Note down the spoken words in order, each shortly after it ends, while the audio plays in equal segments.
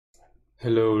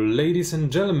Hello ladies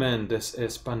and gentlemen, this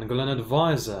is Pangolin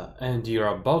Advisor and you're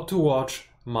about to watch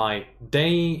my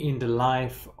day in the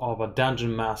life of a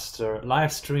Dungeon Master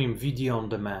live stream video on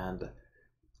demand.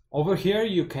 Over here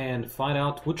you can find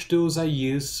out which tools I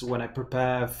use when I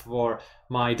prepare for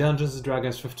my Dungeons &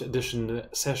 Dragons 5th edition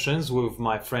sessions with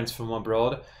my friends from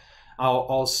abroad. I'll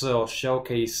also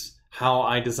showcase how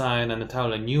I design an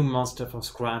entirely new monster from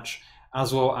scratch,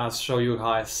 as well as show you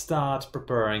how I start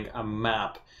preparing a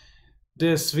map.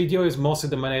 This video is mostly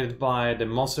dominated by the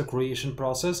monster creation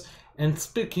process, and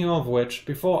speaking of which,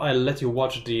 before I let you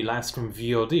watch the livestream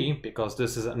VoD, because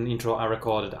this is an intro I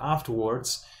recorded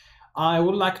afterwards, I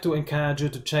would like to encourage you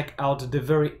to check out the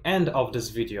very end of this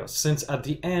video, since at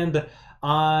the end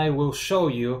I will show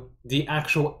you the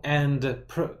actual end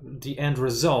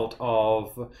result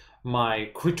of my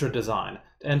creature design,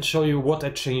 and show you what I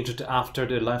changed after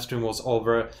the livestream was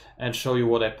over, and show you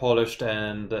what I polished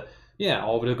and yeah,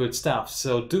 all the good stuff.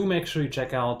 So do make sure you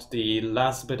check out the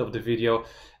last bit of the video.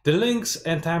 The links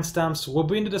and timestamps will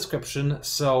be in the description,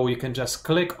 so you can just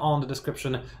click on the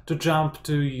description to jump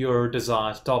to your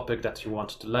desired topic that you want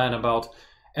to learn about.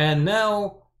 And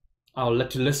now I'll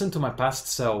let you listen to my past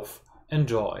self.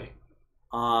 Enjoy.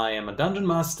 I am a Dungeon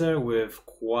Master with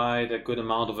quite a good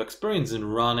amount of experience in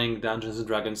running Dungeons &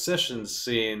 Dragons sessions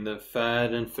in the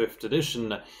 3rd and 5th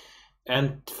edition.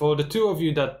 And for the two of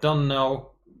you that don't know,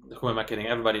 who am I kidding?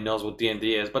 Everybody knows what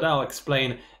D&D is, but I'll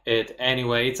explain it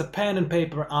anyway. It's a pen and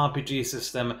paper RPG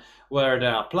system where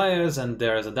there are players and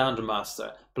there is a Dungeon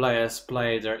Master. Players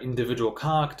play their individual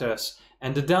characters,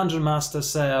 and the Dungeon Master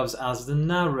serves as the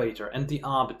narrator and the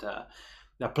arbiter.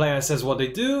 The player says what they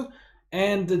do,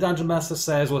 and the Dungeon Master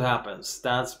says what happens.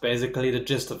 That's basically the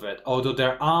gist of it, although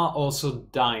there are also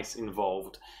dice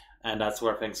involved, and that's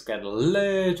where things get a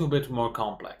little bit more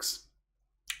complex.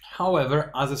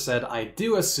 However, as I said, I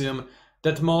do assume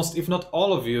that most, if not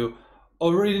all of you,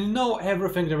 already know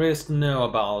everything there is to know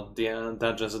about the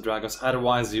Dungeons & Dragons,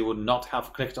 otherwise you would not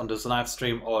have clicked on this live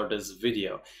stream or this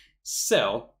video.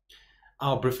 So,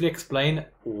 I'll briefly explain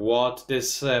what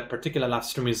this particular live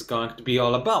stream is going to be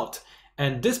all about.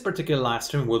 And this particular live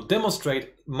stream will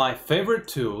demonstrate my favorite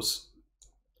tools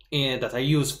that I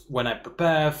use when I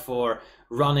prepare for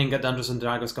running a Dungeons &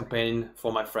 Dragons campaign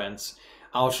for my friends.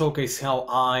 I'll showcase how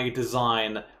I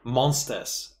design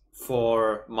monsters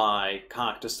for my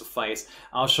characters to face.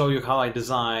 I'll show you how I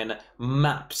design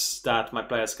maps that my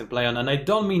players can play on. And I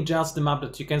don't mean just the map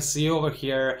that you can see over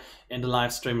here in the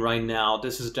live stream right now.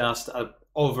 This is just an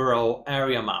overall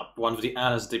area map, one of the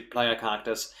islands the player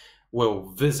characters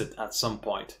will visit at some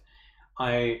point.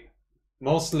 I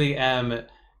mostly am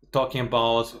talking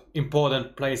about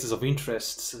important places of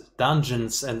interest,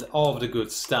 dungeons, and all of the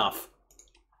good stuff.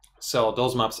 So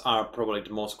those maps are probably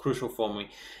the most crucial for me.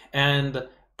 And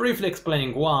briefly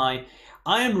explaining why,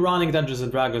 I am running Dungeons &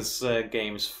 Dragons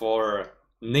games for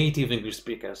native English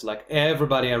speakers. Like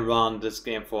everybody I run this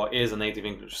game for is a native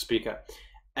English speaker.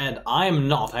 And I'm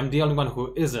not, I'm the only one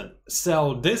who isn't.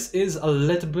 So this is a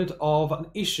little bit of an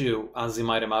issue, as you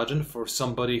might imagine, for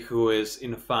somebody who is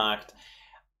in fact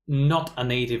not a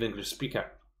native English speaker.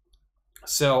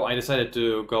 So I decided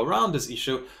to go around this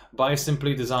issue by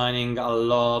simply designing a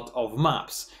lot of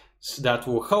maps that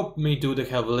will help me do the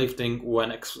heavy lifting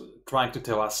when trying to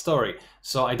tell a story.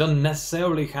 So I don't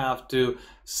necessarily have to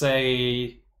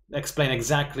explain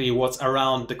exactly what's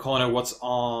around the corner, what's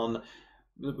on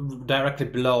directly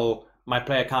below my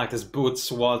player character's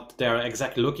boots, what they're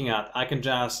exactly looking at. I can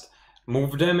just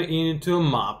move them into a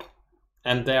map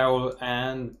and they'll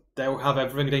have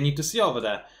everything they need to see over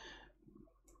there.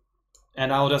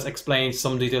 And I'll just explain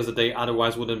some details that they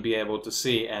otherwise wouldn't be able to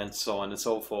see, and so on and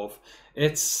so forth.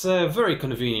 It's very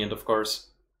convenient, of course,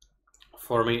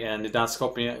 for me, and it does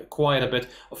help me quite a bit.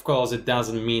 Of course, it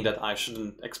doesn't mean that I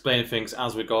shouldn't explain things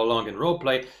as we go along in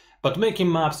roleplay, but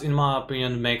making maps, in my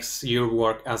opinion, makes your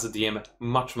work as a DM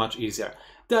much, much easier.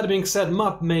 That being said,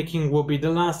 map making will be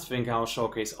the last thing I'll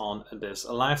showcase on this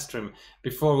live stream.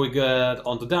 Before we get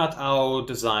onto that, I'll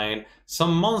design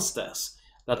some monsters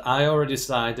that I already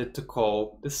decided to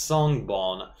call the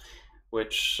Songborn,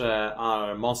 which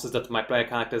are monsters that my player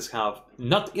characters have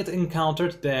not yet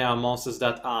encountered. They are monsters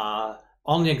that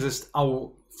only exist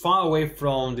far away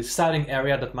from the starting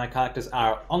area that my characters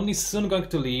are only soon going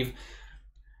to leave.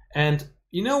 And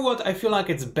you know what? I feel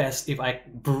like it's best if I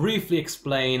briefly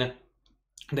explain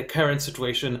the current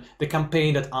situation, the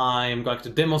campaign that I'm going to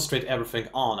demonstrate everything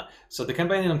on. So the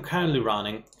campaign I'm currently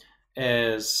running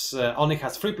only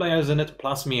has 3 players in it,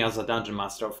 plus me as a Dungeon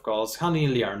Master, of course. Honey,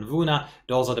 Lear, and Vuna,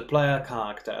 those are the player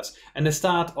characters. And they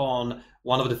start on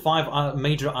one of the 5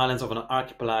 major islands of an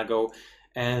archipelago,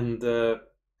 and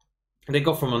They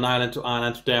go from an island to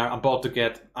island. They're about to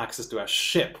get access to a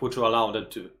ship, which will allow them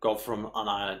to go from an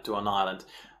island to an island,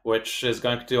 which is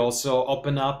going to also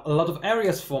open up a lot of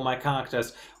areas for my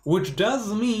characters, which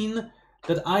does mean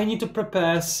that I need to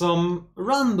prepare some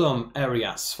random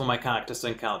areas for my characters to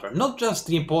encounter. Not just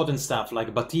the important stuff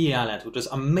like Bati Island, which is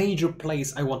a major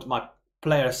place I want my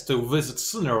players to visit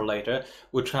sooner or later,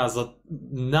 which has a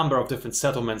number of different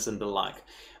settlements and the like.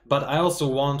 But I also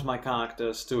want my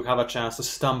characters to have a chance to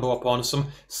stumble upon some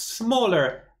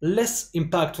smaller, less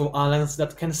impactful islands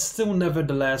that can still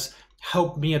nevertheless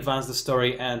help me advance the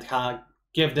story and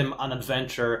give them an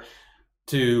adventure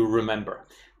to remember.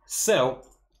 So,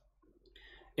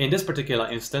 in this particular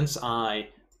instance, I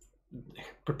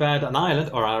prepared an island,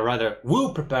 or I rather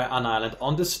will prepare an island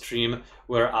on the stream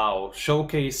where I'll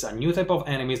showcase a new type of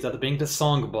enemies, that being the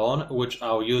Songborn, which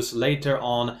I'll use later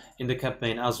on in the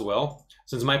campaign as well,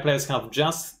 since my players have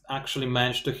just actually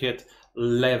managed to hit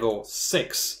level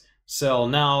 6. So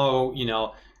now, you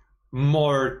know,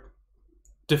 more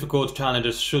difficult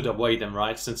challenges should await them,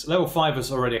 right? Since level 5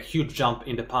 is already a huge jump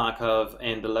in the power curve,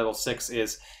 and the level 6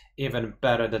 is even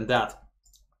better than that.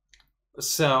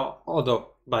 So,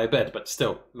 although by a bit, but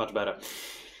still much better.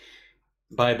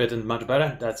 By a bit and much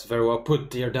better, that's very well put,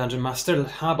 dear Dungeon Master.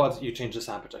 How about you change the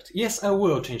subject? Yes, I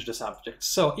will change the subject.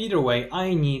 So, either way,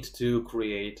 I need to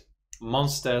create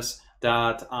monsters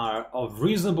that are of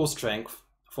reasonable strength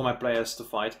for my players to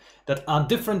fight, that are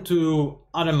different to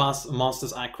other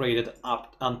monsters I created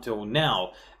up until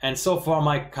now. And so far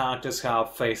my characters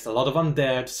have faced a lot of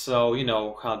undead, so you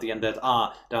know how the undead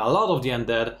are. There are a lot of the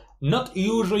undead, not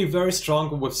usually very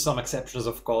strong, with some exceptions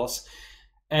of course,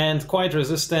 and quite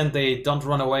resistant. They don't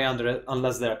run away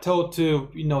unless they're told to.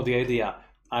 You know the idea.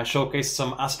 I showcased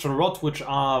some astral rot, which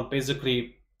are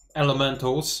basically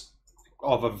elementals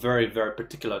of a very, very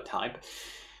particular type.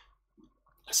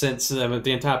 Since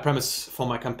the entire premise for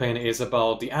my campaign is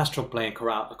about the astral plane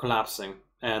collapsing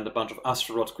and a bunch of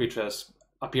astral rot creatures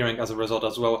appearing as a result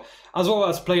as well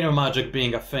as planar magic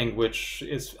being a thing, which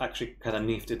is actually kind of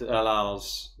neat. It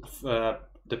allows the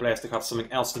players to have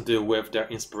something else to do with their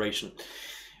inspiration,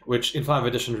 which in 5th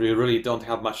edition we really don't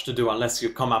have much to do unless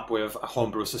you come up with a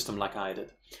homebrew system like I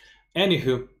did.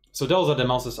 Anywho, so those are the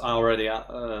monsters that are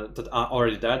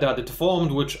already there. There are the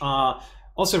deformed, which are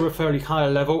also a fairly high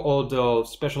level, although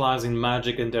specialize in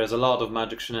magic, and there's a lot of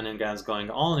magic shenanigans going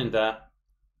on in there.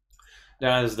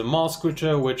 There's the moss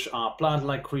creature, which are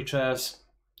plant-like creatures.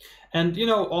 And you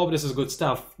know, all of this is good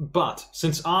stuff, but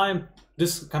since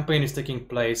this campaign is taking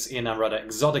place in a rather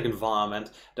exotic environment,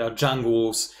 there are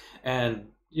jungles, and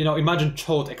you know, imagine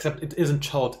Chult, except it isn't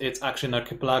Chult, it's actually an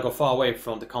archipelago far away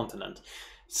from the continent.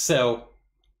 So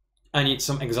I need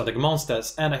some exotic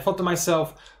monsters, and I thought to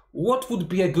myself, what would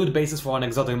be a good basis for an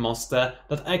exotic monster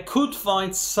that I could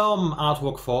find some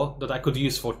artwork for, that I could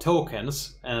use for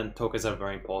tokens, and tokens are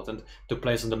very important, to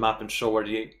place on the map and show where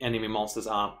the enemy monsters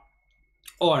are,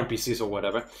 or NPCs or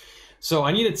whatever. So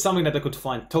I needed something that I could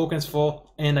find tokens for,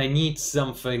 and I need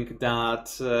something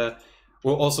that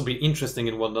will also be interesting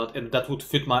and whatnot, and that would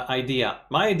fit my idea.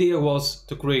 My idea was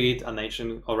to create a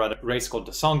nation, or rather race called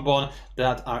the Songborn,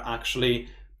 that are actually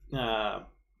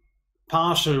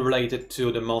partially related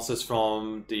to the monsters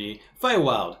from the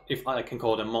Feywild, if I can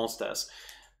call them monsters.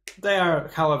 They are,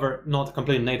 however, not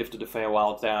completely native to the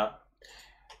Feywild. They are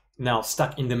now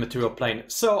stuck in the material plane.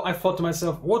 So I thought to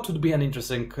myself, what would be an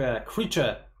interesting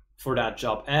creature for that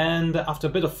job? And after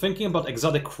a bit of thinking about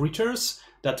exotic creatures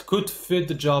that could fit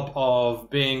the job of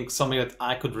being something that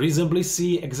I could reasonably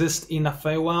see exist in a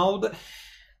Feywild,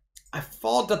 I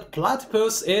thought that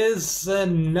platypus is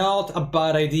not a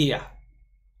bad idea.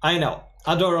 I know,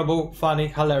 adorable, funny,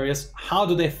 hilarious. How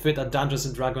do they fit a Dungeons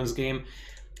and Dragons game?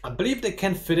 I believe they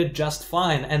can fit it just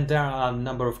fine, and there are a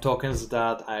number of tokens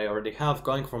that I already have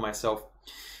going for myself,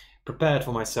 prepared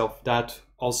for myself, that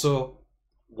also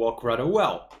work rather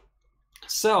well.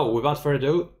 So, without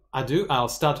further ado, I'll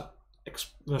start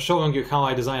showing you how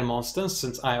I design monsters,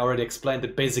 since I already explained the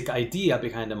basic idea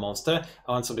behind the monster.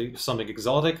 I want something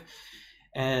exotic,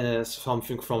 and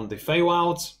something from the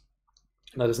Feywilds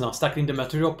that is now stuck in the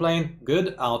material plane.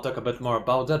 Good, I'll talk a bit more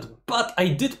about that, but I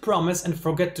did promise and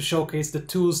forget to showcase the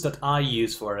tools that I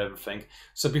use for everything.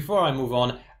 So before I move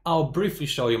on, I'll briefly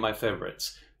show you my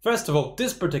favorites. First of all,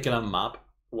 this particular map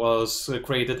was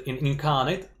created in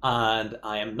Incarnate, and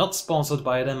I am not sponsored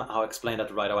by them. I'll explain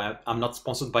that right away. I'm not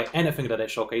sponsored by anything that I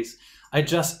showcase. I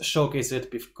just showcase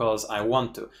it because I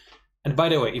want to. And by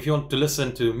the way, if you want to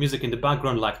listen to music in the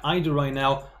background like I do right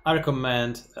now, I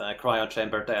recommend Cryo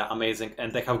Chamber. They are amazing,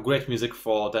 and they have great music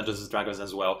for Dungeons & Dragons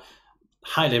as well.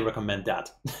 Highly recommend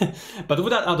that. But with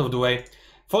that out of the way,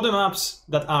 For the maps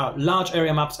that are large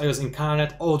area maps, I use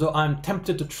Incarnate, although I'm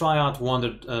tempted to try out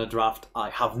Wonder Draft. I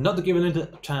have not given it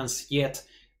a chance yet,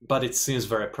 but it seems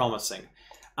very promising.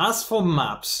 As for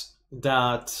maps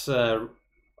that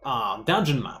are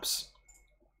dungeon maps,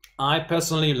 I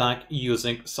personally like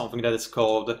using something that is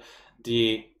called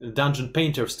the Dungeon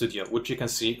Painter Studio, which you can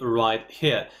see right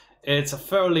here. It's a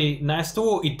fairly nice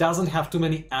tool. It doesn't have too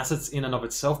many assets in and of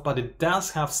itself, but it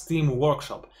does have Steam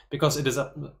Workshop, because it is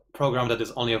a program that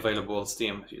is only available on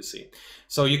Steam, you see.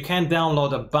 So you can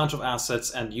download a bunch of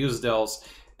assets and use those,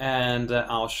 and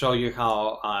I'll show you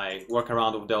how I work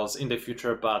around with those in the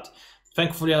future, but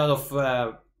thankfully a lot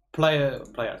of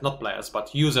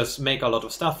users make a lot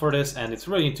of stuff for this, and it's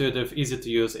really intuitive, easy to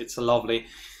use, it's lovely.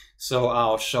 So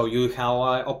I'll show you how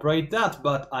I operate that,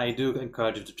 but I do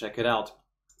encourage you to check it out.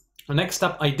 Next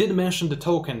up, I did mention the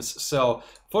tokens. So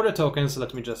for the tokens,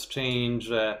 let me just change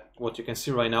what you can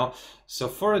see right now. So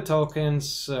for the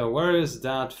tokens, where is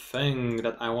that thing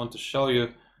that I want to show you?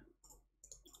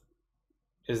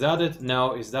 Is that it?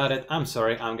 No, is that it? I'm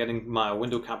sorry, I'm getting my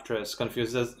window captures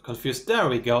confused. There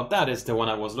we go, that is the one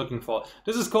I was looking for.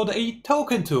 This is called a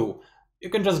token tool. You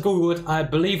can just Google it, I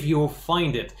believe you'll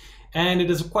find it. And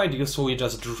it is quite useful. You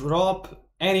just drop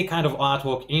any kind of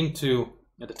artwork into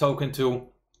the token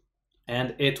tool,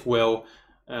 and it will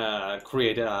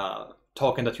create a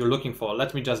token that you're looking for.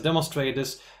 Let me just demonstrate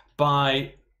this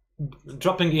by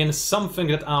dropping in something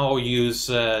that I'll use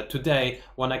today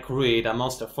when I create a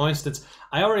monster. For instance,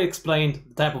 I already explained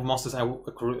the type of monsters I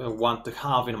want to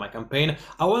have in my campaign.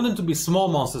 I want them to be small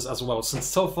monsters as well, since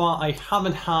so far I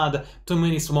haven't had too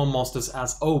many small monsters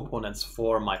as opponents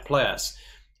for my players.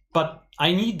 But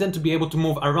I need them to be able to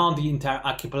move around the entire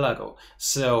archipelago,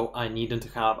 so I need them to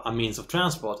have a means of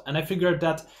transport. And I figured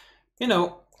that, you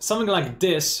know, something like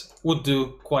this would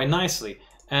do quite nicely.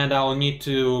 And I'll need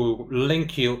to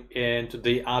link you into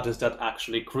the artist that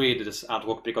actually created this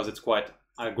artwork, because it's quite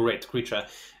a great creature.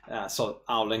 So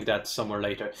I'll link that somewhere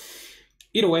later.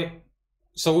 Either way,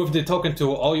 so with the token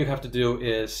tool, all you have to do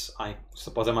is, I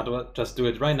suppose I might just do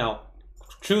it right now.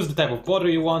 Choose the type of border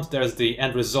you want. There's the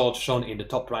end result shown in the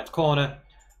top right corner.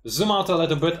 Zoom out a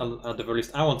little bit, at the very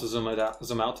least I want to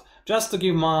zoom out, just to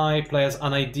give my players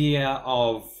an idea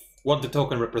of what the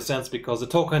token represents, because the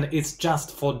token is just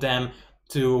for them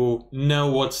to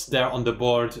know what's there on the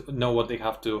board, know what they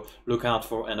have to look out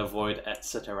for and avoid,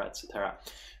 etc, etc.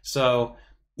 So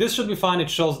this should be fine.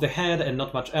 It shows the head and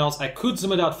not much else. I could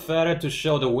zoom it out further to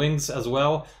show the wings as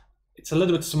well. It's a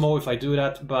little bit small if I do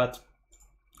that, but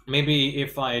maybe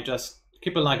if I just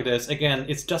keep it like this. Again,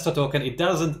 it's just a token.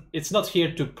 It's not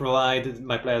here to provide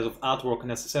my players with artwork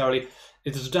necessarily.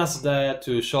 It's just there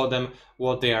to show them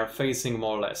what they are facing,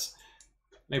 more or less.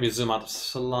 Maybe zoom out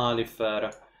slightly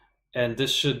further. And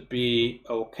this should be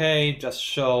okay. Just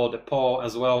show the paw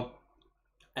as well.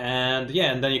 And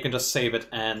yeah, and then you can just save it,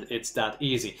 and it's that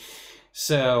easy.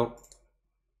 So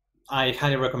I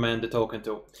highly recommend the token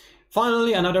tool.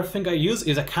 Finally, another thing I use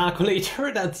is a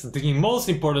calculator. That's the most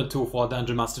important tool for a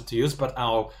Dungeon Master to use, but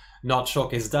I'll not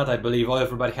showcase that. I believe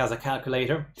everybody has a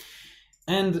calculator.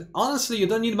 And honestly, you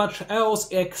don't need much else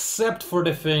except for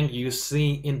the thing you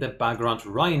see in the background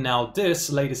right now. This,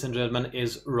 ladies and gentlemen,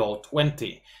 is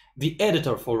Roll20. The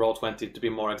editor for Roll20, to be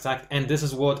more exact, and this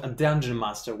is what a Dungeon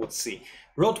Master would see.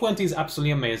 Roll20 is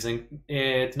absolutely amazing.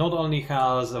 It not only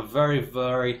has a very,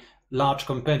 very large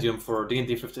compendium for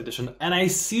D&D 5th edition, and I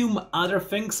assume other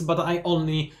things, but I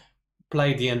only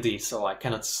play D&D, so I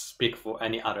cannot speak for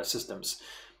any other systems.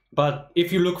 But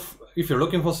if you're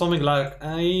looking for something like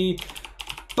a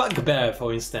bugbear,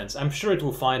 for instance, I'm sure it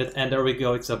will find it, and there we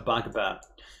go, it's a bugbear.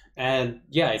 And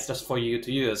yeah, it's just for you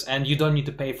to use, and you don't need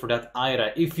to pay for that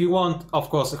either. If you want, of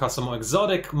course, to have some more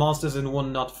exotic monsters and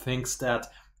whatnot, things that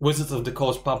Wizards of the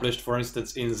Coast published, for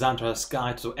instance, in Xandra's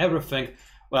Guide to Everything,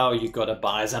 well, you gotta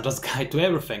buy Xandra's Guide to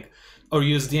Everything. Or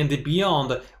use D&D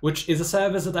Beyond, which is a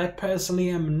service that I personally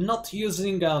am not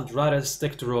using. I'd rather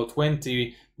stick to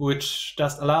Roll20, which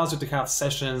just allows you to have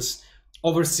sessions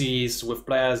overseas with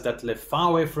players that live far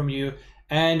away from you,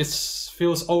 and it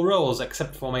fills all roles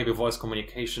except for maybe voice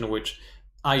communication, which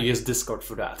I use Discord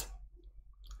for that.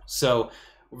 So,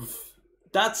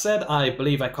 that said, I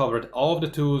believe I covered all of the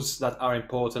tools that are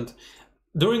important.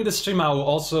 During the stream, I will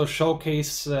also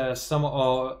showcase some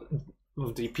of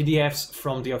the PDFs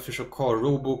from the official core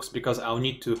rulebooks, because I'll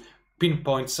need to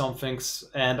pinpoint some things,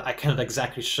 and I cannot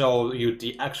exactly show you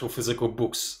the actual physical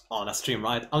books on a stream,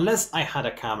 right? Unless I had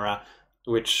a camera,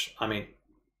 which, I mean,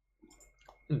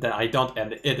 that I don't,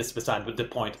 and it is beside the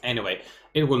point anyway.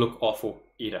 It will look awful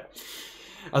either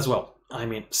as well. I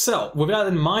mean, so with that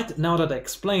in mind, now that I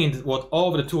explained what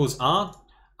all of the tools are,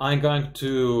 I'm going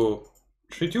to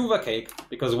treat you with a cake,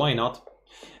 because why not?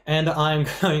 And I'm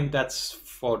going, that's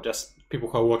for just people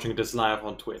who are watching this live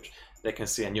on Twitch. They can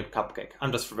see a new cupcake.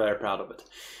 I'm just very proud of it.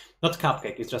 Not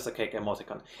cupcake, it's just a cake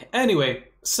emoticon. Anyway,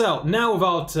 so now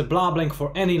without blabbling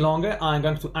for any longer, I'm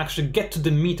going to actually get to the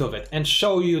meat of it and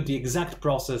show you the exact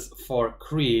process for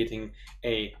creating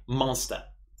a monster.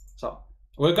 So,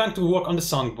 we're going to work on the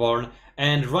Songborn,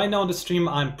 and right now on the stream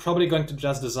I'm probably going to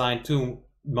just design two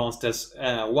monsters,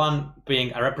 one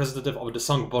being a representative of the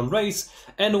Songborn race,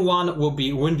 and one will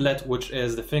be Windlet, which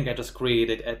is the thing I just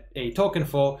created a token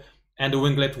for, and the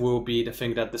Winglet will be the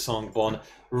thing that the Songborn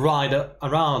ride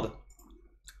around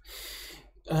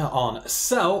on.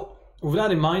 So, with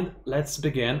that in mind, let's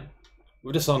begin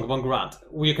with the Songborn Grant.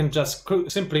 You can just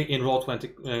simply in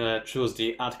Roll20 choose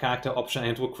the Add Character option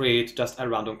and it will create just a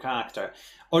random character.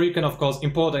 Or you can of course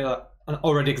import an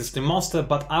already existing monster,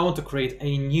 but I want to create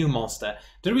a new monster.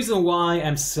 The reason why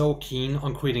I'm so keen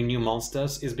on creating new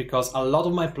monsters is because a lot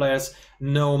of my players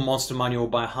know Monster Manual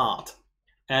by heart.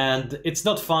 And it's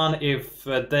not fun if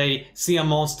they see a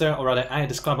monster, or rather I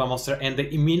describe a monster, and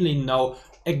they immediately know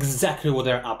exactly what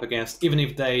they're up against, even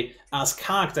if they, as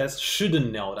characters,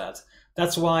 shouldn't know that.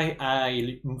 That's why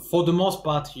I, for the most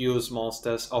part, use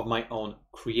monsters of my own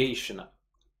creation.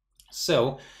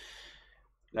 So,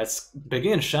 let's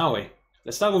begin, shall we?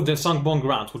 Let's start with the Songborn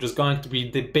Grant, which is going to be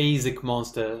the basic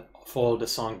monster for the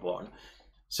Songborn.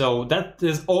 So that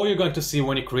is all you're going to see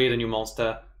when you create a new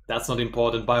monster. That's not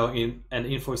important. An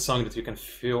info song that you can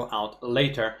fill out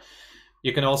later.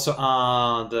 You can also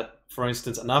add, for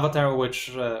instance, an avatar,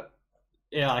 which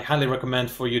yeah, I highly recommend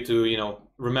for you to,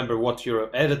 remember what you're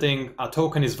editing. A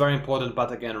token is very important,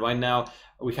 but again, right now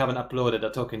we haven't uploaded a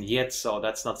token yet, so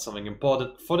that's not something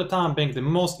important. For the time being, the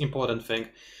most important thing,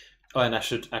 and I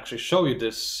should actually show you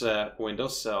this window,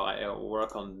 so I'll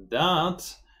work on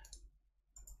that.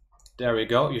 There we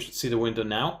go, you should see the window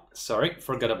now. Sorry,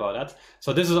 forgot about that.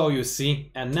 So this is all you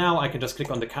see, and now I can just click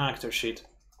on the character sheet.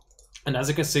 And as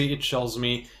you can see, it shows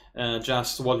me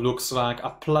just what looks like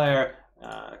a player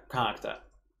character.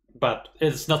 But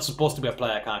it's not supposed to be a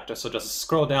player character, so just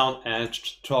scroll down and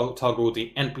toggle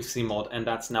the NPC mode, and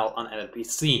that's now an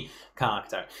NPC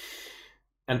character.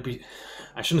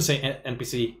 I shouldn't say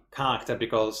NPC character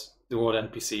because the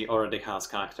word NPC already has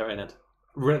character in it.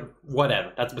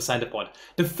 Whatever, that's beside the point.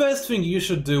 The first thing you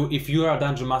should do if you are a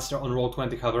Dungeon Master on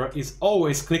Roll20 cover is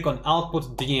always click on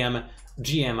Output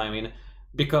GM, I mean,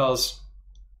 because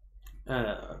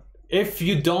if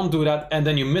you don't do that and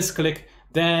then you misclick,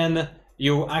 then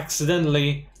you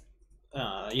accidentally,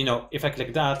 if I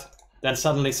click that, then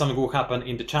suddenly something will happen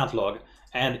in the chat log.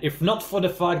 And if not for the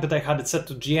fact that I had it set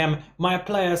to GM, my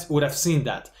players would have seen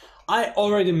that. I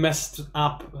already messed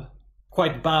up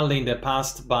quite badly in the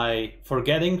past by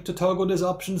forgetting to toggle this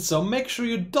option, so make sure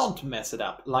you don't mess it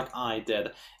up like I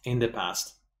did in the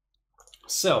past.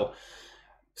 So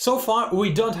far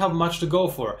we don't have much to go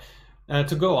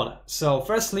on. So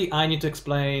firstly, I need to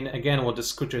explain again what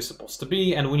this creature is supposed to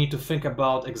be, and we need to think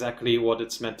about exactly what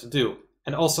it's meant to do.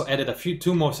 And also edit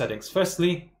two more settings.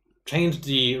 Firstly, change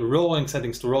the rolling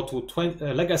settings to roll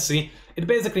to legacy. It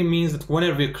basically means that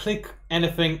whenever you click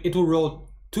anything, it will roll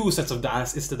 2 sets of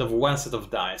dice instead of 1 set of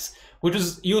dice, which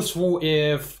is useful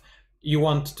if you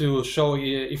want to show,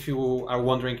 if you are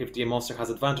wondering if the monster has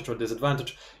advantage or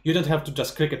disadvantage. You don't have to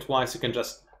just click it twice, you can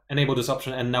just enable this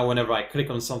option, and now whenever I click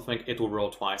on something, it will roll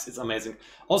twice. It's amazing.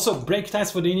 Also, break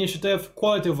ties for the initiative,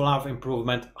 quality of life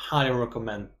improvement, highly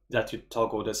recommend that you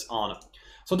toggle this on.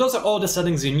 So those are all the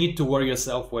settings you need to worry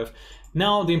yourself with.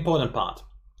 Now the important part.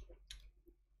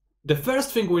 The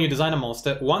first thing when you design a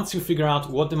monster, once you figure out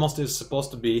what the monster is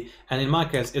supposed to be, and in my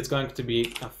case it's going to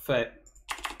be a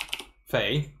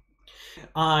Fae,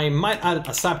 I might add a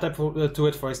subtype to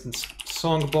it, for instance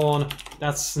Songborn.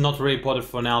 That's not really important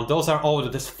for now. Those are all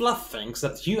the fluff things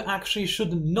that you actually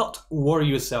should not worry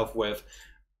yourself with.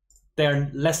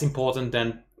 They're less important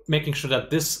than making sure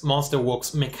that this monster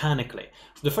works mechanically.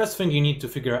 So the first thing you need to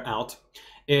figure out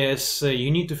is you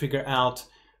need to figure out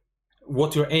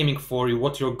what you're aiming for,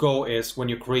 what your goal is when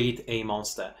you create a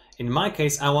monster. In my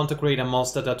case, I want to create a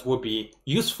monster that would be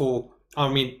useful,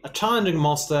 a challenging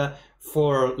monster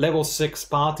for level 6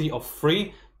 party of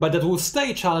 3, but that will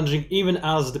stay challenging even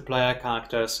as the player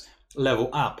characters level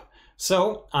up.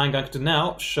 So I'm going to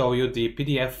now show you the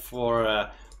PDF for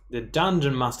the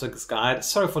Dungeon Master's Guide.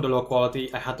 Sorry for the low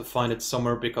quality, I had to find it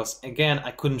somewhere because again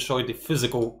I couldn't show you the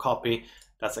physical copy.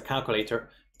 That's a calculator,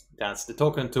 that's the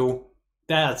token tool.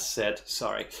 That's it,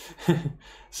 sorry.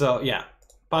 So yeah,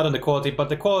 pardon the quality, but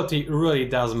the quality really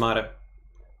does matter.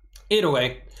 Either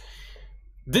way,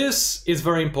 This is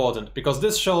very important because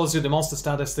this shows you the monster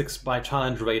statistics by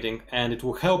challenge rating, and it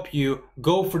will help you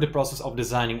go through the process of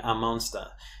designing a monster.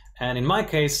 And in my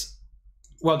case,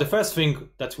 well, the first thing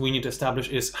that we need to establish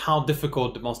is how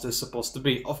difficult the monster is supposed to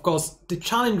be. Of course, the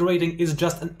challenge rating is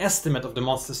just an estimate of the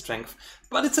monster strength,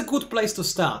 but it's a good place to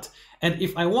start. And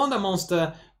if I want a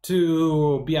monster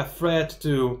to be a threat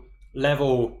to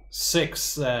level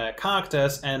 6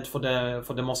 characters, and for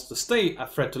the monster to stay a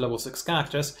threat to level 6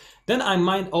 characters, then I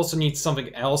might also need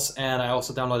something else, and I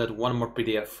also downloaded one more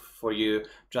PDF for you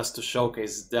just to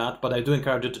showcase that, but I do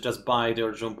encourage you to just buy the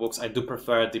original books. I do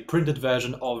prefer the printed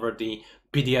version over the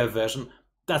PDF version.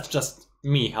 That's just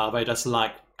me, however, I just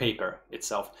like paper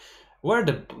itself. Where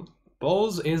the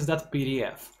balls is that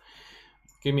PDF?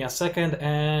 Give me a second,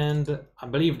 and I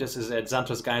believe this is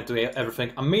Xantra's Guide to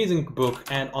Everything. Amazing book,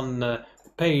 and on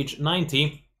page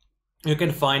 90 you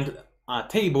can find a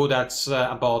table that's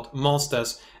about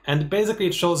monsters, and basically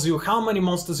it shows you how many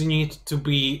monsters you need to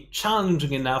be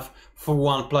challenging enough for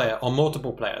one player or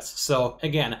multiple players. So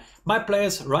again, my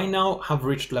players right now have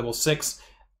reached level 6,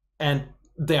 and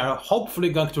they are hopefully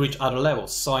going to reach other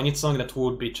levels, so I need something that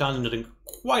would be challenging,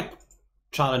 quite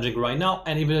challenging right now,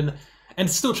 and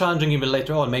still challenging even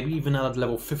later on, maybe even at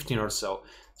level 15 or so.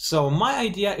 So my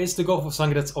idea is to go for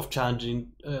something that's of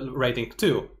challenging rating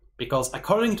 2, because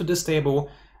according to this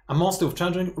table, a monster with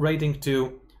challenging rating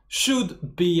 2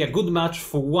 should be a good match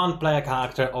for one player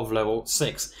character of level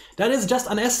 6. That is just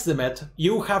an estimate.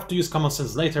 You have to use common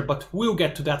sense later, but we'll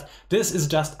get to that. This is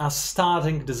just a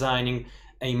starting designing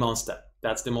a monster.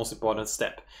 That's the most important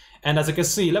step. And as you can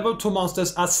see, level 2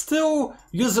 monsters are still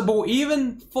usable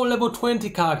even for level 20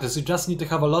 characters. You just need to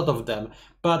have a lot of them.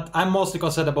 But I'm mostly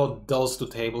concerned about those two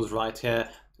tables right here,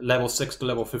 level 6 to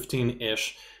level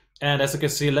 15-ish. And as you can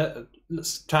see,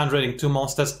 challenge rating 2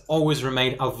 monsters always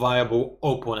remain a viable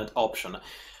opponent option,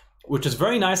 which is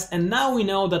very nice. And now we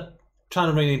know that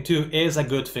challenge rating 2 is a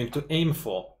good thing to aim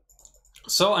for.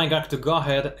 So I'm going to go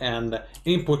ahead and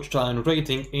input challenge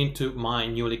rating into my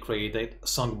newly created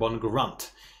Songborn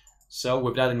Grunt. So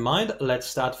with that in mind, let's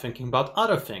start thinking about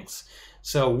other things.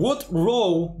 So what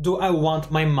role do I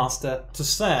want my master to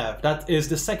serve? That is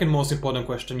the second most important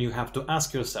question you have to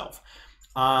ask yourself.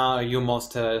 Are your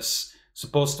monsters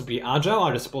supposed to be agile?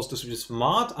 Are they supposed to be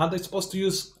smart? Are they supposed to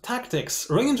use tactics,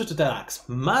 ranged attacks,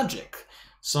 magic,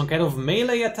 some kind of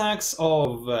melee attacks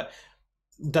of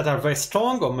that are very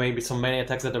strong, or maybe some melee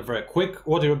attacks that are very quick?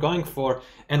 What are you going for?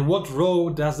 And what role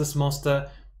does this monster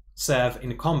serve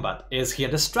in combat? Is he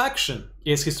a distraction?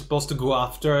 Is he supposed to go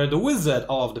after the wizard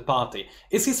of the party?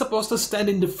 Is he supposed to stand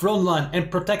in the front line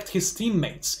and protect his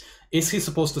teammates? Is he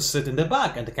supposed to sit in the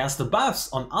back and cast the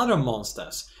buffs on other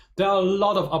monsters? There are a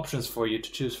lot of options for you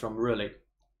to choose from, really.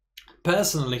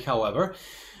 Personally, however,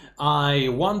 I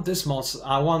want the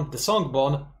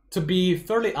Songborn to be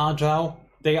fairly agile.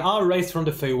 They are raised from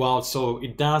the Feywild, so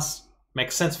it does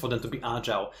make sense for them to be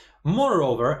agile.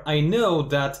 Moreover, I know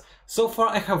that so far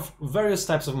I have various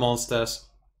types of monsters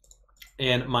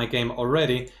in my game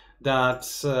already that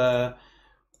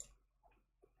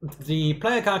the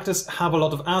player characters have a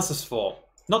lot of answers for.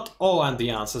 Not all and the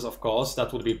answers, of course,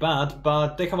 that would be bad,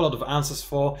 but they have a lot of answers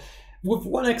for, with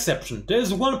one exception.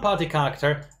 There's one party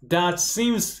character that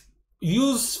seems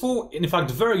useful, in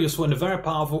fact very useful and very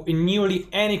powerful in nearly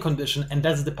any condition, and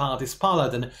that's the party's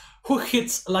paladin, who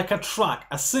hits like a truck.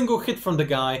 A single hit from the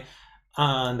guy,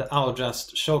 and I'll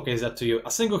just showcase that to you,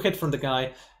 a single hit from the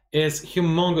guy is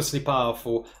humongously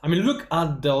powerful. I mean, look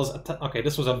at those okay,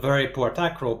 this was a very poor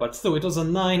attack roll, but still, it was a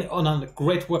 9 on a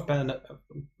great weapon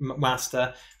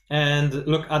master, and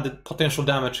look at the potential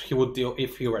damage he would deal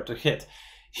if he were to hit.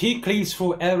 He cleaves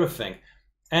through everything.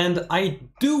 And I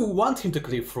do want him to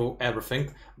cleave through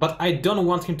everything, but I don't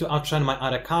want him to outshine my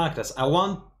other characters. I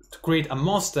want to create a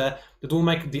monster that will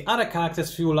make the other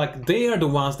characters feel like they are the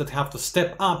ones that have to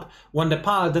step up when the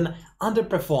paladin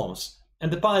underperforms. And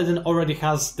the paladin already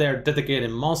has their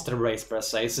dedicated monster race per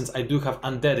se, since I do have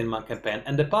undead in my campaign,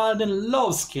 and the paladin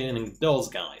loves killing those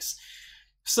guys.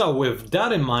 So with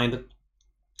that in mind,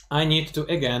 I need to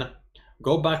again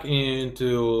go back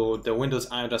into the windows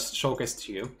I just showcased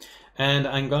to you. And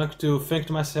I'm going to think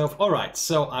to myself, alright,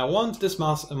 so I want this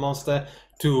monster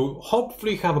to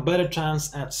hopefully have a better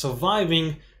chance at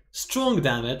surviving strong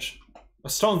damage,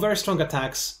 very strong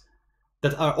attacks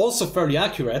that are also fairly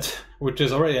accurate, which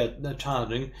is already a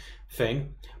challenging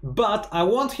thing. But I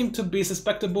want him to be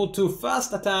susceptible to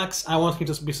fast attacks, I want him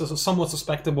to be somewhat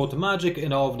susceptible to magic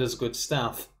and all of this good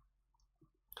stuff.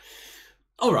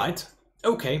 Alright,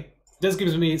 okay, this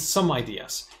gives me some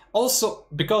ideas. Also,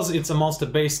 because it's a monster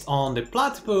based on the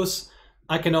platypus,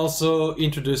 I can also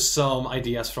introduce some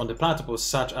ideas from the platypus,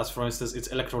 such as, for instance, its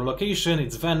electrolocation,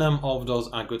 its venom. All of those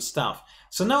are good stuff.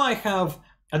 So now I have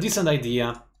a decent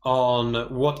idea on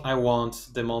what I want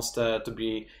the monster to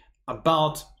be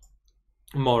about,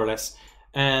 more or less,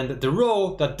 and the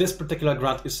role that this particular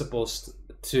grunt is supposed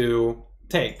to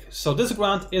take. So this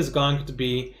grunt is going to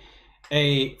be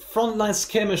a frontline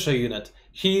skirmisher unit.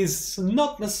 He's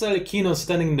not necessarily keen on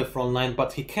standing in the front line,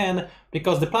 but he can,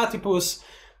 because the platypus,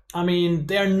 I mean,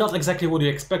 they're not exactly what you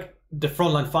expect the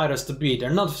frontline fighters to be. They're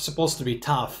not supposed to be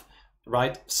tough,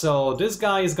 right? So this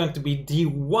guy is going to be the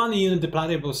one unit the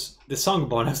platypus, the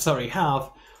Songborn, sorry, have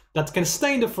that can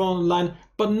stay in the front line,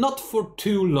 but not for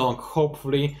too long,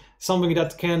 hopefully. Something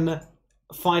that can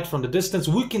fight from the distance,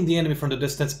 weaken the enemy from the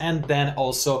distance, and then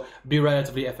also be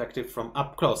relatively effective from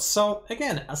up close. So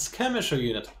again, a skirmisher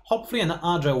unit, hopefully an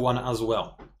agile one as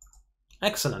well.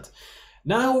 Excellent.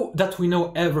 Now that we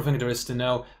know everything there is to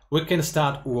know, we can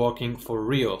start working for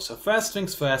real. So first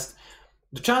things first,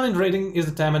 the challenge rating is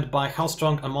determined by how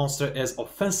strong a monster is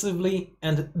offensively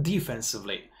and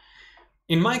defensively.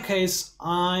 In my case,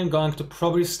 I'm going to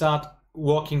probably start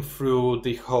walking through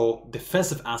the whole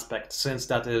defensive aspect, since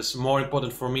that is more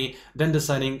important for me than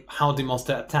deciding how the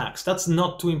monster attacks. That's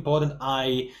not too important.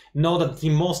 I know that the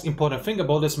most important thing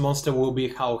about this monster will be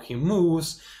how he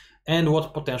moves and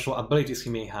what potential abilities he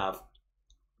may have.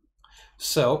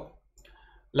 So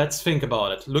let's think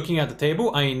about it. Looking at the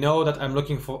table, I know that I'm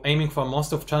aiming for a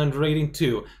monster of challenge rating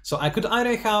 2. So I could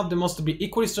either have the monster be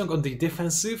equally strong on the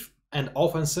defensive and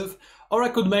offensive, or I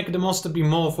could make the monster be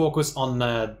more focused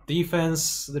on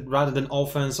defense rather than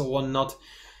offense or whatnot.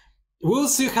 We'll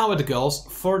see how it goes.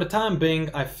 For the time being,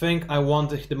 I think I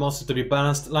want the monster to be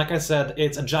balanced. Like I said,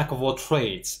 it's a jack of all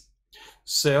trades.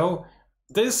 So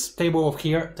this table over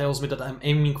here tells me that I'm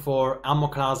aiming for ammo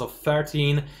class of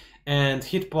 13 and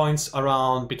hit points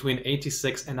around between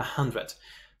 86 and 100.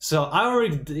 So I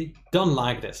already don't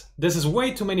like this. This is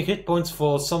way too many hit points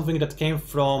for something that came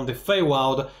from the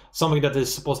Feywild. Something that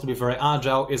is supposed to be very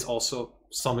agile is also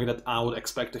something that I would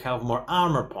expect to have more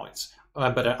armor points,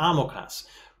 a better ammo class.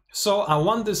 So I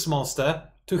want this monster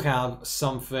to have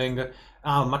something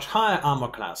much higher armor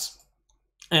class,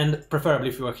 and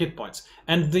preferably fewer hit points.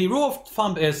 And the rule of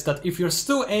thumb is that if you're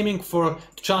still aiming for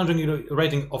challenging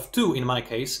rating of 2 in my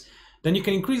case, then you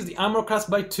can increase the armor class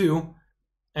by 2,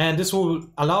 and this will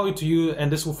allow you to use, and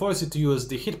this will force you to use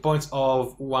the hit points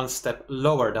of one step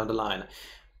lower down the line.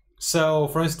 So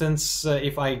for instance,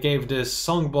 if I gave this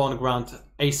Songborn Grunt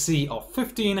AC of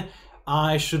 15,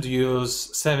 I should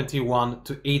use 71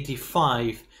 to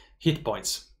 85 hit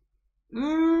points.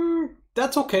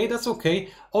 That's okay, that's okay.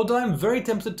 Although I'm very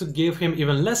tempted to give him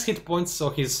even less hit points,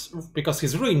 so because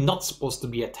he's really not supposed to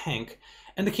be a tank,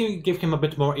 and I can give him a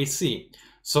bit more AC.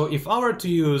 So if I were to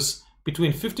use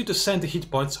between 50 to 70 hit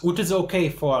points, which is okay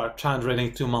for a challenge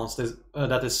rating 2 monster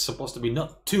that is supposed to be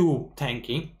not too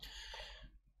tanky,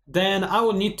 then I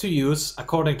will need to use,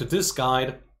 according to this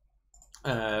guide,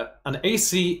 an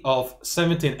AC of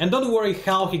 17. And don't worry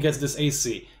how he gets this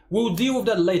AC. We'll deal with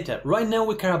that later. Right now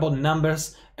we care about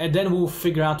numbers, and then we'll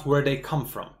figure out where they come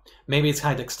from. Maybe it's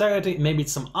high dexterity, maybe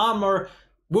it's some armor.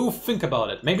 We'll think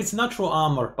about it. Maybe it's natural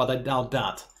armor, but I doubt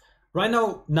that. Right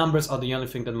now, numbers are the only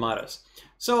thing that matters.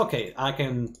 So okay, I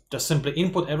can just simply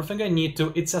input everything I need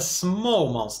to. It's a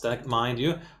small monster, mind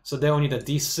you, so they only need a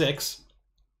D6.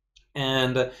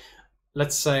 And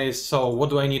let's say, so what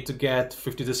do I need to get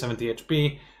 50 to 70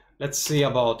 HP? Let's see,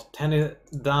 about 10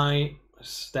 die,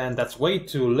 then that's way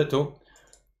too little.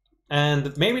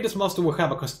 And maybe this monster will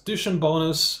have a constitution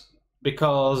bonus,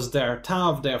 because they're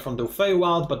tough, they're from the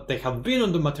Feywild, but they have been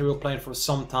on the material plane for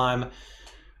some time.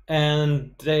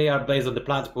 And they are based on the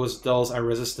platypus, those are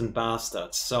resistant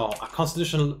bastards. So a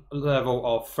constitution level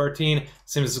of 13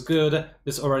 seems good.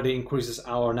 This already increases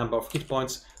our number of hit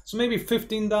points. So maybe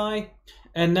 15 die.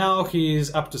 And now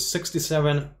he's up to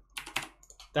 67.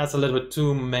 That's a little bit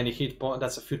too many hit points.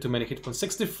 That's a few too many hit points.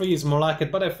 63 is more like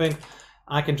it, but I think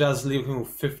I can just leave him with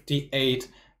 58.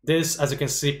 This, as you can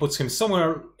see, puts him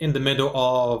somewhere in the middle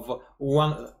of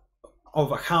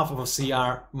half of a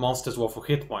CR monster's worth of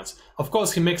hit points. Of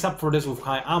course, he makes up for this with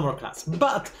high armor class.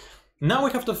 But now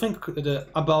we have to think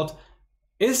about,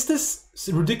 is this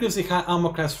ridiculously high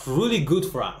armor class really good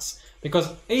for us?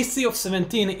 Because AC of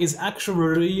 17 is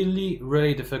actually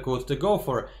really difficult to go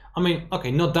for. I mean,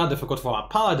 okay, not that difficult for our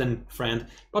paladin friend,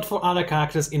 but for other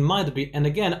characters it might be. And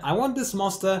again, I want this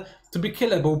monster to be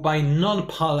killable by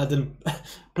non-paladin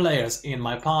players in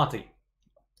my party.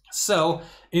 So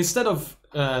instead of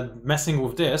messing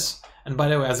with this, and by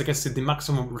the way, as you can see, the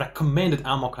maximum recommended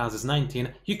armor class is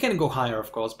 19. You can go higher,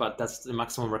 of course, but that's the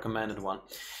maximum recommended one.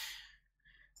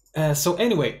 So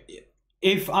anyway,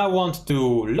 if I want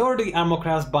to lower the armor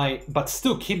class but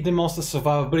still keep the monster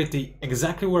survivability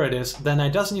exactly where it is, then I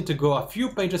just need to go a few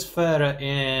pages further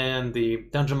in the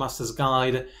Dungeon Master's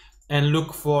Guide and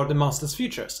look for the monster's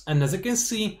features. And as you can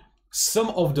see, some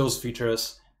of those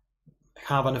features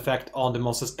have an effect on the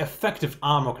monster's effective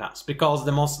armor class, because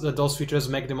those features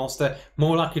make the monster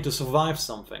more likely to survive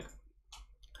something.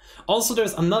 Also,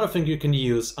 there's another thing you can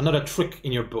use, another trick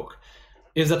in your book,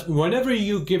 is that whenever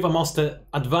you give a monster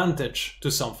advantage to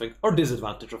something, or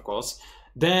disadvantage of course,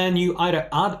 then you either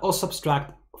add or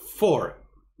subtract 4.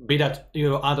 Be that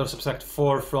you add or subtract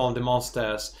 4 from the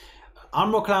monster's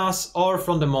armor class or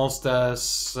from the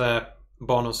monster's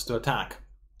bonus to attack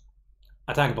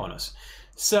bonus.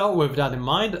 So with that in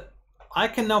mind, I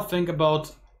can now think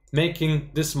about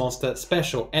making this monster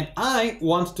special, and I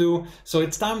want to, so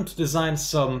it's time to design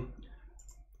some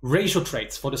racial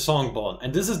traits for the Songborn,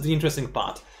 and this is the interesting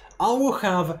part. I will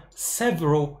have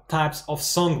several types of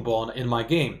Songborn in my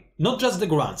game, not just the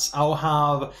grunts. I'll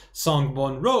have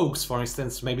Songborn rogues, for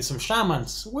instance, maybe some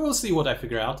shamans. We'll see what I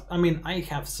figure out. I mean, I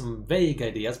have some vague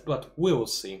ideas, but we'll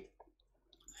see.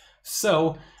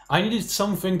 So I needed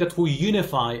something that will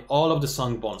unify all of the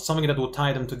Songborn, something that will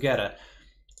tie them together.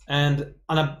 And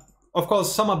of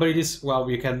course, some abilities, well,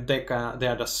 you can take, they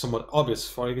are just somewhat obvious.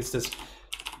 For instance,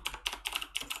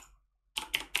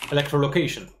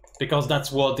 electrolocation, because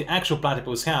that's what the actual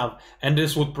platypus have, and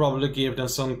this would probably give them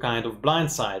some kind of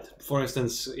blind sight, for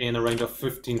instance in a range of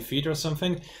 15 feet or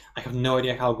something. I have no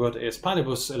idea how good is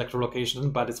platypus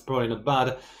electrolocation, but it's probably not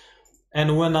bad.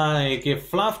 And when I give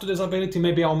fluff to this ability,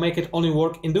 maybe I'll make it only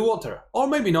work in the water, or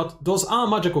maybe not. Those are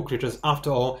magical creatures after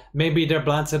all. Maybe their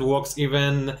blind sight works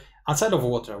even outside of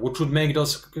water, which would make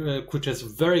those creatures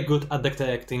very good at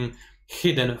detecting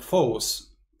hidden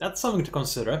foes. That's something to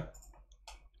consider.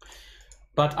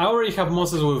 But I already have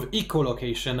monsters with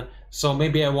echolocation, so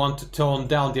maybe I want to tone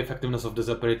down the effectiveness of this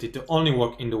ability to only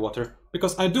work in the water,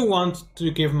 because I do want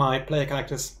to give my player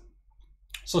characters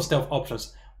some stealth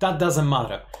options. That doesn't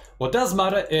matter. What does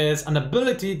matter is an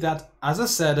ability that, as I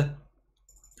said,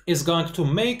 is going to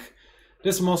make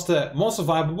this monster more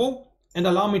survivable and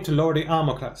allow me to lower the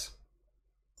armor class.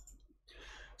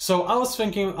 So I was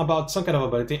thinking about some kind of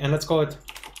ability, and let's call it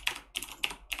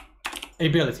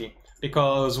ability,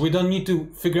 because we don't need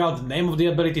to figure out the name of the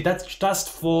ability. That's just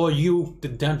for you, the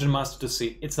Dungeon Master, to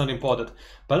see. It's not important.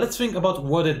 But let's think about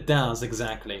what it does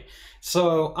exactly.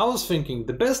 So I was thinking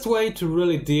the best way to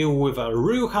really deal with a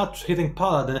real hard-hitting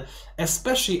paladin,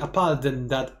 especially a paladin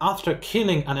that after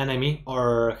killing an enemy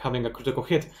or having a critical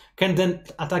hit can then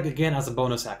attack again as a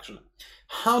bonus action.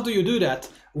 How do you do that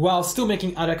while still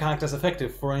making other characters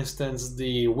effective? For instance,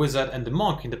 the wizard and the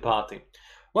monk in the party.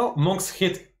 Well, monks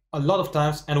hit a lot of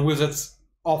times, and wizards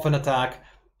often attack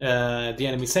the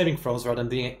enemy saving throws rather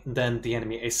than the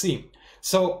enemy AC.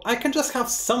 So I can just have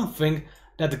something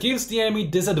that gives the enemy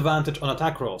disadvantage on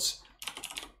attack rolls.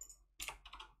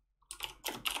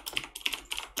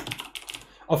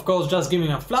 Of course, just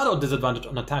giving a flat-out disadvantage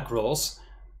on attack rolls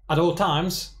at all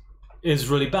times is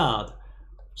really bad.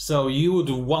 So you would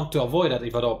want to avoid that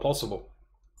if at all possible.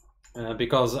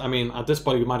 Because, I mean, at this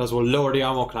point you might as well lower the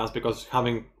armor class, because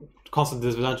having constant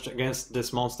disadvantage against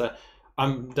this monster,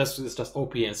 this is just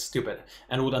OP and stupid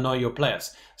and would annoy your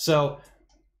players. So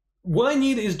what I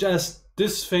need is just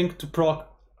this thing to proc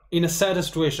in a certain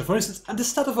situation. For instance, at the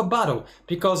start of a battle,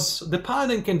 because the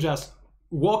paladin can just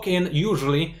walk in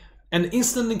usually and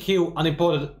instantly kill an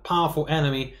important powerful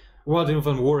enemy without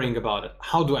even worrying about it.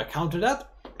 How do I counter that?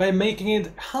 By making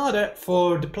it harder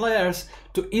for the players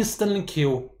to instantly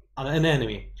kill an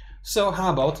enemy. So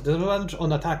how about disadvantage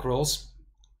on attack rolls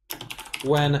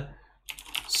when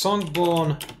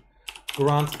Songborn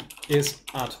Grunt is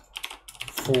at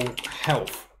full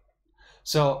health.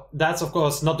 So that's of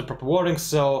course not the proper wording.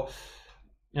 So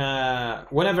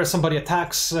whenever somebody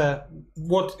attacks,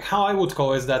 how I would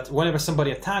call is that whenever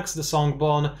somebody attacks the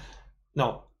Songborn,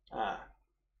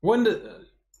 when the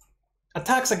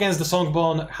attacks against the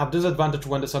Songborn have disadvantage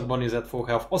when the Songborn is at full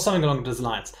health, or something along those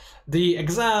lines. The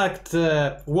exact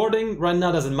wording right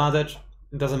now doesn't matter.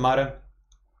 It doesn't matter,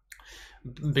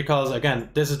 because again,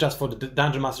 this is just for the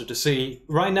Dungeon Master to see.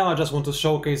 Right now, I just want to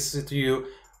showcase to you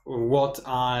what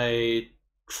I'm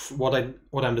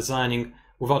designing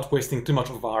without wasting too much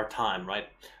of our time, right?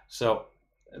 So,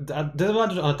 the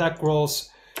disadvantage on attack rolls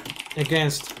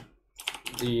against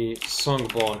the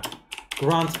Songborn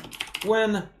Grunt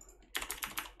when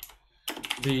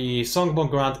the Songborn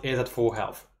Grunt is at full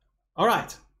health.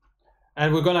 Alright.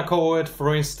 And we're gonna call it,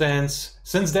 for instance,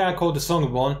 since they are called the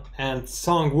Songborn, and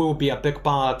song will be a big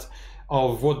part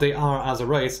of what they are as a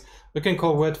race, we can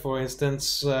call it, for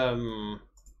instance,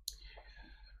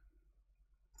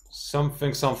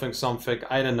 something, something, something,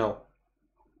 I don't know.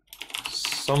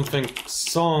 Something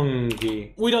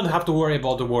songy. We don't have to worry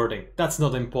about the wording. That's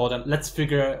not important. Let's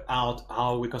figure out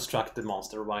how we construct the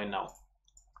monster right now.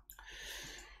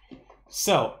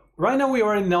 So, right now we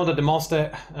already know that the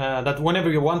monster, that whenever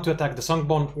you want to attack the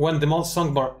Songbone, when the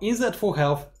Songbone is at full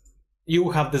health,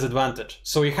 you have disadvantage.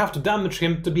 So you have to damage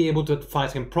him to be able to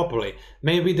fight him properly.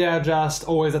 Maybe they are just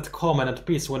always at calm and at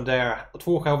peace when they are at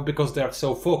full health because they are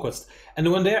so focused.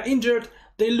 And when they are injured,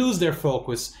 they lose their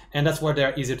focus, and that's why they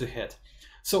are easier to hit.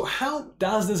 So how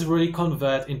does this really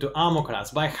convert into armor class?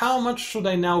 By how much should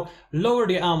I now lower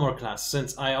the armor class,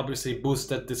 since I obviously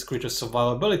boosted this creature's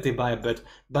survivability by a bit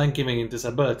by giving it this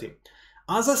ability?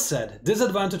 As I said,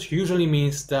 disadvantage usually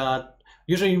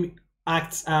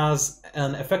acts as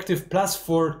an effective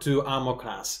 +4 to armor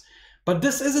class. But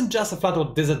this isn't just a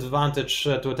flat-out disadvantage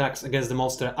to attacks against the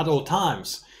monster at all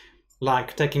times,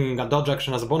 like taking a dodge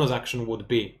action as a bonus action would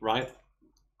be, right?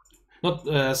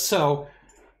 So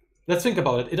let's think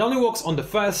about it. It only works on the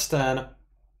first turn,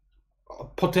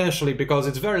 potentially, because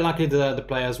it's very likely that the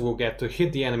players will get to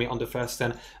hit the enemy on the first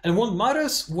turn. And what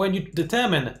matters when you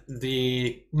determine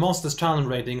the monster's challenge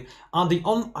rating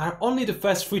are only the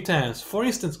first 3 turns. For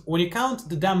instance, when you count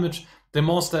the damage the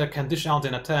monster can dish out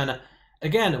in a turn,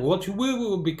 again, what we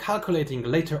will be calculating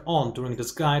later on during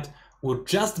this guide will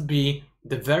just be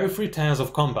the very 3 turns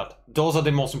of combat. Those are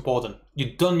the most important.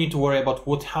 You don't need to worry about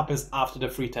what happens after the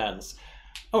 3 turns.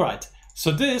 Alright,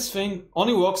 so this thing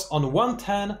only works on 1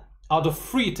 turn out of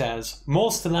 3 turns,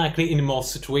 most likely in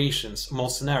most situations,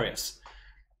 most scenarios.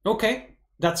 Okay,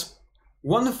 that's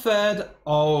 1/3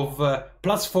 of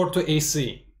 +4 to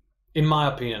AC, in my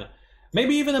opinion.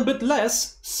 Maybe even a bit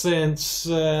less, since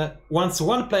once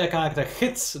one player character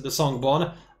hits the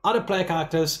Songbone, other player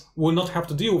characters will not have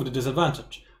to deal with the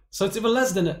disadvantage. So it's even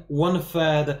less than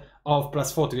 1/3 of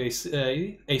 +4 to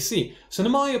AC. So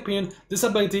in my opinion, this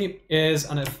ability is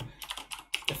an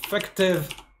effective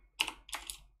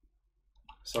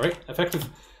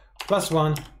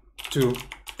 +1 to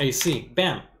AC.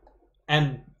 Bam!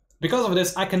 And because of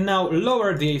this, I can now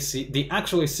lower the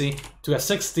actual AC to a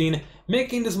 16,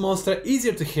 making this monster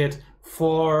easier to hit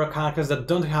for characters that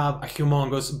don't have a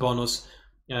humongous bonus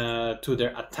to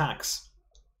their attacks.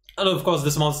 And of course,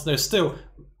 this monster is still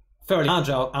fairly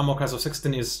agile. Armor class of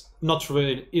 16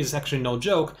 is actually no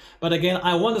joke. But again,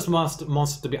 I want this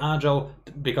monster to be agile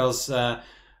because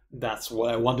that's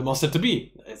what I want the monster to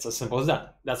be. It's as simple as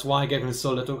that. That's why I gave him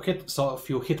so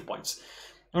few hit points.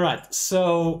 Alright,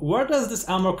 so where does this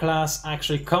armor class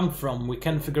actually come from? We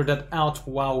can figure that out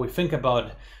while we think about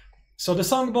it. So the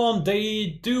Songbone,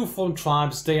 they do form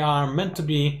tribes. They are meant to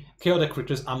be chaotic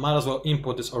creatures. I might as well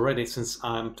input this already since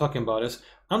I'm talking about this.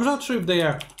 I'm not sure if they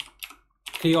are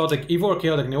chaotic evil or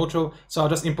chaotic neutral, so I'll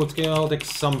just input chaotic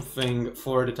something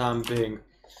for the time being.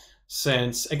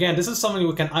 Since, again, this is something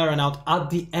we can iron out at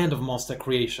the end of monster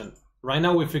creation. Right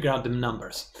now we figure out the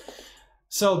numbers.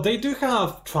 So they do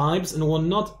have tribes, and will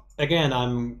not, again,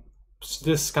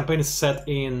 this campaign is set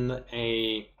in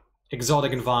a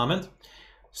exotic environment.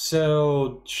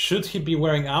 So should he be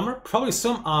wearing armor? Probably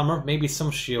some armor, maybe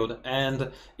some shield.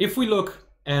 And if we look,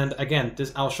 and again,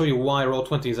 I'll show you why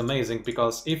Roll20 is amazing,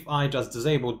 because if I just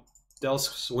disable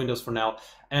those windows for now,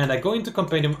 and I go into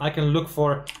Compendium, I can look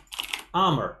for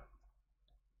armor.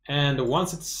 And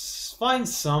once it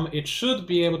finds some, it should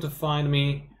be able to find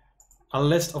me a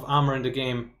list of armor in the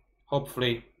game,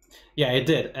 hopefully. Yeah, it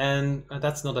did, and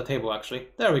that's not a table actually.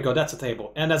 There we go, that's a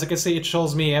table. And as you can see, it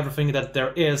shows me everything that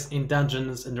there is in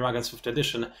Dungeons and Dragons 5th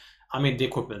edition. I mean the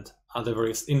equipment, at the very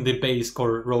least, in the base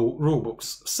core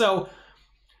rulebooks. So,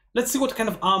 let's see what kind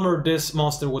of armor this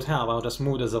monster would have. I'll just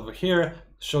move this over here,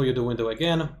 show you the window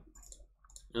again.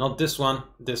 Not this one,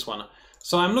 this one.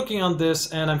 So I'm looking at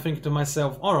this and I'm thinking to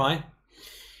myself, alright,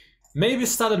 maybe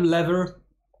studded leather,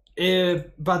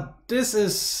 but this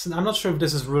is, I'm not sure if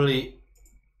this is really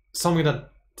something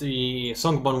that the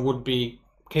Songbone would be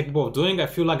capable of doing. I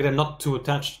feel like they're not too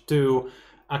attached to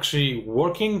actually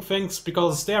working things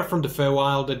because they are from the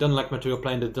Feywild. They don't like material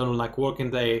plane, they don't like working,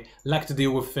 they like to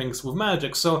deal with things with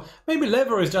magic. So maybe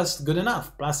leather is just good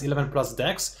enough, +11 plus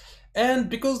dex. And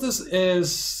because this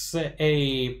is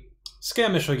a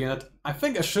skirmisher unit, I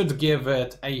think I should give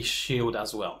it a shield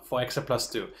as well for extra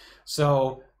 +2.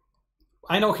 So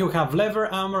I know he'll have leather,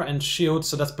 armor and shield,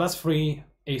 so that's +3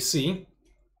 AC.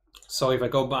 So if I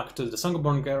go back to the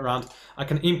Songbone round, I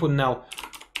can input now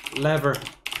leather,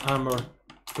 armor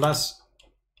plus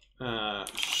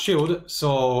shield.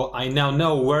 So I now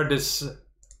know where this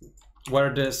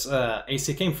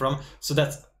AC came from. So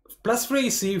that's +3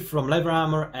 AC from leather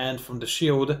armor and from the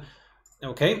shield.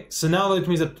 Okay, so now it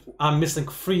means that I'm missing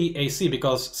 3 AC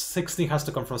because 16 has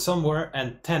to come from somewhere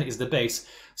and 10 is the base.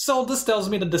 So this tells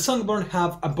me that the Songborn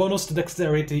have a bonus to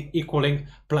dexterity equaling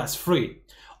 +3.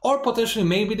 Or potentially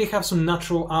maybe they have some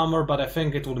natural armor, but I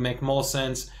think it would make more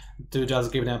sense to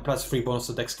just give them a +3 bonus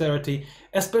to dexterity,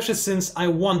 especially since I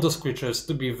want those creatures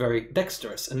to be very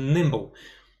dexterous and nimble.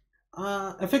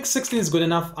 I think 16 is good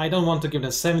enough. I don't want to give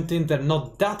them 17, they're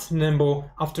not that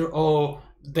nimble. After all,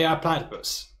 they are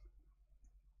platypus.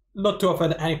 Not to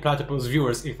offend any platypus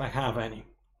viewers, if I have any,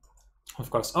 of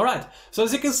course. Alright, so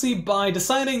as you can see, by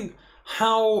deciding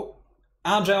how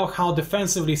agile, how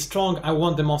defensively strong I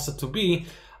want the monster to be,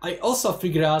 I also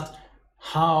figured out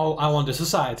how I want the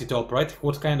society to operate,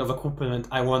 what kind of equipment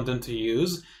I want them to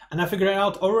use, and I figured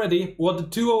out already what the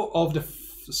 2 of the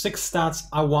 6 stats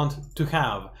I want to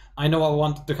have. I know I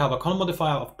want to have a con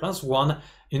modifier of +1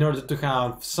 in order to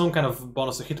have some kind of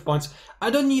bonus to hit points. I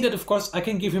don't need it, of course. I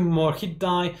can give him more hit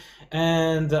die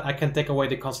and I can take away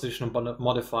the constitution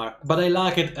modifier. But I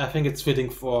like it. I think it's fitting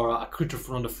for a creature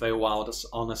from the Feywild,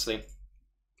 honestly.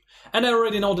 And I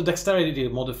already know the dexterity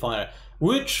modifier,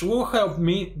 which will help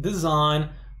me design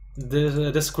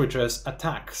this creature's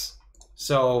attacks.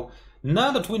 So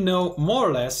now that we know more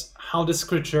or less how this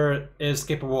creature is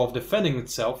capable of defending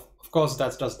itself, of course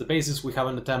that's just the basis, we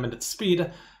haven't determined its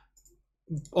speed,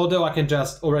 although I can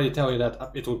just already tell you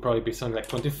that it will probably be something like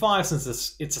 25,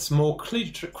 since it's a small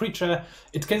creature.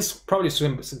 It can probably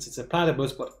swim since it's a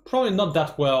platypus, but probably not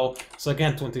that well, so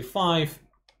again 25.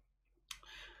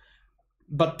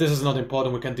 But this is not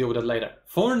important, we can deal with it later.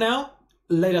 For now,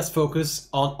 let us focus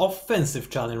on offensive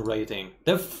challenge rating,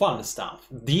 the fun stuff,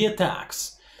 the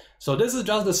attacks. So this is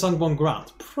just the Songborn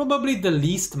Grunt, probably the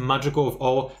least magical of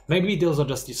all. Maybe those are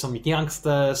just some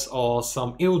youngsters or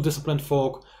some ill-disciplined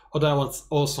folk, although I want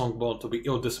all Songborn to be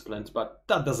ill-disciplined, but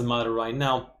that doesn't matter right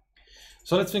now.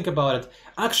 So let's think about it.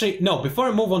 Actually, no, before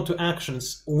I move on to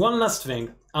actions, one last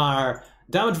thing are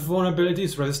damage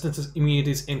vulnerabilities, resistances,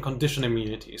 immunities, and condition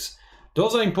immunities.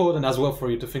 Those are important as well for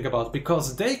you to think about,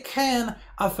 because they can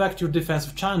affect your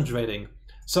defensive challenge rating.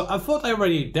 So I thought I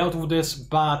already dealt with this,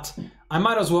 but I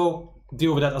might as well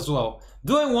deal with that as well.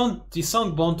 Do I want the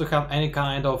Songborn to have any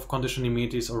kind of condition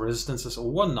immunities or resistances or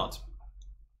whatnot?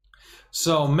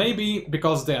 So maybe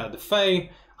because they are the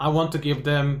Fae, I want to give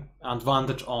them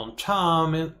advantage on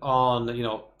charm,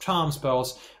 on charm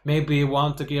spells. Maybe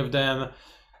want to give them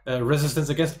resistance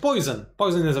against poison.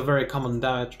 Poison is a very common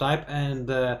damage type, and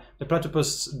the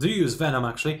platypus do use venom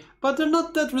actually, but they're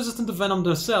not that resistant to venom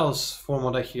themselves from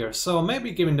what I hear. So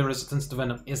maybe giving them resistance to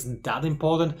venom isn't that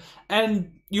important,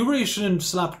 and you really shouldn't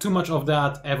slap too much of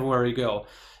that everywhere you go.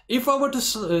 If I were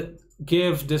to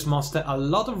give this monster a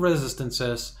lot of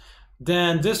resistances,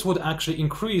 then this would actually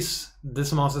increase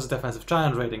this monster's defensive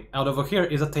challenge rating. And over here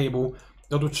is a table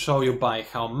that would show you by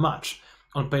how much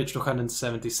on page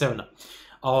 277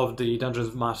 of the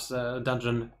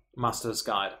Dungeon Master's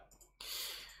Guide.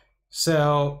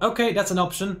 So, okay, that's an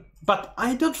option, but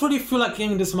I don't really feel like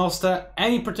giving this monster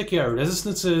any particular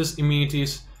resistances,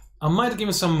 immunities. I might give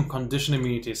him some condition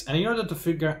immunities, and in order to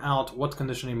figure out what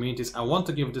condition immunities I want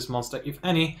to give this monster, if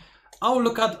any, I'll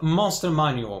look at Monster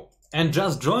Manual and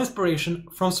just draw inspiration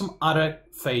from some other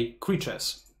Fey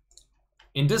creatures.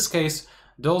 In this case,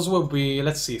 those will be,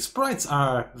 let's see, sprites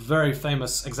are a very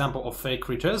famous example of Fey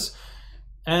creatures.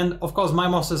 And of course my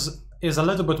monster is a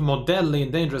little bit more deadly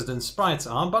and dangerous than sprites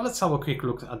are, but let's have a quick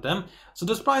look at them. So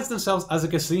the sprites themselves, as you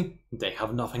can see, they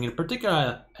have nothing in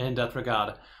particular in that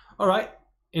regard. Alright,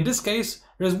 in this case,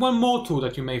 there's one more tool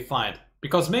that you may find,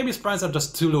 because maybe sprites are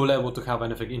just too low level to have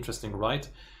anything interesting, right?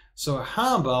 So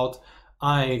how about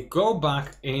I go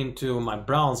back into my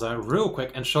browser real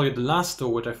quick and show you the last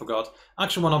tool, which I forgot.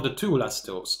 Actually, one of the 2 last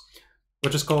tools,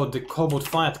 which is called the Kobold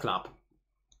Fight Club.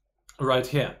 Right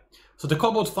here. So the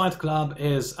Kobold Fight Club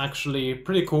is actually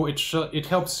pretty cool. It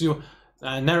helps you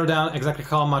narrow down exactly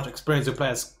how much experience your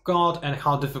players got and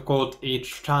how difficult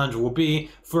each challenge will be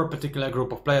for a particular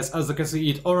group of players. As you can see,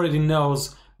 it already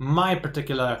knows my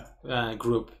particular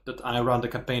group that I run the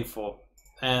campaign for.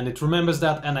 And it remembers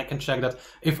that, and I can check that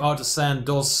if I were to send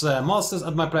those monsters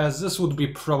at my players, this would be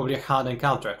probably a hard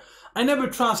encounter. I never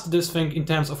trust this thing in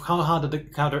terms of how hard the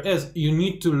encounter is. You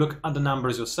need to look at the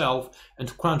numbers yourself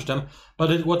and crunch them,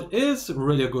 but what is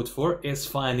really good for is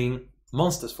finding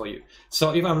monsters for you.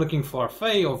 So if I'm looking for a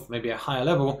Fae of maybe a higher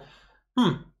level,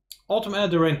 Autumn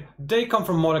Eldraine, they come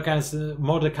from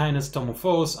Mordekainen's Tome of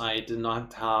Foes. I did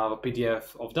not have a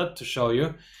PDF of that to show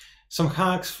you. Some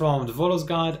hacks from the Volo's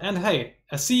Guide, and hey,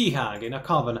 a sea hag in a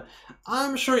coven.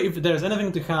 I'm sure if there's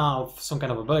anything to have some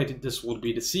kind of ability, this would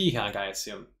be the sea hag, I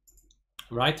assume.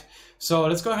 Right? So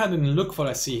let's go ahead and look for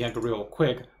a sea hag real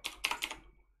quick.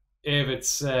 if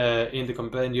it's in the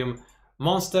compendium.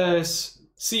 Monsters,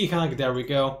 Sea Hag, there we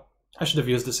go. I should have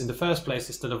used this in the first place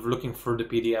instead of looking through the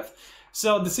PDF.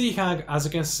 So the Sea Hag, as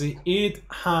you can see, it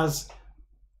has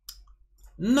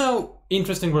no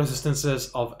interesting resistances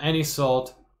of any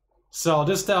sort. So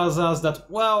this tells us that,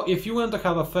 well, if you want to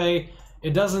have a Fae,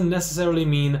 it doesn't necessarily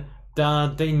mean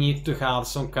that they need to have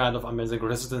some kind of amazing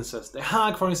resistances. The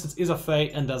Hag, for instance, is a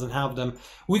Fae and doesn't have them.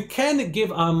 We can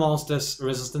give our monsters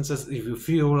resistances if you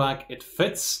feel like it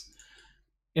fits.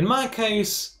 In my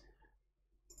case,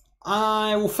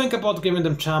 I will think about giving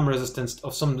them charm resistance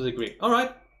of some degree.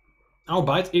 Alright, I'll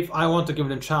bite if I want to give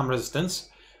them charm resistance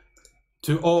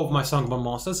to all of my Songbird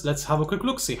monsters. Let's have a quick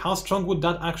look, see how strong would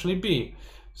that actually be.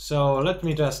 So let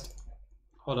me just,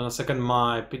 hold on a second,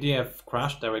 my PDF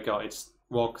crashed, there we go, it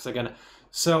works again.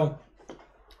 So,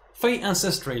 Fae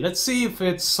Ancestry, let's see if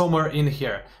it's somewhere in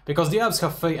here. Because the elves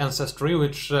have Fae Ancestry,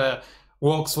 which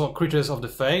works for creatures of the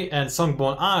Fae, and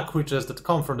Songborn are creatures that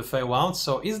come from the Feywild.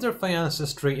 So is there Fae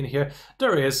Ancestry in here?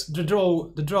 There is. The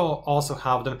draw also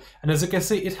have them, and as you can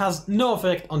see, it has no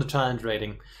effect on the challenge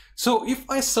rating. So if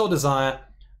I so desire,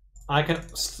 I can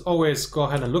always go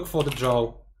ahead and look for the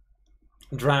drow,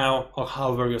 or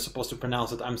however you're supposed to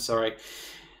pronounce it, I'm sorry,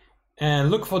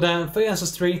 and look for them, Fae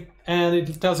Ancestry, and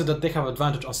it tells you that they have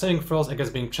advantage on saving throws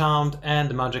against being charmed, and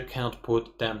the magic cannot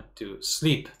put them to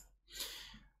sleep.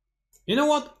 You know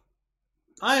what?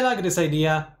 I like this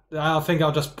idea. I think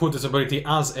I'll just put this ability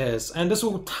as is, and this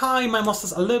will tie my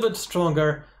monsters a little bit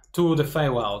stronger to the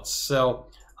Feywilds. So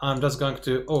I'm just going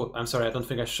to... oh, I'm sorry, I don't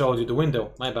think I showed you the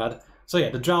window, my bad. So yeah,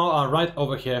 the drow are right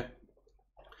over here.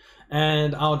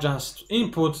 And I'll just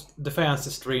input the Fae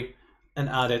Ancestry and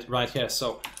add it right here.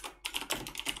 So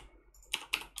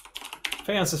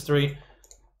Fae Ancestry,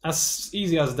 as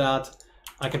easy as that.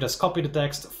 I can just copy the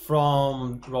text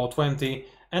from Roll20,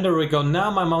 and there we go.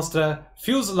 Now my monster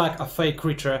feels like a Fae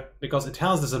creature because it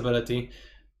has this ability,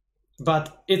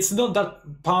 but it's not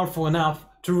that powerful enough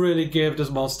to really give this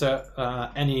monster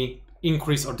any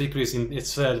increase or decrease in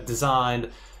its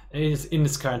design in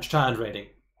its current challenge rating.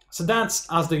 So that's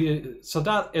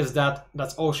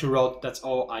that's all she wrote. That's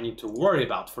all I need to worry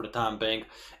about for the time being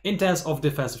in terms of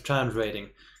defensive challenge rating.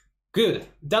 Good.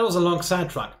 That was a long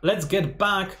sidetrack. Let's get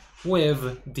back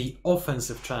with the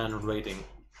offensive challenge rating.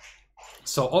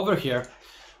 So over here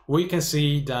we can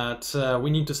see that we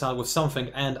need to start with something,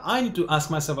 and I need to ask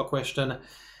myself a question.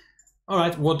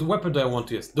 Alright, what weapon do I want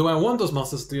to use? Do I want those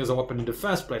monsters to use a weapon in the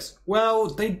first place? Well,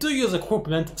 they do use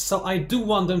equipment, so I do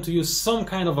want them to use some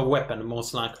kind of a weapon,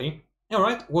 most likely.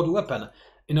 Alright, what weapon?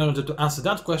 In order to answer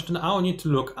that question, I'll need to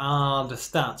look at the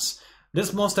stats.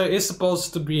 This monster is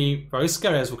supposed to be very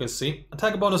scary, as we can see.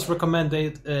 Attack bonus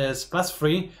recommended is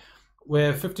 +3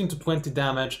 with 15 to 20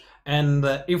 damage, and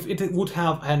if it would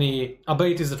have any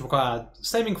abilities that require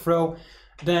saving throw,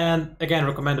 then again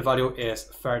recommended value is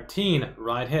 13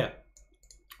 right here.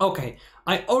 Okay,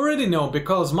 I already know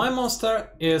because my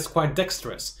monster is quite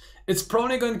dexterous. It's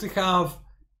probably going to have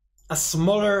a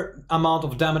smaller amount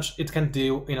of damage it can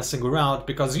deal in a single round,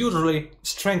 because usually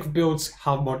strength builds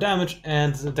have more damage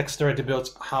and dexterity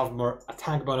builds have more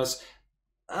attack bonus.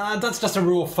 That's just a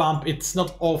rule of thumb, it's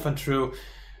not often true.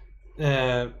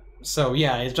 So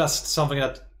yeah, it's just something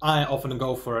that I often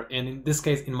go for, and in this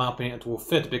case, in my opinion, it will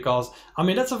fit, because, I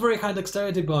mean, that's a very high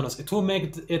dexterity bonus. It will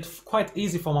make it quite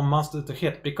easy for my monster to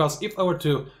hit, because if I were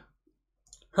to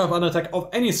have an attack of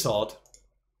any sort,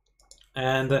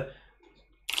 and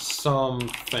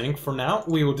something for now,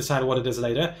 we will decide what it is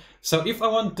later. So if I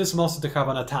want this monster to have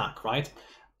an attack, right?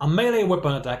 A melee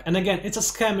weapon attack, and again, it's a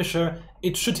skirmisher,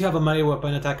 it should have a melee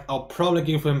weapon attack. I'll probably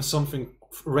give him something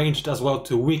ranged as well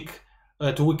to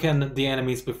weaken the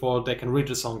enemies before they can reach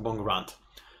the Songbong Rant.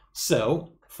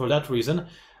 So, for that reason,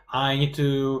 I need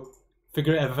to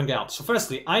figure everything out. So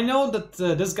firstly, I know that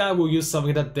this guy will use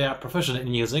something that they are proficient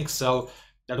in using, so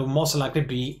that will most likely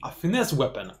be a finesse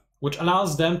weapon, which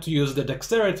allows them to use the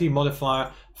dexterity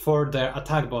modifier for their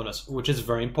attack bonus, which is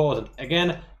very important.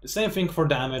 Again, the same thing for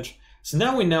damage. So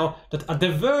now we know that at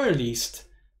the very least,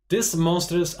 this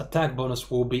monster's attack bonus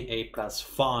will be a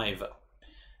 +5.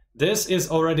 This is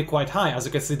already quite high. As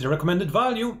you can see, the recommended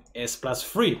value is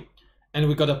 +3, and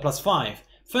we got a +5.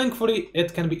 Thankfully,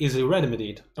 it can be easily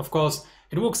remedied. Of course,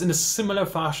 it works in a similar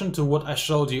fashion to what I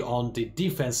showed you on the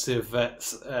defensive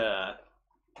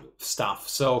stuff.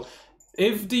 So,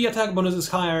 if the attack bonus is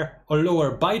higher or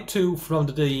lower by 2 from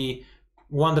the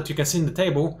one that you can see in the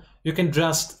table, you can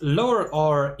just lower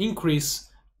or increase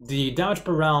the damage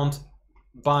per round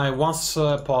by 1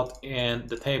 spot in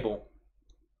the table.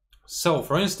 So,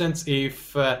 for instance,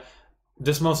 if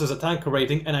this monster's attack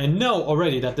rating, and I know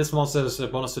already that this monster's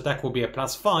bonus to attack will be a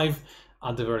 +5,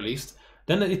 at the very least.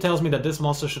 Then it tells me that this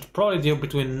monster should probably deal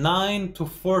between 9 to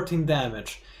 14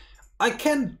 damage. I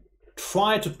can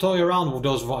try to toy around with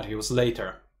those values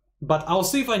later, but I'll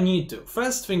see if I need to.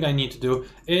 First thing I need to do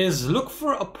is look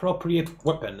for appropriate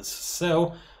weapons.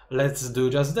 So let's do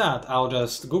just that. I'll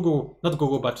just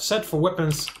search for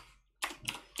weapons.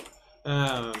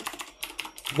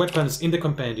 Weapons in the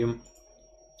compendium,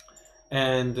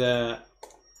 and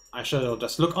I shall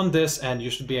just look on this, and you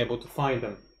should be able to find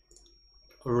them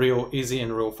real easy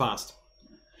and real fast.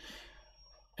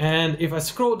 And if I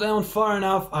scroll down far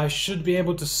enough, I should be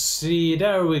able to see,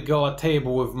 there we go, a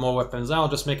table with more weapons. I'll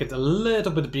just make it a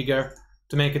little bit bigger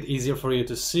to make it easier for you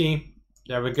to see.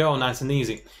 There we go, nice and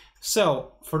easy.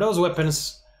 So for those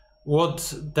weapons,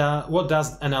 what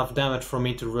does enough damage for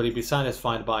me to really be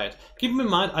satisfied by it? Keep in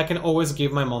mind, I can always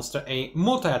give my monster a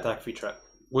multi-attack feature,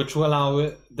 which will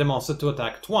allow the monster to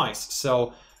attack twice.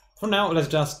 So for now, let's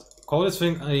just call this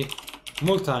thing a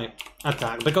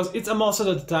multi-attack, because it's a monster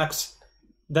that attacks.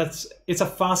 It's a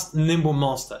fast, nimble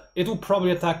monster. It will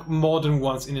probably attack more than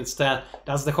once in its turn.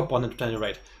 That's the opponent at any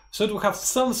rate. So it will have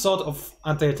some sort of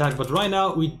anti-attack, but right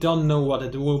now we don't know what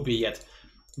it will be yet.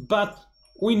 But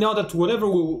we know that whatever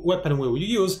weapon we will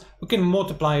use, we can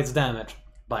multiply its damage.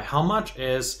 By how much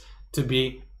is to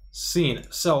be seen.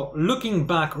 So looking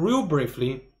back real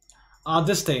briefly at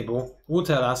this table will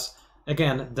tell us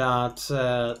again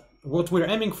that what we're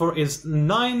aiming for is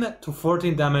 9 to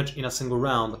 14 damage in a single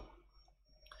round.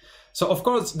 So of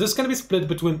course this can be split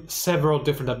between several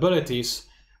different abilities.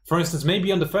 For instance,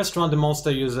 maybe on the first round the monster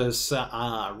uses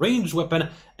a ranged weapon,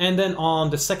 and then on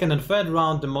the second and third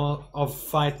round the monster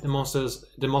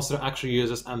actually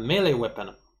uses a melee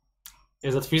weapon.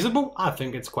 Is that feasible? I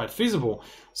think it's quite feasible.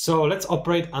 So let's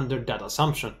operate under that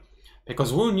assumption,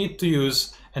 because we'll need to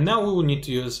use, and now we will need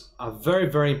to use a very,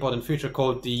 very important feature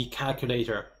called the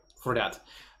calculator for that.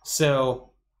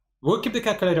 So we'll keep the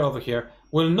calculator over here.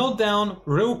 We'll note down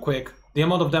real quick the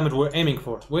amount of damage we're aiming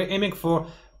for. We're aiming for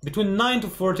between 9 to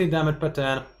 14 damage per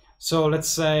turn. So let's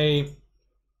say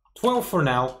 12 for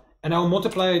now, and I'll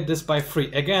multiply this by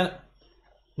 3. Again,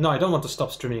 no, I don't want to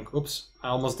stop streaming. Oops, I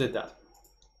almost did that.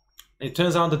 It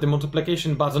turns out that the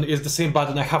multiplication button is the same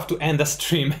button I have to end the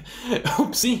stream.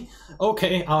 Oopsie.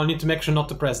 Okay, I'll need to make sure not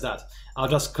to press that. I'll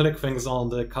just click things on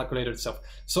the calculator itself.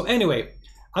 So anyway,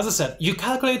 as I said, you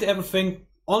calculate everything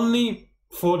only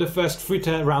for the first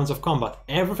 3 rounds of combat.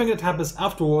 Everything that happens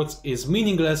afterwards is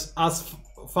meaningless as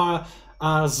far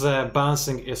as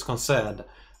balancing is concerned.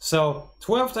 So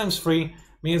 12 times 3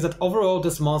 means that overall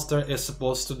this monster is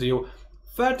supposed to deal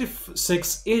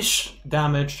 36-ish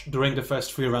damage during the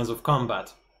first 3 rounds of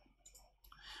combat.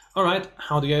 Alright,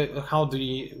 how do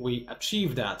we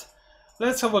achieve that?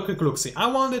 Let's have a quick look. See, I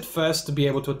wanted first to be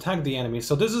able to attack the enemy,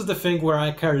 so this is the thing where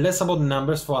I care less about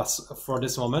numbers for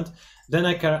this moment, then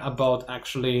I care about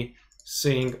actually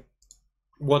seeing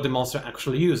what the monster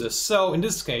actually uses. So in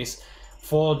this case,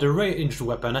 for the ranged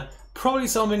weapon, probably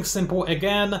something simple.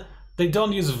 Again, they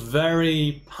don't use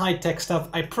very high-tech stuff.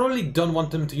 I probably don't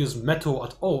want them to use metal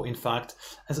at all, in fact,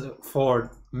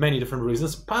 for many different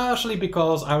reasons. Partially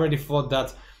because I already thought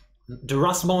that the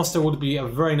Rust monster would be a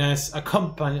very nice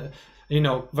company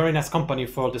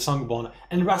for the Songborn.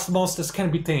 And Rust monsters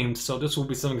can be tamed, so this will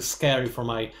be something scary for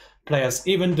my players,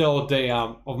 even though they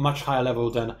are of much higher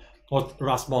level than what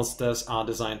Rust monsters are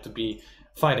designed to be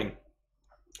fighting.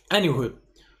 Anywho,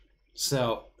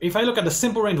 so if I look at the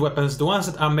simple range weapons, the ones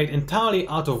that are made entirely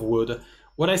out of wood,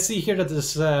 what I see here that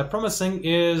is promising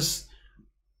is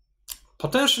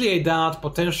potentially a dart,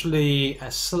 potentially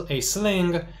a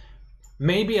sling,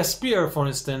 maybe a spear, for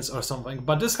instance, or something.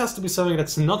 But this has to be something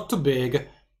that's not too big,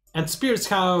 and spears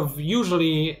have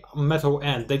usually a metal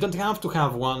end. They don't have to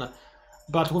have one,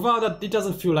 but without that, it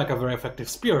doesn't feel like a very effective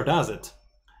spear, does it?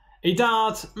 A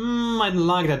dart, I don't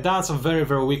like that. Darts are very,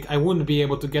 very weak. I wouldn't be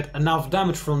able to get enough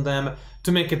damage from them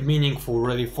to make it meaningful,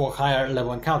 really, for higher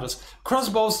level encounters.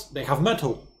 Crossbows, they have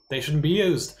metal. They shouldn't be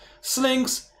used.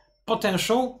 Slings,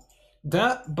 potential,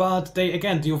 but they,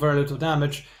 again, deal very little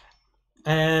damage.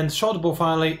 And shortbow,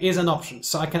 finally, is an option.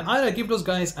 So I can either give those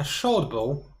guys a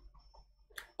shortbow,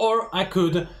 or I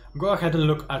could go ahead and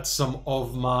look at some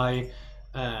of my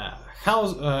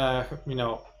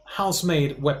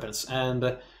house-made weapons.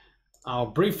 And I'll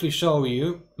briefly show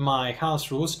you my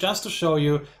house rules, just to show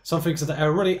you some things that I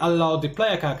already allowed the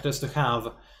player characters to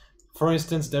have. For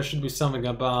instance, there should be something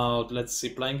about, let's see,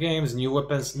 playing games, new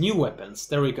weapons,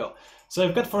 there we go. So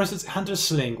I've got, for instance, Hunter's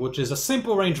Sling, which is a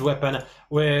simple range weapon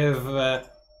with,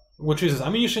 which uses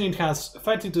ammunition. It has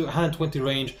 30 to 120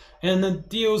 range, and it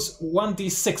deals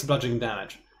 1d6 bludgeoning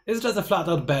damage. It's just a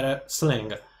flat-out better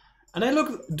sling. And I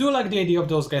do like the idea of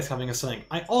those guys having a sling.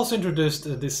 I also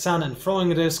introduced the sand and throwing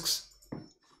discs,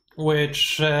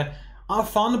 which are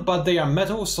fun, but they are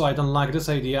metal, so I don't like this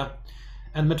idea.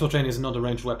 And metal chain is not a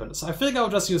ranged weapon. So I think I'll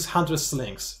just use hunter's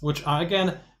slings, which are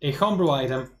again a homebrew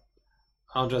item.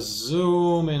 I'll just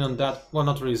zoom in on that. Well,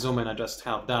 not really zoom in, I just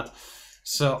have that.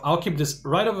 So I'll keep this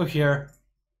right over here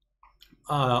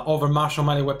over martial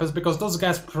melee weapons, because those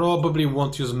guys probably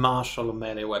won't use martial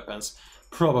melee weapons.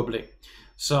 Probably.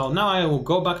 So now I will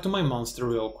go back to my monster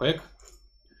real quick.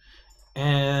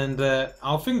 And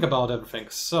I'll think about everything.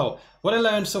 So what I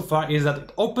learned so far is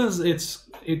that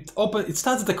it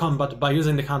starts the combat by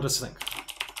using the hunter's sling.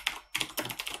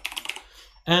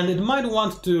 And it might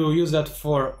want to use that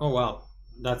for, oh wow,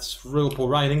 that's real poor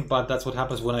writing, but that's what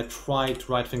happens when I try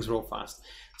to write things real fast.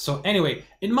 So anyway,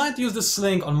 it might use the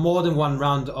sling on more than one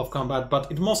round of combat,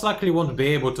 but it most likely won't be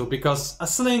able to, because a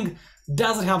sling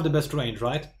doesn't have the best range,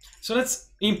 right? So let's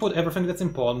input everything that's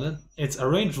important. It's a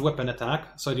ranged weapon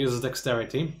attack, so it uses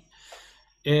dexterity.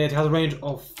 It has a range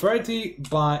of 30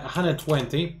 by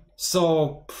 120,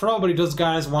 so probably those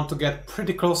guys want to get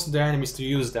pretty close to their enemies to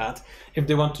use that, if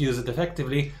they want to use it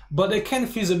effectively, but they can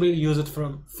feasibly use it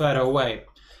from further away.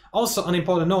 Also, an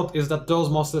important note is that those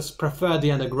monsters prefer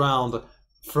the underground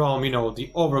from, you know, the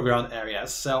overground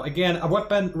areas. So again, a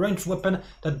weapon, ranged weapon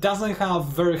that doesn't have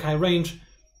very high range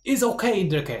is okay in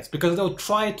their case, because they'll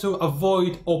try to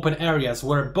avoid open areas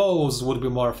where bows would be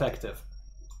more effective.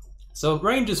 So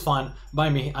range is fine by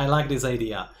me, I like this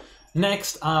idea.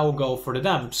 Next, I'll go for the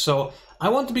damage. So I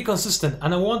want to be consistent,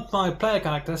 and I want my player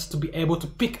characters to be able to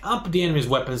pick up the enemy's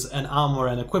weapons and armor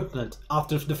and equipment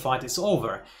after the fight is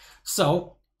over.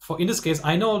 So, in this case,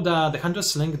 I know that the hunter's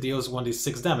sling deals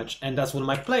 1d6 damage, and that's what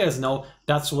my players know,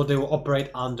 that's what they will operate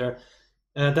under.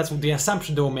 That's what the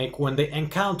assumption they will make when they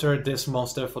encounter this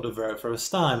monster for the very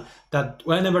first time. That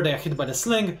whenever they are hit by the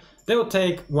sling, they will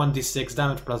take 1d6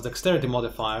 damage plus dexterity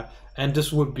modifier, and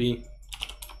this would be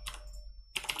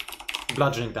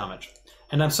bludgeoning damage.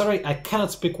 And I'm sorry, I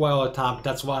cannot speak while I tap,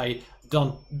 that's why I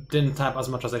didn't tap as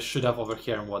much as I should have over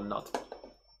here and whatnot.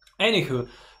 Anywho,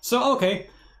 so okay,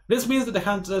 this means that the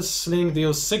hunter's sling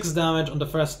deals 6 damage on the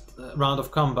first round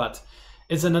of combat.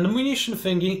 It's an ammunition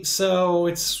thingy, so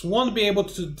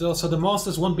the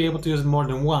monsters won't be able to use it more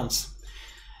than once.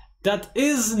 That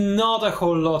is not a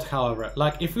whole lot, however.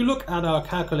 Like, if we look at our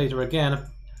calculator again,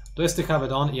 do I still have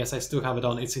it on? Yes, I still have it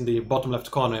on. It's in the bottom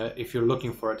left corner if you're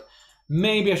looking for it.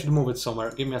 Maybe I should move it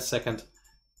somewhere. Give me a second.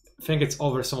 I think it's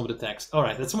over some of the text.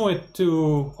 Alright, let's move it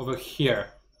to over here.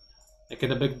 Make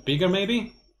it a bit bigger,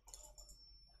 maybe?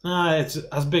 It's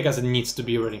as big as it needs to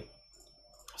be, really.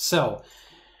 So,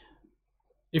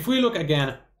 if we look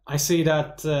again, I see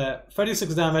that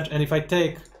 36 damage, and if I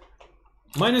take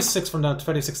minus 6 from that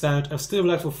 36 damage, I'm still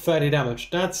left with 30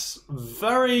 damage. That's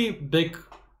very big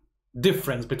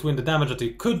difference between the damage that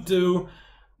you could do,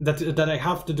 that I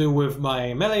have to do with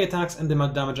my melee attacks, and the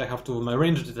damage I have to do with my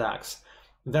ranged attacks.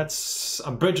 That's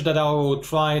a bridge that I will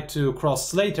try to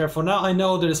cross later. For now, I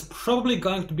know there is probably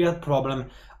going to be a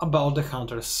problem about the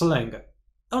hunter's sling.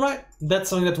 Alright, that's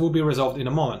something that will be resolved in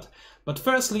a moment. But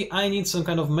firstly, I need some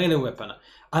kind of melee weapon,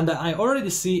 and I already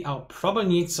see I'll probably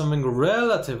need something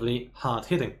relatively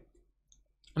hard-hitting.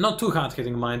 Not too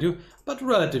hard-hitting, mind you, but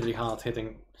relatively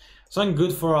hard-hitting. Something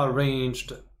good for a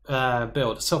ranged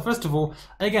build. So first of all,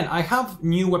 again, I have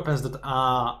new weapons that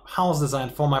are house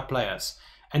designed for my players,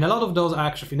 and a lot of those are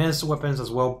actually finesse weapons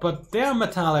as well, but they are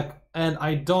metallic, and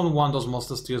I don't want those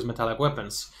monsters to use metallic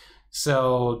weapons.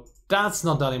 So that's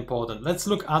not that important. Let's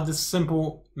look at the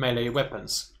simple melee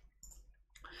weapons.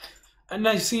 And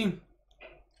I see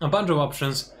a bunch of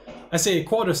options. I say a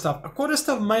quarterstaff. A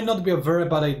quarterstaff might not be a very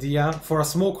bad idea for a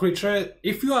small creature.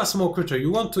 If you are a small creature, you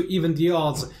want to even the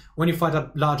odds when you fight a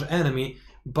large enemy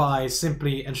by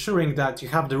simply ensuring that you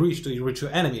have the reach to reach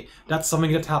your enemy. That's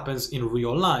something that happens in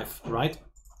real life, right?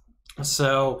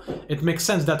 So it makes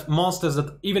sense that monsters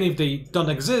that, even if they don't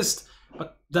exist,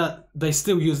 but that they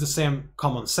still use the same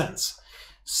common sense.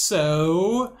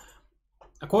 So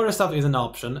a quarterstaff is an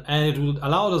option, and it would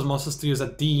allow those monsters to use a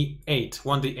D8,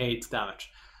 1d8 damage.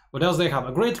 What else do they have?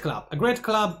 A great club. A great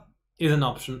club is an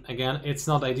option. Again, it's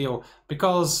not ideal,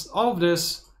 because all of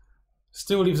this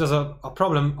still leaves us a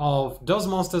problem of those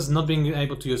monsters not being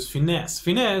able to use finesse.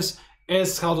 Finesse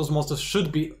is how those monsters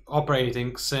should be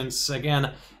operating, since,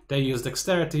 again, they use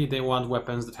dexterity, they want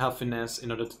weapons that have finesse in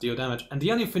order to deal damage. And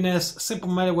the only finesse, simple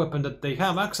melee weapon that they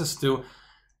have access to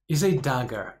is a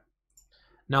dagger.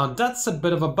 Now that's a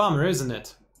bit of a bummer, isn't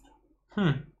it?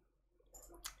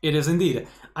 It is indeed.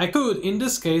 I could, in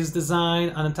this case, design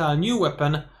an entire new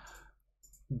weapon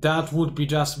that would be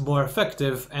just more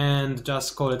effective and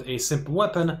just call it a simple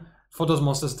weapon for those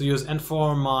monsters to use and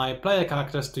for my player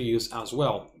characters to use as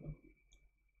well.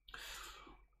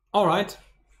 Alright,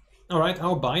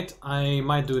 I'll bite. I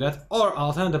might do that. Or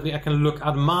alternatively, I can look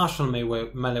at martial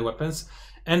melee weapons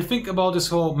and think about this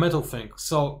whole metal thing.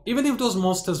 So even if those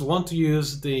monsters want to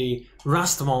use the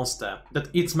rust monster that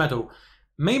eats metal,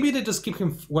 maybe they just keep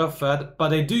him well fed, but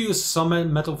they do use some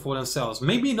metal for themselves.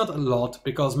 Maybe not a lot,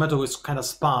 because metal is kind of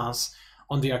sparse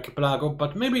on the archipelago,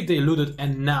 but maybe they looted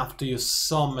enough to use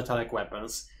some metallic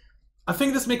weapons. I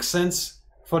think this makes sense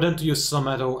for them to use some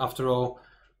metal after all.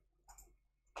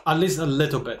 At least a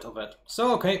little bit of it.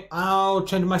 So okay, I'll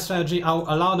change my strategy, I'll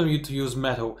allow them to use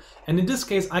metal. And in this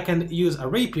case I can use a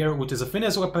rapier, which is a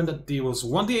finesse weapon that deals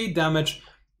 1d8 damage.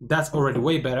 That's already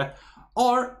way better.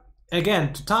 Or,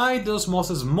 again, to tie those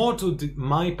monsters more to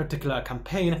my particular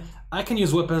campaign, I can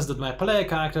use weapons that my player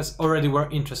characters already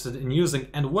were interested in using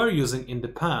and were using in the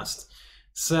past.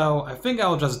 So I think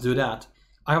I'll just do that.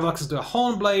 I have access to a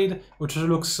horn blade, which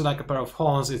looks like a pair of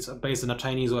horns. It's based on a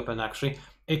Chinese weapon actually.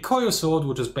 A koyo sword,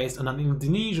 which is based on an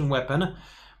Indonesian weapon,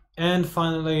 and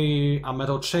finally a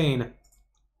metal chain.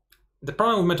 The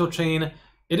problem with metal chain,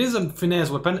 it is a finesse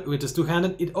weapon, which is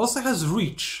two-handed. It also has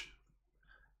reach.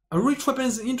 A reach weapon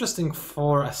is interesting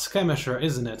for a skirmisher,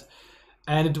 isn't it?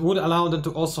 And it would allow them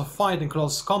to also fight in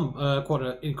close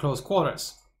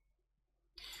quarters.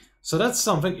 So that's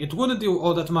something. It wouldn't do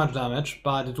all that much damage,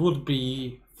 but it would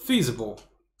be feasible.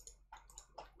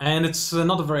 And it's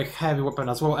not a very heavy weapon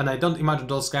as well, and I don't imagine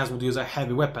those guys would use a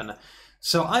heavy weapon.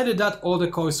 So either that or the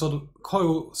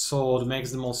koyo sword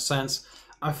makes the most sense.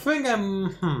 I think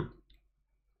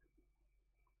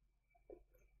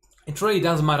it really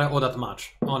doesn't matter all that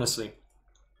much, honestly.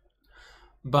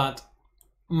 But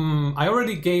I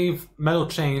already gave metal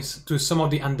chains to some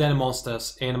of the undead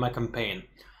monsters in my campaign.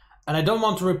 And I don't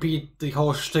want to repeat the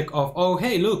whole shtick of, oh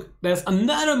hey look, there's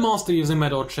another monster using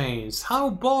metal chains,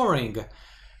 how boring.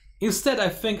 Instead, I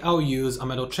think I'll use a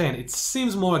metal chain. It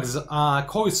seems more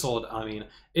koyo sword, I mean.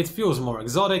 It feels more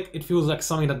exotic, it feels like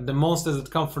something that the monsters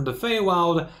that come from the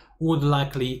Feywild would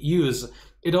likely use.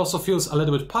 It also feels a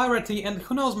little bit piratey, and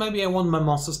who knows, maybe I want my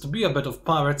monsters to be a bit of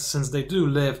pirates since they do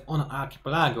live on an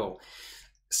archipelago.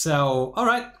 So,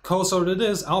 alright, koyo sword it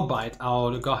is, I'll bite.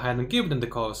 I'll go ahead and give them the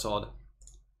koyo sword.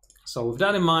 So with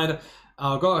that in mind,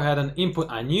 I'll go ahead and input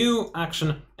a new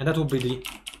action, and that will be the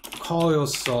koyo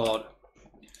sword.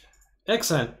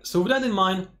 Excellent. So with that in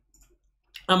mind,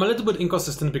 I'm a little bit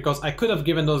inconsistent because I could have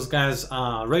given those guys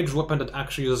a rage weapon that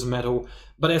actually uses metal,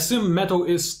 but I assume metal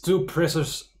is too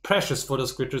precious for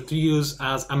those creatures to use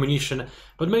as ammunition,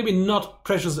 but maybe not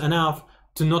precious enough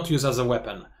to not use as a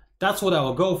weapon. That's what I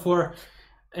will go for.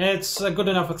 It's a good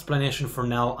enough explanation for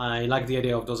now. I like the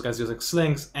idea of those guys using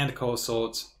slings and koyo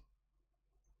swords.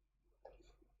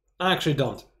 I actually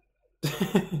don't.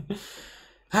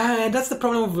 And that's the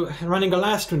problem with running a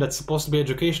live stream that's supposed to be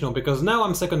educational, because now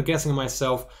I'm second guessing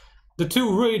myself. The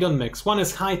two really don't mix. One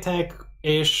is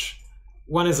high-tech-ish,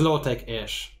 one is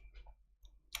low-tech-ish.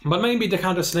 But maybe the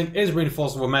counter sling is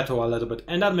reinforced with metal a little bit,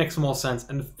 and that makes more sense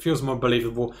and feels more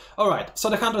believable. Alright, so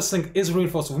the counter sling is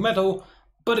reinforced with metal,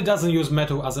 but it doesn't use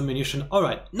metal as ammunition.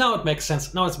 Alright, now it makes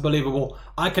sense, now it's believable.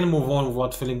 I can move on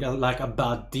without feeling like a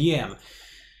bad DM.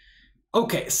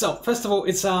 Okay, so first of all,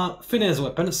 it's a finesse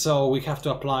weapon, so we have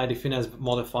to apply the finesse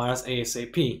modifiers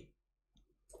ASAP.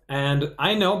 And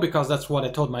I know, because that's what I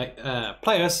told my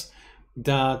players,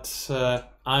 that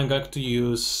I'm going to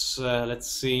use,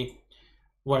 let's see,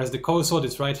 where's the koyo sword?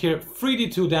 It's right here,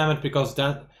 3d2 damage, because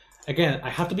that, again,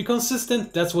 I have to be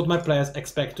consistent, that's what my players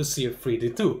expect to see,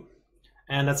 3d2.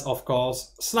 And that's, of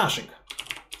course, slashing.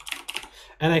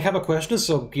 And I have a question,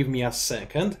 so give me a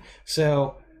second.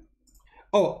 So,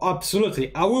 oh,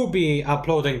 absolutely. I will be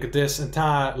uploading this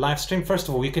entire live stream. First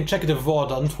of all, you can check the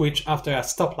VoD on Twitch after I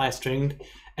stop live streaming.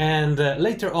 And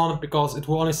later on, because it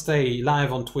will only stay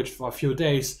live on Twitch for a few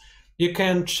days, you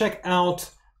can check out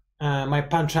my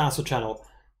PANCZASU channel.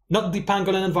 Not the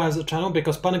Pangolin Advisor channel,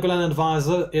 because Pangolin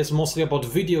Advisor is mostly about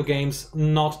video games,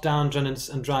 not Dungeons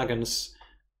and Dragons.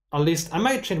 At least, I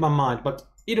might change my mind, but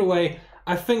either way,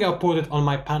 I think I'll put it on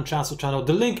my PANCZASU channel.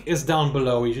 The link is down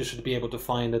below, you should be able to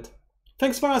find it.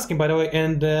 Thanks for asking, by the way,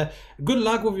 and good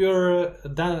luck with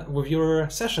your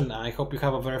session. I hope you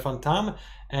have a very fun time,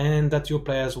 and that your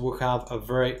players will have a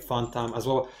very fun time as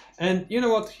well. And you know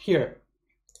what? Here,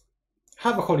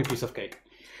 have a holy piece of cake.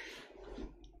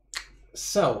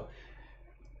 So,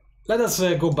 let us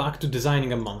go back to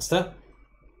designing a monster.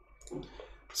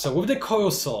 So with the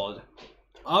koyo sword,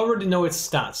 I already know its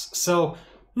stats. So,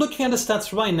 looking at the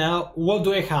stats right now, what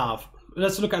do I have?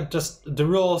 Let's look at just the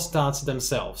raw stats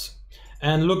themselves.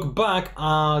 And look back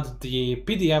at the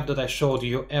PDF that I showed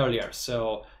you earlier.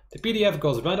 So The PDF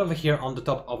goes right over here on the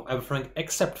top of everything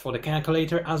except for the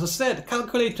calculator. As I said,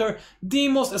 calculator, the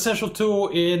most essential tool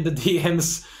in the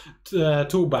DM's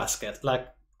tool basket. Like,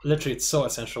 literally, it's so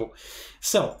essential.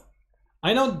 So,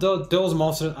 I know those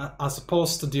monsters are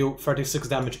supposed to deal 36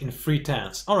 damage in 3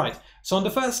 turns. Alright, so on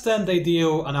the first turn they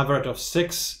deal an average of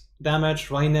 6 damage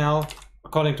right now,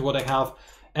 according to what I have.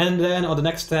 And then on the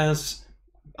next turns,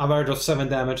 average of 7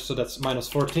 damage, so that's minus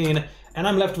 14. And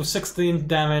I'm left with 16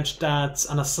 damage. That's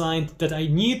unassigned that I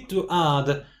need to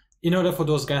add in order for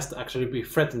those guys to actually be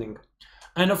threatening.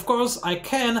 And of course, I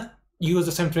can use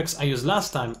the same tricks I used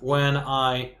last time when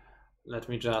I... Let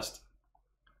me just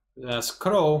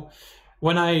scroll.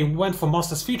 When I went for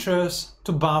monsters features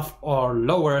to buff or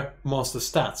lower monster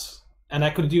stats. And I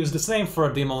could use the same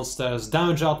for the monster's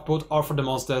damage output or for the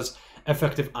monster's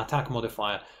effective attack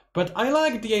modifier. But I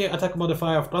like the attack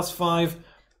modifier of +5.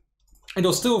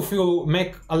 It'll still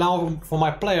allow for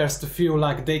my players to feel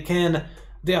like they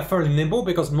are fairly nimble,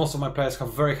 because most of my players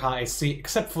have very high AC,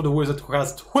 except for the wizard who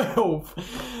has 12.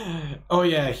 Oh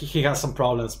yeah, he has some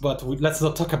problems, but let's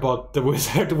not talk about the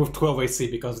wizard with 12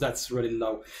 AC, because that's really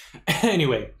low.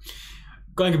 Anyway,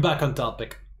 going back on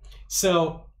topic.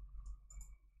 So,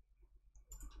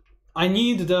 I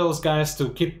need those guys to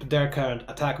keep their current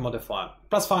attack modifier.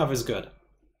 +5 is good.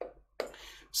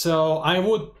 So, I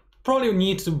would probably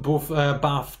need to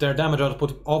buff their damage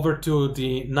output over to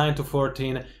the 9 to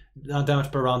 14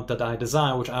 damage per round that I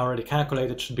designed, which I already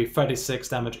calculated should be 36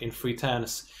 damage in 3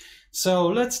 turns. So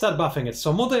let's start buffing it.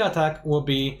 So multi-attack will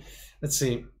be, let's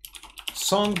see,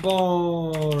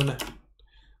 Songborn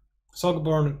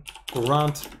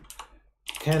Grunt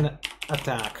can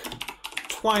attack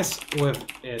twice with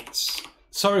its...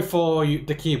 Sorry for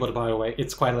the keyboard, by the way,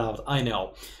 it's quite loud, I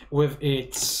know. With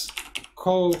its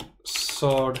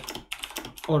sword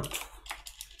or...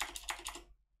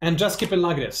 And just keep it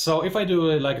like this. So if I do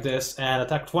it like this and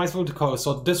attack twice with the coil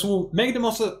sword, this will make the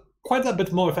monster quite a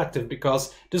bit more effective,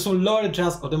 because this will lower the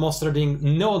chance of the monster doing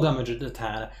no damage at the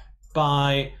turn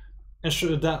by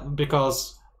ensure that,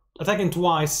 because attacking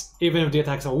twice, even if the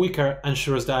attacks are weaker,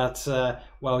 ensures that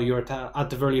well, you're at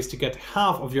the very least you get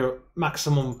half of your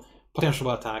maximum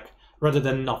potential attack rather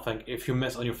than nothing if you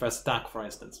miss on your first attack, for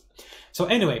instance. So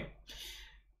anyway,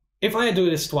 if I do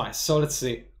this twice, so let's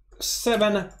see,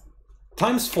 7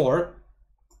 times 4.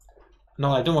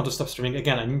 No, I don't want to stop streaming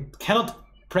again. I cannot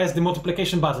press the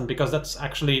multiplication button because that's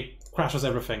actually crashes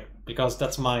everything, because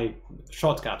that's my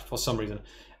shortcut for some reason.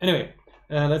 Anyway,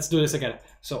 let's do this again.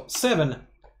 So 7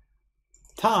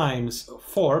 times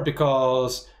 4,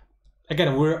 because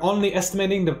again we're only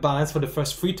estimating the balance for the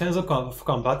first 3 turns of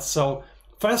combat. So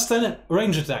first turn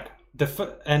range attack,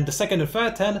 and the second and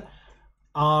third turn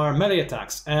are melee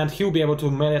attacks, and he'll be able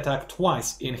to melee attack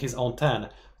twice in his own turn.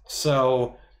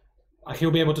 So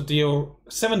he'll be able to deal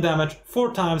 7 damage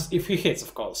 4 times if he hits,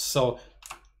 of course. So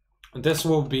this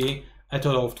will be a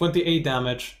total of 28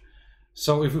 damage.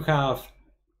 So if we have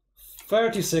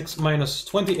 36 minus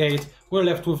 28, we're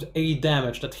left with 8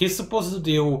 damage that he's supposed to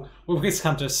deal with his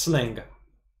Hunter's Sling.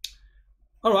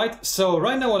 Alright, so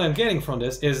right now what I'm getting from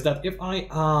this is that if I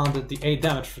add the 8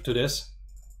 damage to this...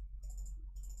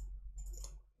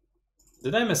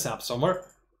 Did I mess up somewhere?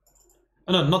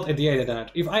 Oh, no, not at the 8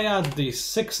 damage. If I add the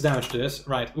 6 damage to this,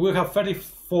 right, we'll have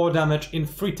 34 damage in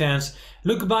 3 turns.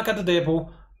 Look back at the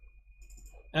table,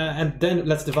 and then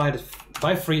let's divide it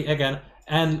by 3 again.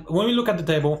 And when we look at the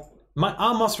table,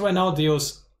 our monster right now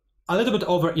deals a little bit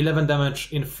over 11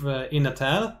 damage in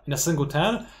a single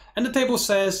turn, and the table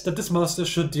says that this monster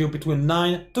should deal between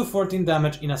 9 to 14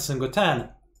 damage in a single turn.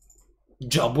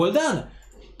 Job well done!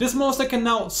 This monster can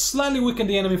now slightly weaken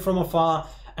the enemy from afar,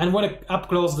 and when up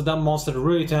close, the damn monster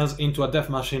really turns into a death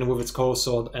machine with its cold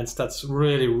sword and starts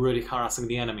really harassing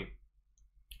the enemy.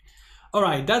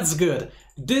 Alright, that's good.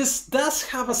 This does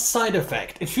have a side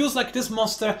effect. It feels like this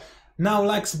monster now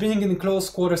likes being in close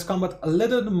quarters combat a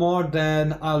little more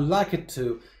than I like it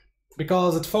to,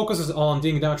 because it focuses on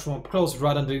dealing damage from up close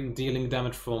rather than dealing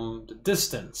damage from the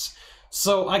distance.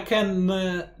 So I can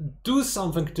do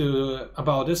something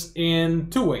about this in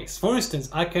 2 ways. For instance,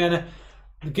 I can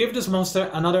give this monster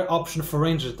another option for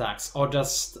ranged attacks, or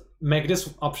just make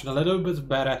this option a little bit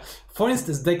better. For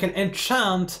instance, they can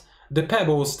enchant the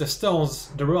pebbles, the stones,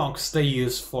 the rocks they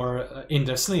use for in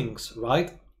their slings,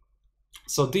 right?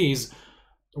 So these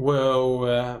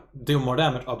will do more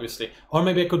damage, obviously. Or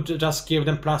maybe I could just give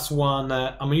them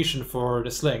 +1 ammunition for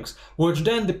the slings, which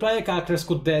then the player characters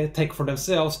could take for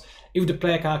themselves if the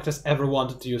player characters ever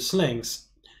wanted to use slings.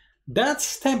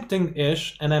 That's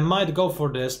tempting-ish, and I might go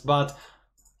for this, but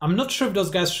I'm not sure if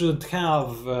those guys should have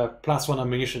 +1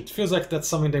 ammunition. It feels like that's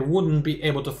something they wouldn't be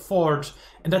able to forge,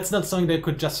 and that's not something they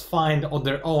could just find on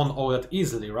their own all that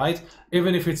easily, right?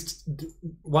 Even if it's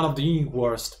one of the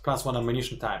worst +1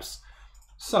 ammunition types.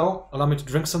 So, allow me to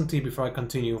drink some tea before I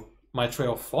continue my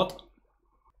trail of thought.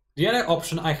 The other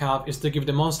option I have is to give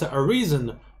the monster a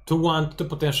reason to want to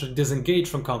potentially disengage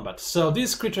from combat. So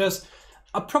these creatures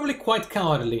are probably quite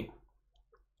cowardly.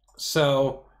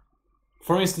 So,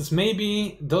 for instance,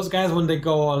 maybe those guys, when they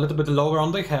go a little bit lower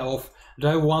on their health,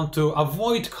 they want to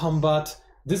avoid combat,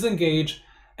 disengage,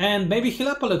 and maybe heal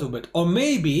up a little bit. Or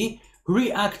maybe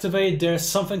reactivate their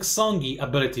Something Songy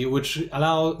ability, which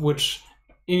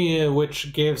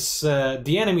gives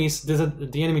the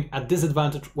enemy a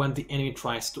disadvantage when the enemy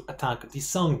tries to attack the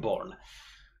Songborn.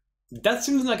 That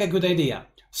seems like a good idea.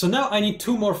 So now I need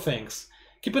two more things.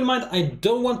 Keep in mind, I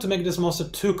don't want to make this monster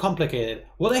too complicated.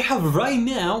 What I have right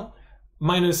now,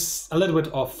 minus a little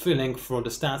bit of filling for the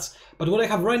stats, but what I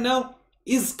have right now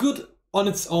is good on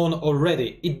its own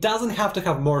already. It doesn't have to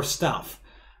have more stuff,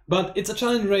 but it's a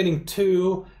challenge rating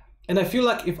 2, and I feel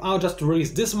like if I'll just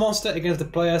release this monster against the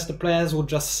players will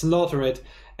just slaughter it,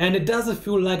 and it doesn't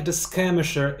feel like the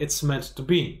skirmisher it's meant to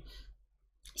be.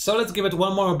 So let's give it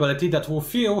one more ability that will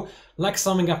feel like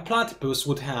something a platypus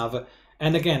would have,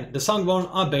 and again, the Songborn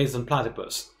are based on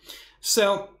platypus.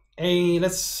 So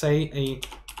let's say a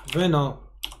Venom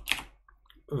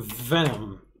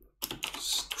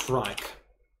Strike,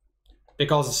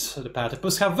 because the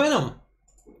platypus have venom.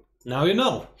 Now you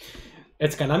know.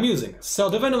 It's kind of amusing. So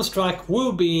the Venom Strike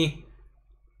will be...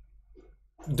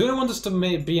 Do I want this to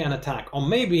be an attack? Or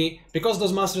maybe, because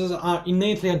those monsters are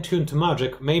innately attuned to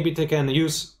magic, maybe they can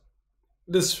use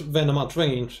this venom at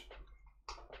range.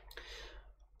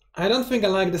 I don't think I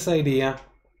like this idea.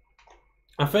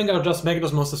 I think I'll just make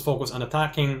those monsters focus on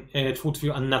attacking. It would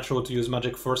feel unnatural to use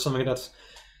magic for something that's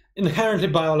inherently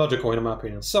biological, in my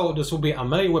opinion. So this will be a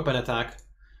melee weapon attack,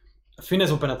 a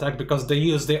finesse weapon attack, because they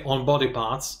use their own body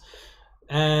parts.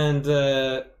 And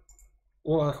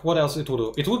what else it will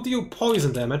do? It will do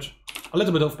poison damage, a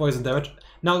little bit of poison damage.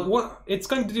 Now, what it's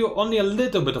going to do only a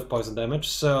little bit of poison damage.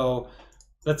 So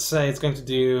let's say it's going to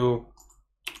do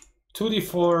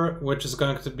 2d4, which is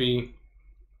going to be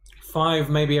 5.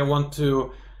 Maybe I want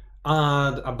to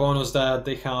add a bonus that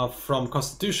they have from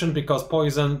Constitution, because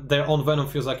poison, their own venom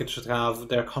feels like it should have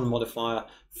their con modifier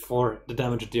for the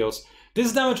damage it deals.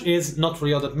 This damage is not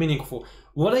really all that meaningful.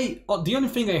 The only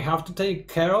thing I have to take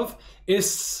care of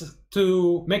is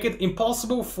to make it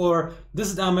impossible for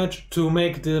this damage to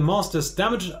make the monster's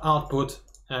damage output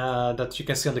that you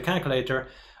can see on the calculator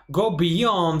go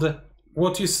beyond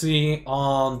what you see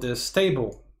on this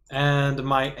table and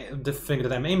the thing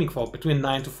that I'm aiming for, between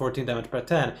 9 to 14 damage per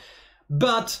turn.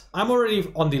 But I'm already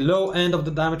on the low end of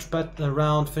the damage per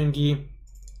round thingy.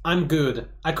 I'm good.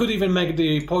 I could even make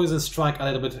the Poison Strike a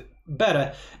little bit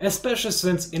better, especially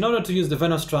since in order to use the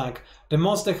Venom Strike, the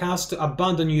monster has to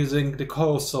abandon using the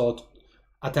Cold Sword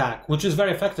attack, which is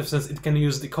very effective since it can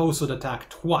use the Cold Sword attack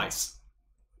twice.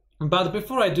 But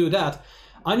before I do that,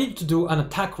 I need to do an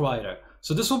Attack Rider.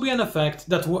 So this will be an effect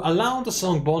that will allow the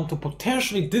Songborn to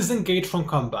potentially disengage from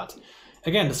combat.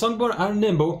 Again, the Songborn are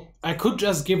nimble. I could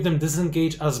just give them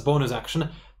disengage as bonus action,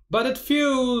 but it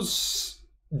feels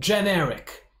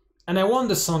generic. And I want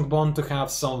the Songborn to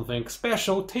have something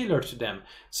special tailored to them.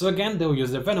 So again, they'll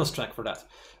use their Venom Strike for that.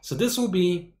 So this will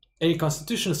be a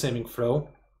Constitution saving throw.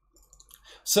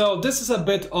 So this is a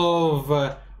bit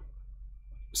of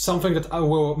something that I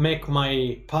will make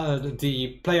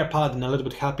the player Paladin a little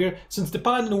bit happier, since the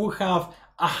Paladin will have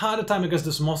a harder time against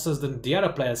these monsters than the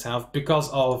other players have because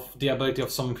of the ability of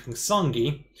Something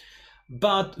Songy.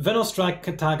 But Venom Strike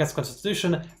can target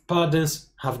Constitution,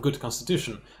 Paladins have good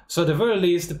Constitution. So at the very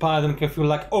least, the Paladin can feel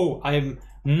like, oh, I am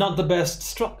not the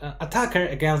best attacker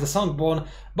against the Songborn,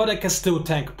 but I can still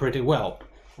tank pretty well,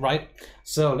 right?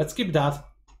 So let's keep that.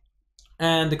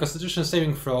 And the Constitution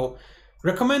saving throw,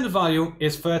 recommended value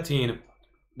is 13,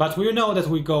 but we know that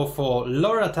we go for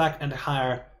lower attack and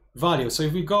higher value. So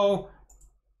if we go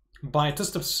by 2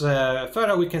 steps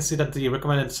further, we can see that the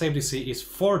recommended save DC is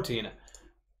 14.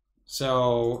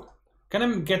 So can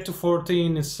I get to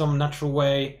 14 in some natural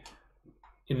way?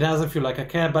 It doesn't feel like I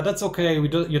can, but that's okay. You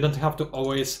don't have to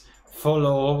always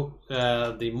follow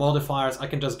the modifiers. I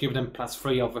can just give them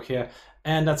 +3 over here,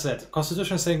 and that's it.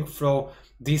 Constitution saving throw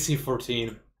DC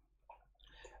 14,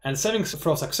 and saving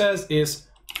throw success is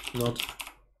not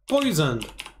poisoned,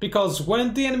 because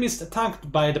when the enemy is attacked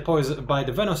by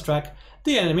the Venom Strike,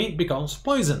 the enemy becomes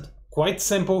poisoned. Quite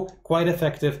simple, quite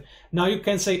effective. Now you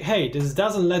can say, hey, this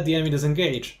doesn't let the enemy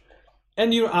disengage.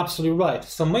 And you're absolutely right.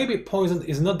 So maybe poison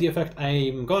is not the effect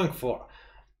I'm going for.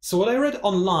 So what I read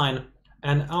online,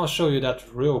 and I'll show you that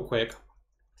real quick.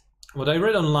 What I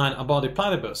read online about the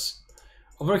platypus.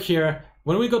 Over here,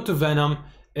 when we go to Venom,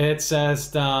 it says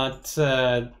that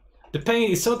the pain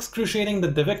is so excruciating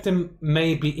that the victim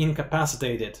may be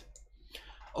incapacitated.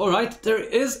 Alright, there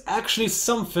is actually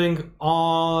something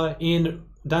in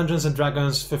Dungeons &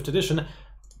 Dragons 5th edition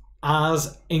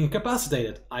as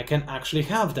incapacitated. I can actually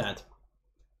have that.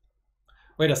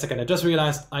 Wait a second, I just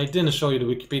realized I didn't show you the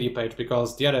Wikipedia page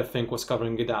because the other thing was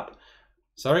covering it up.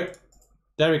 Sorry.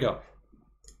 There we go.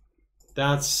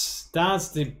 That's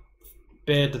the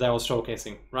bit that I was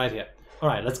showcasing right here.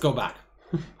 Alright, let's go back.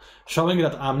 Showing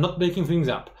that I'm not making things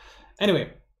up.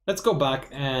 Anyway, let's go back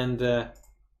and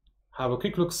have a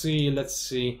quick look-see. Let's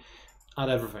see at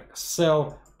everything.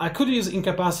 So I could use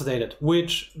incapacitated,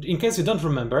 which, in case you don't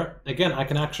remember, again, I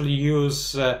can actually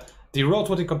use the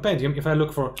Road20 compendium if I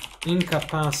look for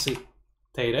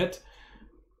incapacitated.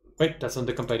 Wait, that's not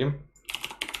the compendium.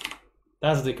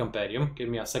 That's the compendium. Give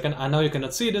me a second. I know you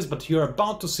cannot see this, but you're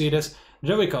about to see this.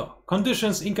 There we go.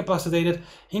 Conditions: incapacitated.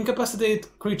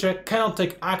 Incapacitated creature cannot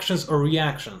take actions or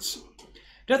reactions.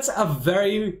 That's a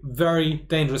very, very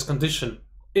dangerous condition.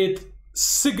 It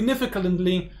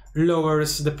significantly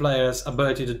lowers the player's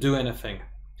ability to do anything.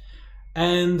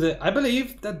 And I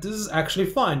believe that this is actually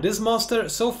fine. This monster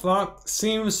so far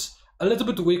seems a little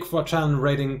bit weak for a challenge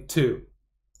rating 2.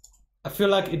 I feel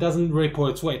like it doesn't really pull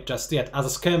its weight just yet, as a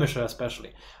skirmisher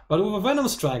especially. But with a Venom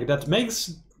Strike that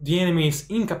makes the enemies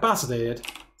incapacitated,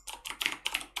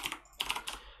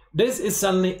 this is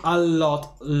suddenly a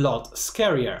lot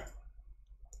scarier.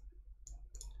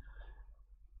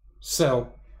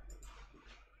 So,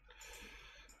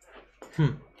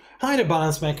 Hi there,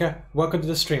 Balance Maker. Welcome to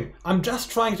the stream. I'm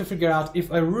just trying to figure out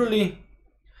if I really...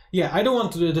 Yeah, I don't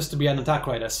want to do this to be an attack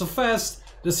rider. So first,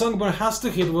 the Songborn has to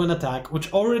hit with an attack,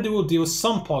 which already will deal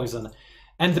some poison.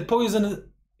 And the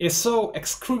poison is so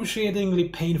excruciatingly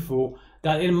painful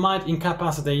that it might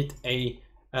incapacitate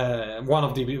one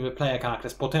of the player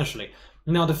characters, potentially.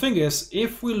 Now the thing is,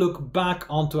 if we look back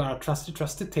onto our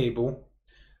trusty table,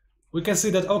 we can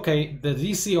see that, okay, the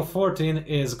DC of 14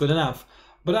 is good enough.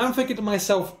 But I'm thinking to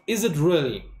myself, is it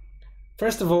really?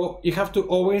 First of all, you have to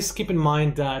always keep in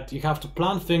mind that you have to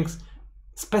plan things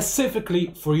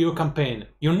specifically for your campaign.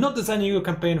 You're not designing your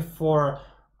campaign for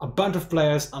a bunch of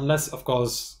players unless, of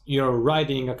course, you're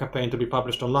writing a campaign to be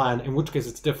published online, in which case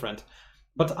it's different.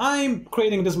 But I'm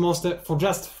creating this monster for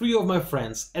just 3 of my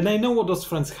friends, and I know what those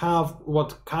friends have,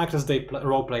 what characters they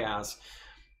roleplay as.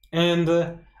 And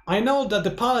I know that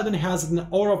the Paladin has an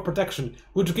aura of protection,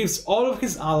 which gives all of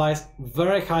his allies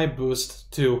very high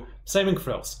boost to saving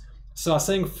throws. So a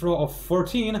saving throw of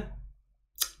 14,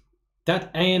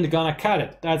 that ain't gonna cut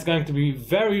it. That's going to be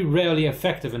very rarely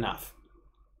effective enough.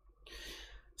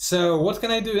 So what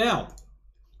can I do now?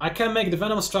 I can make the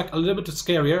Venom Strike a little bit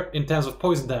scarier in terms of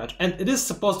poison damage, and it is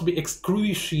supposed to be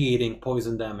excruciating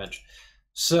poison damage.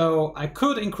 So I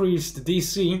could increase the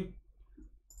DC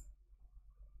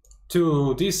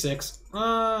to D6.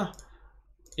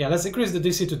 Yeah, let's increase the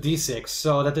DC to D6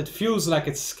 so that it feels like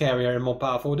it's scarier and more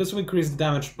powerful. This will increase the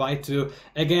damage by 2.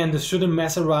 Again, this shouldn't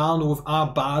mess around with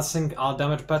our balancing our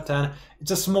damage per turn.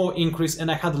 It's a small increase,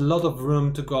 and I had a lot of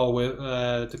room to go with.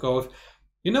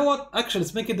 You know what? Actually,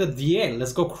 let's make it a DL.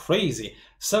 Let's go crazy.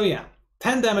 So yeah,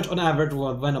 10 damage on average with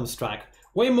a Venom Strike.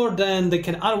 Way more than they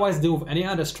can otherwise do with any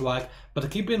other strike, but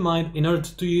keep in mind, in order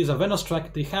to use a Venom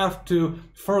Strike, they have to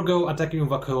forego attacking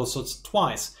with a Cold Sword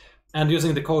twice. And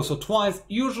using the Cold Sword twice,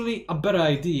 usually a better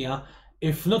idea,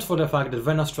 if not for the fact that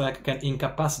Venom Strike can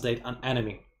incapacitate an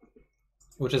enemy,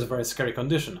 which is a very scary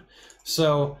condition.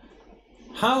 So,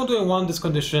 how do I want this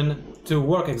condition to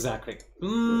work exactly?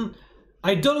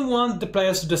 I don't want the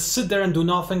players to just sit there and do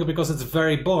nothing because it's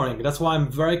very boring. That's why I'm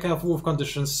very careful with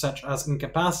conditions such as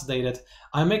incapacitated.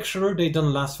 I make sure they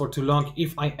don't last for too long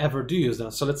if I ever do use them.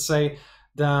 So let's say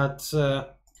that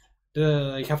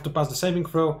you have to pass the saving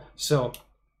throw. So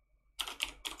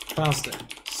pass the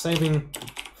saving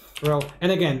throw.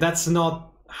 And again, that's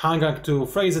not how I'm going to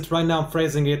phrase it. Right now I'm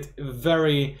phrasing it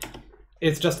very...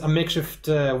 It's just a makeshift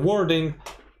wording,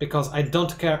 because I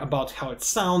don't care about how it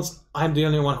sounds. I'm the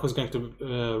only one who's going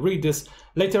to read this.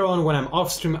 Later on, when I'm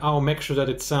off stream, I'll make sure that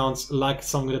it sounds like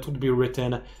something that would be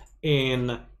written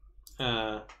in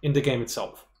the game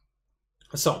itself.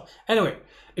 So, anyway,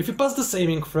 if you pass the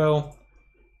saving throw,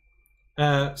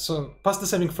 pass the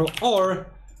saving throw,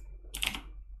 or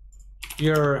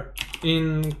you're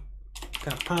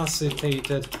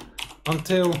incapacitated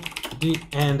until the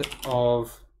end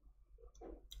of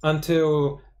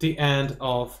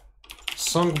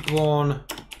Songborn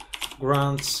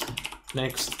grants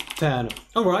next turn.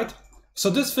 Alright, So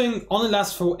this thing only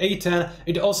lasts for a turn.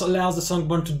 It also allows the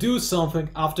Songbird to do something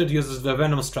after it uses the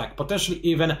Venom Strike, potentially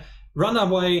even run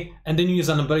away and then use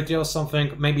an ability or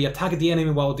something, maybe attack the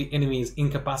enemy while the enemy is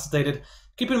incapacitated.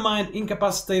 Keep in mind,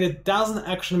 incapacitated doesn't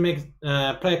actually make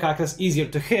player characters easier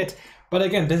to hit, but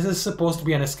again, this is supposed to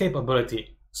be an escape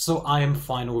ability, so I am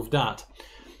fine with that.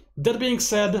 That being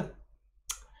said,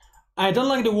 I don't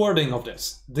like the wording of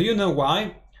this. Do you know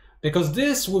why? Because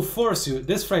this will force you,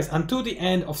 this phrase, until the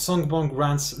end of Songbird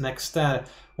Grant's next turn,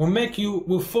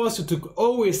 will force you to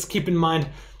always keep in mind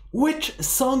which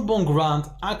Songbird Grant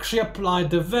actually applied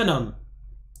the venom.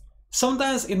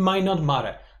 Sometimes it might not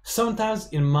matter. Sometimes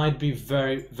it might be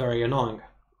very, very annoying.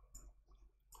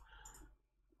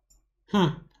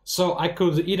 So I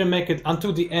could either make it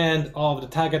until the end of the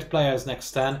target player's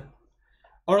next turn,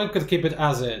 or I could keep it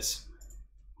as is.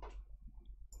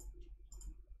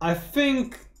 I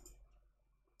think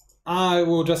I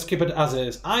will just keep it as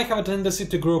is. I have a tendency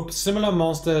to group similar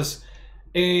monsters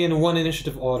in one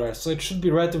initiative order, so it should be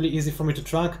relatively easy for me to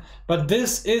track, but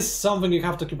this is something you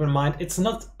have to keep in mind. It's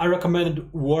not a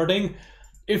recommended wording.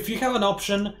 If you have an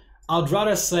option, I'd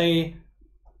rather say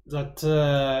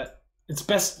that it's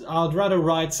best, I'd rather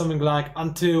write something like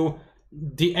until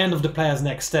the end of the player's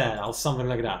next turn, or something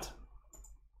like that.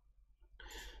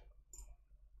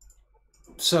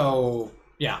 So,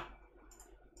 yeah.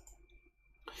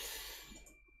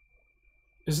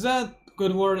 Is that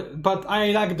good word? But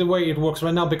I like the way it works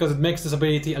right now because it makes this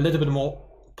ability a little bit more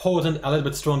potent, a little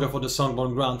bit stronger for the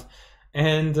Songbird Grant.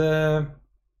 And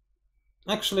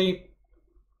actually,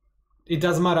 it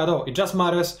doesn't matter at all. It just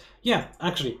matters. Yeah,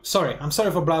 actually, sorry. I'm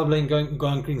sorry for blabbling,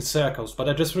 going in circles, but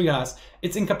I just realized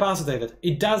it's incapacitated.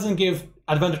 It doesn't give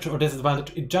advantage or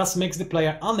disadvantage. It just makes the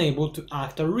player unable to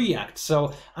act or react.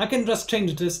 So I can just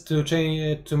change this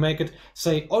to make it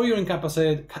say, or you're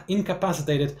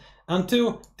incapacitated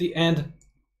until the end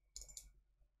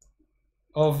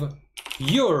of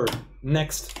your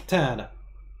next turn.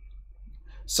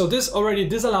 So this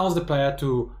allows the player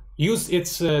to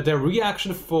use their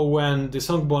reaction for when the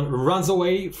Songbird runs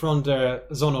away from their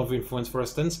zone of influence, for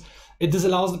instance. It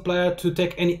disallows the player to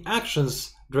take any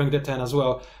actions during the turn as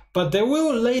well, but they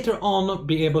will later on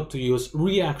be able to use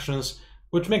reactions,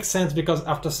 which makes sense because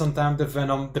after some time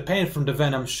the pain from the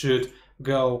venom should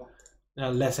go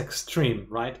less extreme,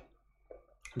 right?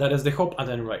 That is the hope at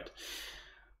any rate.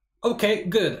 Okay,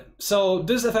 good. So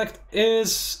this effect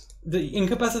is, the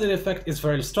incapacitated effect is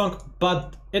very strong,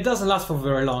 but it doesn't last for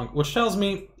very long, which tells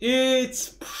me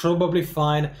it's probably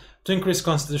fine to increase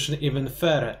Constitution even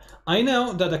further. I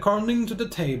know that according to the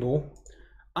table,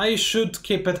 I should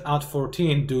keep it at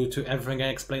 14 due to everything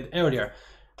I explained earlier,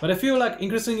 but I feel like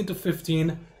increasing it to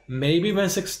 15, maybe even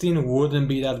 16 wouldn't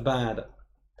be that bad.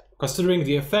 Considering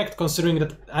the effect, considering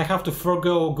that I have to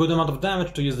forego a good amount of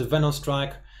damage to use the Venom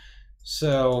Strike,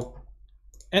 so...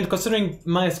 and considering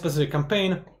my specific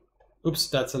campaign, oops,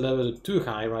 that's a level too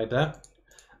high right there.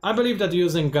 I believe that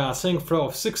using a saving throw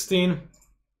of 16,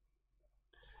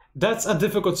 that's a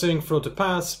difficult saving throw to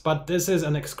pass, but this is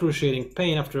an excruciating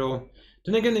pain after all.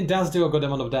 Then again, it does deal a good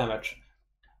amount of damage.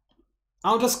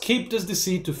 I'll just keep this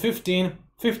DC to 15.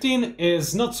 15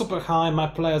 is not super high, my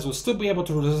players will still be able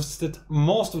to resist it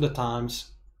most of the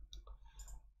times.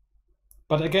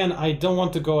 But again, I don't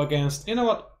want to go against, you know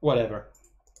what, whatever.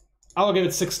 I'll give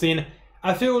it 16.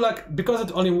 I feel like, because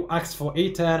it only acts for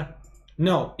a turn,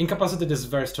 no, incapacitated is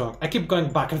very strong. I keep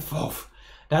going back and forth.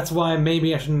 That's why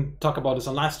maybe I shouldn't talk about this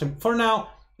on live stream. For now,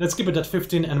 let's keep it at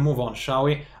 15 and move on, shall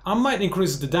we? I might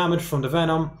increase the damage from the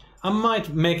venom. I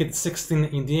might make it 16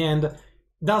 in the end.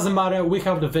 Doesn't matter, we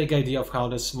have the vague idea of how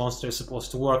this monster is supposed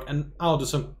to work, and I'll do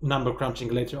some number crunching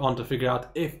later on to figure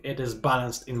out if it is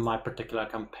balanced in my particular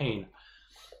campaign.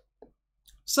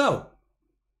 So,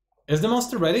 is the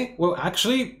monster ready? Well,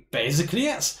 actually, basically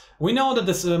yes. We know that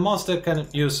this monster can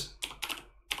use...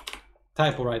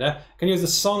 typo right there. Can use the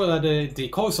song, the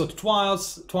coil sword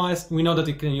twice. We know that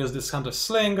it can use this Hunter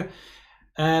Sling,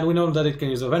 and we know that it can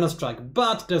use a Venom Strike.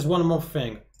 But there's one more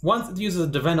thing. Once it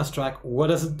uses the Venom Strike, what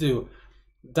does it do?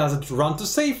 Does it run to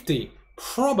safety?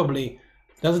 Probably.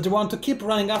 Does it want to keep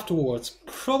running afterwards?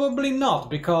 Probably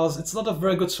not, because it's not a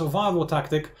very good survival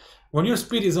tactic when your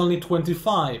speed is only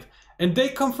 25. And they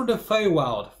come from the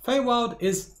Feywild. Feywild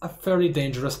is a very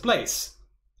dangerous place.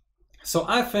 So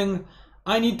I think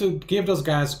I need to give those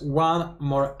guys one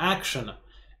more action.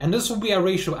 And this will be a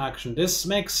ratio action. This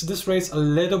makes this race a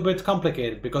little bit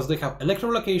complicated because they have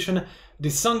Electrolocation, the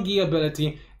Sungi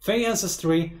ability, Fey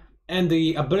Ancestry, and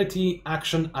the ability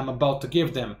action I'm about to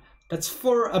give them. That's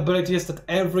 4 abilities that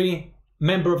every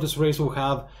member of this race will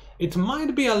have. It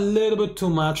might be a little bit too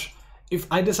much. if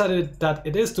I decided that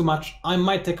it is too much, I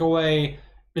might take away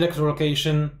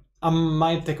electrolocation, I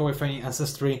might take away Feigning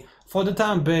Ancestry. For the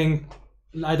time being,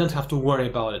 I don't have to worry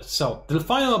about it. So the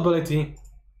final ability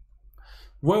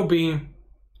will be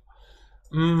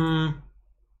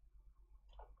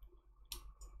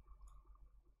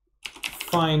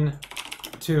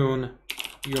fine-tune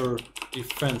your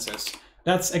defenses.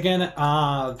 That's again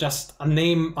just a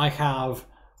name I have,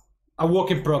 a work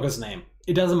in progress name.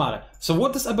 It doesn't matter. So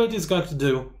what this ability is going to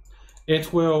do,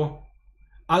 it will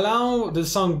allow the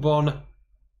Songborn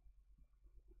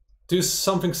do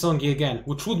something songy again,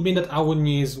 which would mean that I wouldn't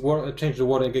use change the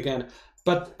wording again,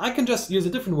 but I can just use a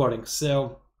different wording.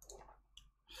 So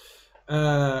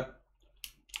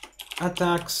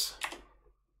attacks.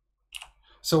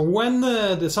 So when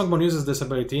the Songborn uses this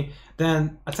ability,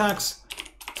 then attacks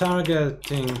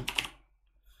targeting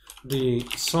the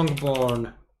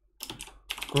Songborn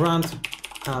grant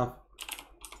have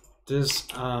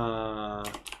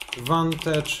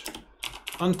disadvantage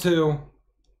until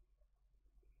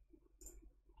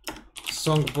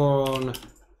Songborn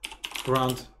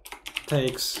grant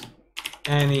takes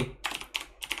any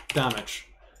damage.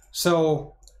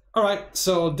 So, alright,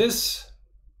 so this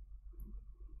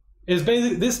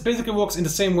basically works in the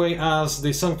same way as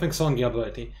the Something Songy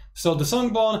ability. So the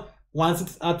Songborn, once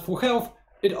it's at full health,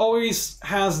 it always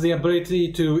has the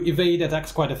ability to evade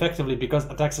attacks quite effectively because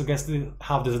attacks against it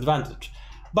have disadvantage.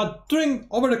 But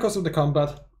over the course of the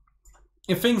combat,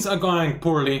 if things are going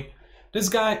poorly, this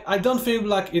guy, I don't feel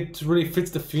like it really fits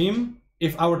the theme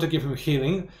if I were to give him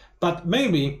healing, but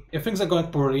maybe if things are going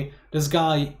poorly, this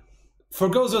guy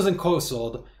forgoes using Cold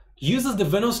Sword, uses the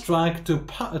Venom Strike to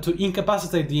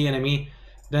incapacitate the enemy,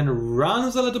 then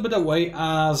runs a little bit away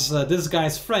as this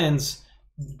guy's friends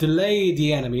delay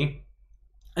the enemy,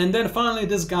 and then finally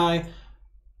this guy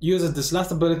uses this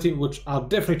last ability, which I'll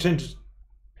definitely change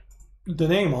the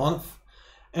name on,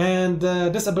 and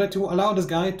this ability will allow this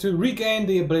guy to regain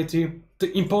the ability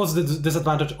to impose the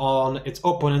disadvantage on its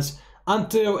opponents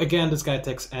until, again, this guy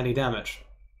takes any damage.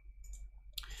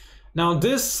 Now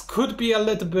this could be a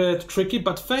little bit tricky,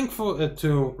 but thankful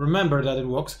to remember that it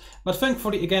works, but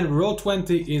thankfully, again,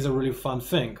 Roll20 is a really fun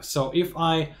thing. So if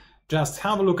I just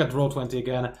have a look at Roll20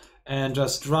 again, and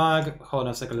just drag, hold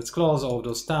on a second, let's close all of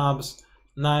those tabs,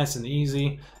 nice and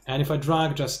easy, and if I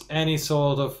drag just any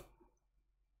sort of,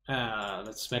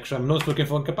 let's make sure I'm not looking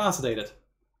for incapacitated.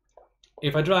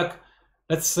 If I drag,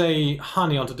 let's say,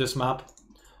 Honey onto this map,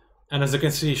 and as you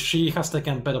can see, she has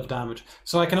taken a bit of damage.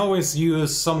 So I can always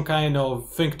use some kind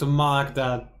of thing to mark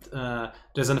that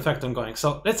there's an effect ongoing.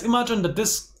 So let's imagine that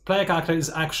this player character is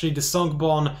actually the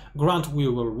Songborn grant we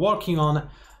were working on.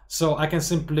 So I can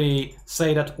simply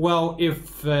say that, well,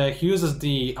 if he uses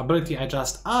the ability I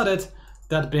just added,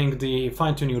 that being the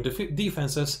fine-tune your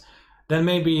defenses, then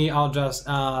maybe I'll just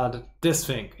add this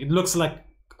thing. It looks like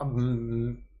a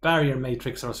barrier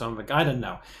matrix or something, I don't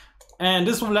know. And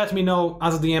this will let me know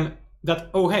as a DM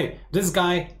that, oh hey, this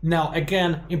guy now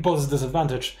again imposes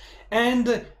disadvantage.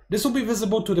 And this will be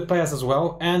visible to the players as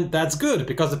well, and that's good,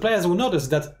 because the players will notice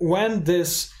that when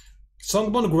this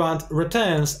Songborn grant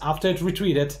returns after it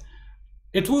retreated,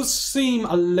 it will seem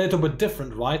a little bit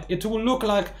different, right? It will look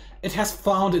like it has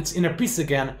found its inner peace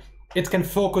again, it can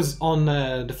focus on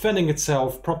defending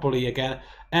itself properly again,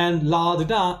 and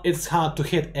la-di-da, it's hard to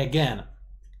hit again.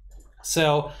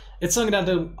 So it's something that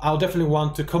I'll definitely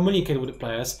want to communicate with the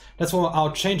players. That's why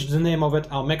I'll change the name of it.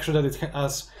 I'll make sure that it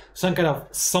has some kind of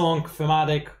song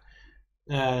thematic,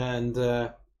 and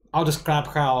I'll describe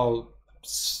how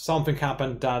something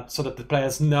happened so that the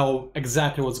players know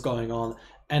exactly what's going on,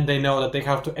 and they know that they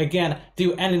have to again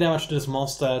do any damage to this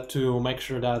monster to make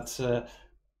sure that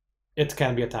it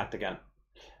can be attacked again.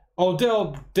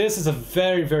 Although this is a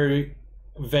very, very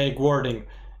vague wording.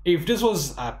 If this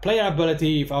was a player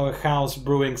ability, if our house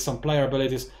brewing some player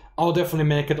abilities, I'll definitely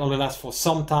make it only last for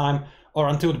some time or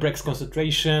until it breaks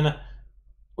concentration,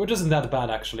 which isn't that bad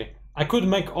actually. I could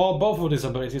make both of these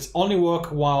abilities only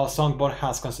work while Songborn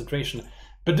has concentration,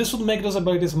 but this would make those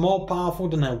abilities more powerful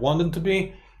than I want them to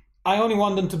be. I only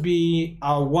want them to be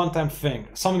a one-time thing,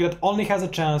 something that only has a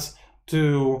chance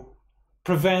to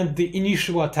prevent the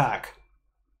initial attack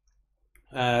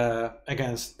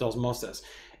against those monsters.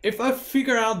 If I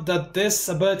figure out that this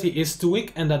ability is too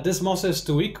weak and that this monster is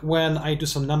too weak when I do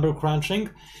some number crunching,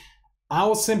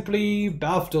 I'll simply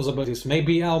buff those abilities.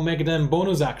 Maybe I'll make them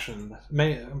bonus actions,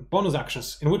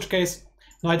 in which case,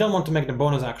 no, I don't want to make them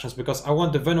bonus actions because I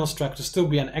want the Venom Strike to still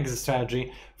be an exit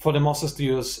strategy for the monsters to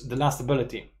use the last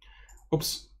ability.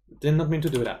 Oops, did not mean to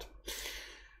do that.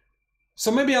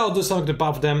 So maybe I'll do something to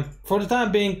buff them. For the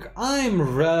time being,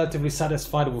 I'm relatively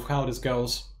satisfied with how this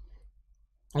goes.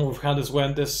 We've had this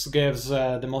when this gives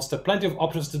the monster plenty of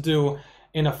options to do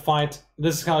in a fight.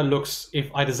 This is how it looks if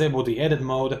I disable the edit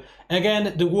mode.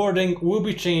 Again, the wording will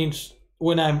be changed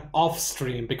when I'm off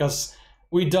stream, because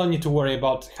we don't need to worry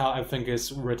about how everything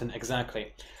is written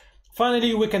exactly.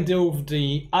 Finally, we can deal with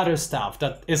the other stuff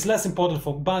that is less important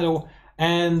for battle,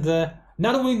 and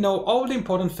now that we know all the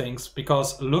important things,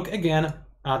 because look again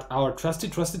at our trusty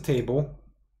table,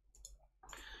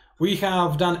 we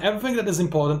have done everything that is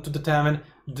important to determine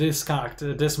this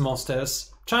character, this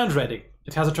monster's challenge rating.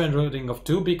 It has a challenge rating of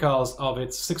 2 because of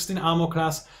its 16 armor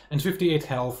class and 58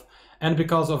 health, and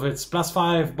because of its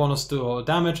 +5 bonus to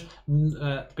damage,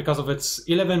 because of its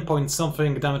 11 point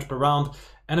something damage per round,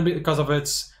 and because of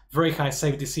its very high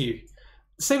save DC.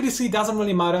 Save DC doesn't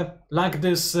really matter. Like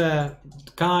this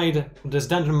guide, this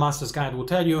Dungeon Master's guide will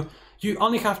tell you, you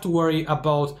only have to worry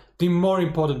about the more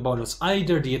important bonus,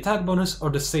 either the attack bonus or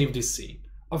the save DC.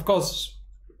 Of course,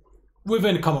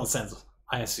 within common sense,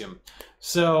 I assume.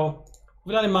 So,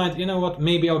 with that in mind, you know what,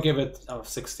 maybe I'll give it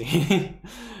 60.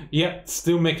 Yeah,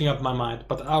 still making up my mind,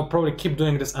 but I'll probably keep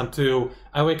doing this until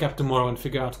I wake up tomorrow and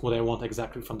figure out what I want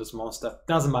exactly from this monster.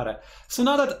 Doesn't matter. So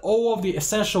now that all of the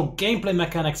essential gameplay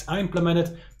mechanics are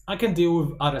implemented, I can deal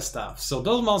with other stuff. So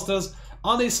those monsters,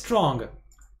 are they strong?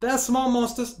 They're small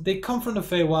monsters, they come from the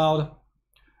Feywild.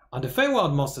 Are the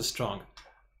Feywild monsters strong?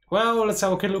 Well, let's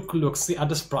have a look see at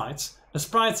the sprites. The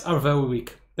sprites are very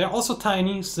weak. They're also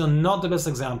tiny, so not the best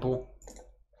example.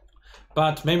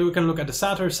 But maybe we can look at the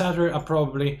Satyr. Satyr are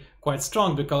probably quite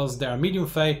strong because they are medium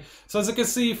Fey. So as you can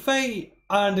see, Fey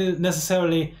aren't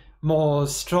necessarily more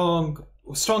stronger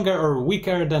or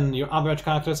weaker than your average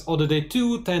characters, although they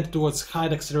too tend towards high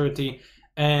dexterity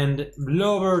and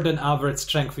lower than average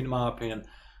strength, in my opinion.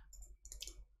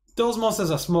 Those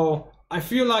monsters are small. I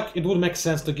feel like it would make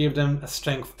sense to give them a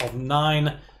strength of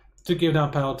 9, to give them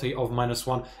a penalty of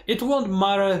 -1. It won't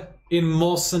matter in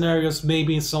most scenarios,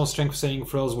 maybe in some strength saving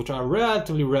throws, which are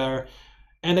relatively rare.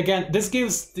 And again, this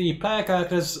gives the player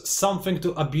characters something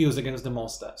to abuse against the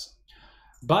monsters.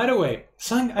 By the way,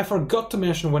 something I forgot to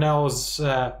mention when I was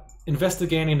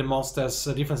investigating the monster's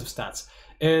defensive stats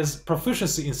is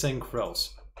proficiency in saving throws.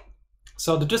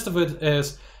 So the gist of it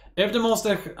is, if the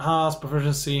monster has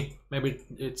proficiency, maybe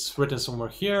it's written somewhere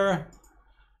here.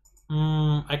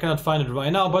 I cannot find it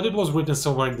right now, but it was written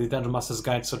somewhere in the Dungeon Master's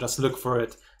Guide, so just look for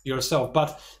it yourself.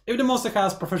 But if the monster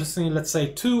has proficiency in, let's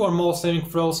say, 2 or more saving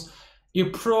throws,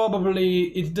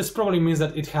 this probably means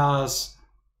that it has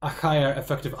a higher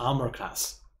effective armor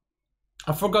class.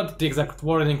 I forgot the exact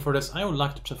wording for this. I would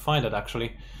like to find it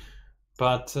actually,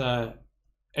 but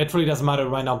it really doesn't matter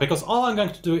right now, because all I'm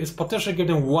going to do is potentially give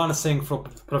them 1 saving throw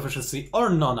proficiency or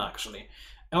none actually.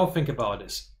 I'll think about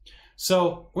this.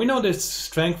 So we know this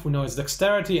strength, we know its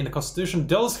dexterity and the constitution.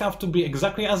 Those have to be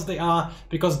exactly as they are,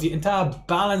 because the entire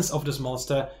balance of this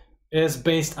monster is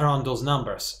based around those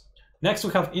numbers. Next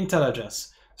we have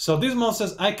intelligence. So these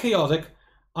monsters are chaotic.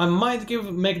 I might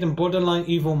make them borderline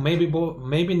evil,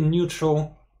 maybe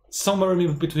neutral, somewhere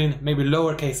in between, maybe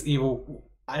lowercase evil.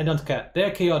 I don't care.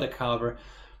 They're chaotic, however.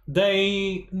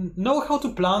 They know how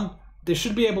to plan. They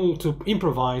should be able to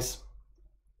improvise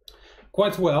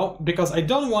quite well, because I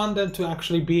don't want them to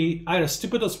actually be either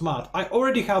stupid or smart. I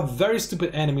already have very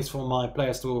stupid enemies for my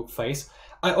players to face.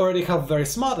 I already have very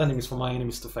smart enemies for my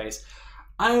enemies to face.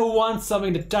 I want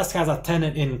something that just has a 10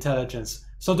 in intelligence.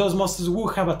 So those monsters will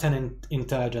have a 10 in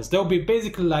intelligence. They'll be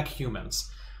basically like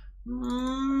humans.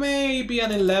 Maybe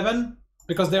an 11,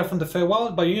 because they're from the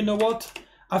Feywild, but you know what?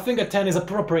 I think a 10 is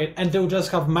appropriate, and they'll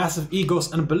just have massive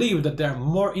egos and believe that they're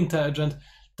more intelligent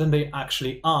than they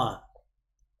actually are.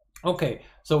 Okay,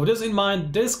 so with this in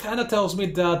mind, this kind of tells me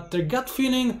that their gut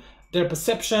feeling, their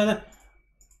perception,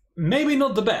 maybe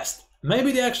not the best.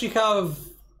 Maybe they actually have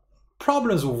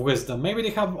problems with wisdom. Maybe they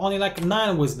have only like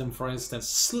 9 wisdom, for instance,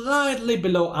 slightly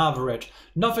below average.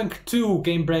 Nothing too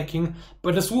game-breaking,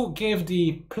 but this will give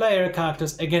the player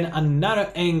characters, again,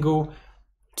 another angle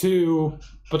to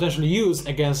potentially use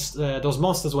against those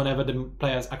monsters whenever the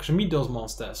players actually meet those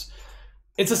monsters.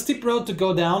 It's a steep road to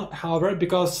go down, however,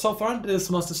 because so far this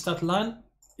monster stat line,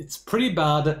 it's pretty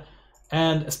bad,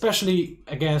 and especially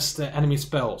against enemy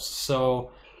spells.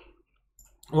 So,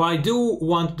 while I do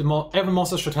want every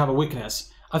monster should have a weakness,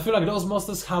 I feel like those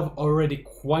monsters have already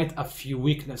quite a few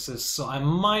weaknesses, so I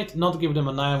might not give them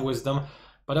a 9 wisdom,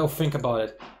 but I'll think about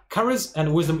it. Courage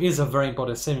and wisdom is a very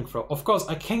important saving throw. Of course,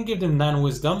 I can give them 9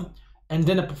 wisdom and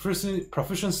then a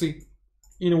proficiency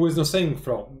in a wisdom saving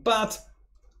throw, but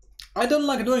I don't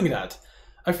like doing that.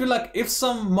 I feel like if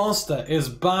some monster is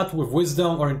bad with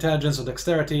wisdom or intelligence or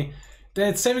dexterity,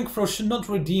 then saving throw should not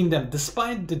redeem them,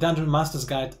 despite the Dungeon Master's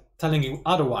Guide telling you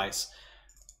otherwise.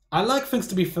 I like things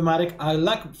to be thematic, I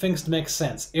like things to make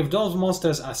sense. If those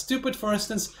monsters are stupid, for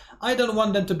instance, I don't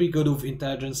want them to be good with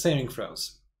intelligence saving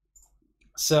throws.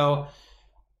 So,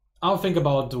 I'll think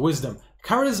about the wisdom.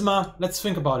 Charisma, let's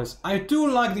think about this. I do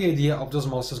like the idea of those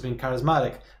monsters being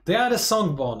charismatic. They are the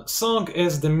songborn. Song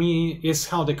is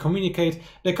how they communicate.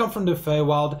 They come from the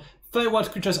Feywild.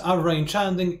 Feywild creatures are very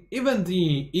enchanting. Even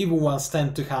the evil ones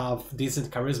tend to have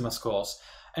decent charisma scores.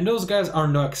 And those guys are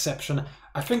no exception.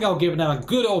 I think I'll give them a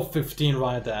good old 15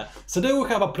 right there. So they will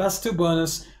have a +2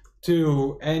 bonus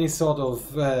to any sort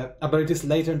of abilities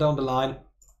later down the line.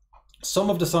 Some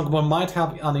of the Songborn might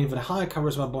have an even higher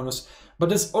charisma bonus, but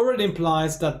this already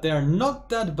implies that they're not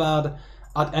that bad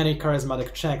at any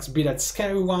charismatic checks, be that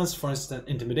scary ones, for instance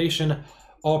intimidation,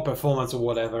 or performance or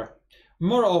whatever.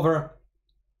 Moreover,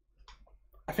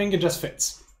 I think it just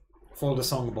fits for the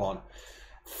Songborn.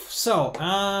 So,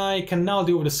 I can now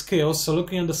deal with the skills. So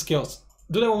looking at the skills,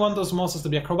 do they want those monsters to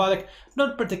be acrobatic?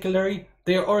 Not particularly.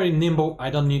 They are already nimble.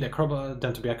 I don't need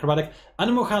them to be acrobatic.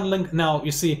 Animal handling. Now,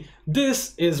 you see,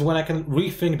 this is when I can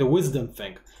rethink the wisdom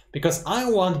thing. Because I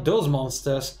want those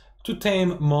monsters to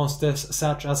tame monsters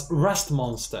such as rust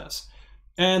monsters.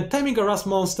 And taming a rust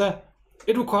monster,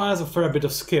 it requires a fair bit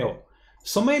of skill.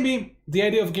 So maybe the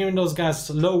idea of giving those guys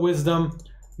low wisdom,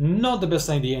 not the best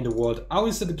idea in the world. I'll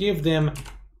instead give them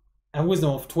a wisdom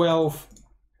of 12,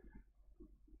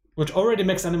 which already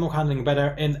makes animal handling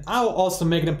better, and I'll also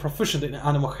make them proficient in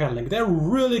animal handling. They're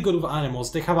really good with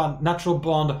animals. They have a natural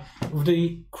bond with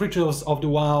the creatures of the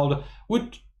wild,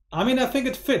 which, I mean, I think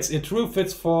it fits. It really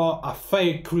fits for a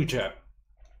fey creature.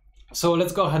 So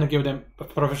let's go ahead and give them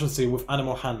proficiency with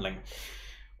animal handling.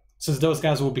 Since those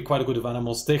guys will be quite good with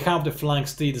animals. They have the flying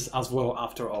steeds as well,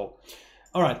 after all.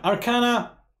 Alright,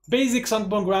 Arcana. Basic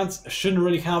Songborn grants shouldn't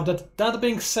really have that. That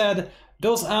being said,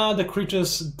 those are the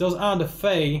creatures, those are the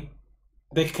Fey.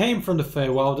 They came from the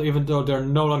Feywild, even though they're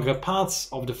no longer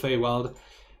parts of the Feywild.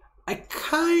 I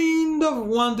kind of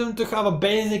want them to have a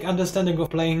basic understanding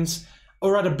of planes,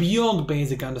 or rather beyond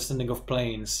basic understanding of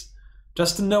planes.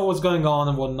 Just to know what's going on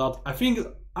and whatnot. I think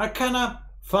Arcana,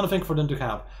 fun thing for them to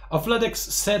have. Athletics,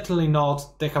 certainly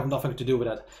not, they have nothing to do with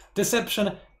that.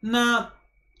 Deception, nah.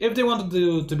 If they want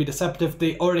to be deceptive,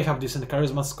 they already have decent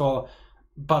charisma score.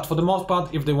 But for the most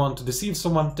part, if they want to deceive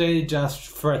someone, they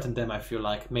just threaten them, I feel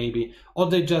like, maybe. Or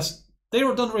they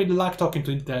don't really like talking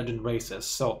to intelligent races,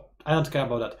 so I don't care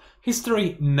about that.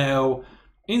 History, no.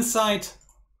 Insight,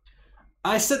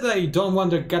 I said that I don't want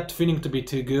their gut feeling to be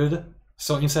too good,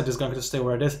 so insight is going to stay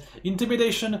where it is.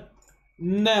 Intimidation,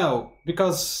 no,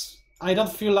 because I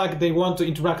don't feel like they want to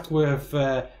interact with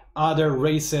other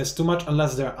races too much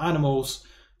unless they're animals.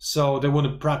 So they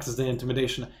wouldn't practice the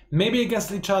intimidation. Maybe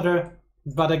against each other,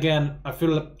 but again, I feel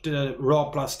like the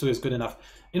raw +2 is good enough.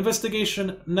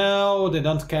 Investigation, no, they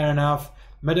don't care enough.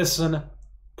 Medicine,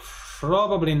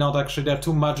 probably not actually, they're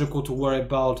too magical to worry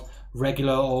about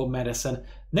regular old medicine.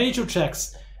 Nature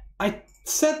checks, I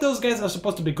said those guys are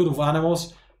supposed to be good with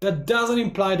animals. That doesn't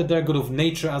imply that they're good with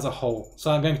nature as a whole,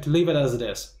 so I'm going to leave it as it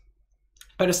is.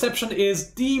 Perception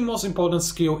is the most important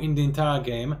skill in the entire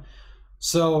game.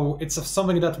 So it's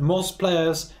something that most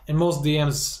players and most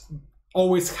DMs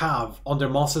always have on their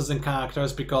monsters and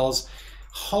characters, because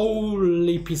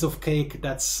holy piece of cake,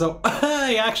 that's so...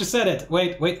 I actually said it!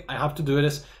 Wait, I have to do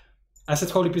this. I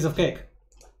said holy piece of cake.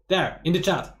 There, in the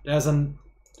chat, there's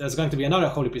going to be another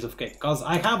holy piece of cake, because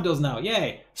I have those now,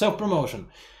 yay! Self-promotion.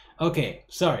 Okay,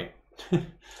 sorry.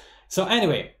 So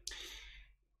anyway,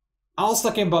 I was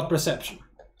talking about perception.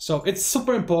 So it's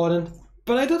super important.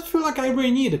 But I don't feel like I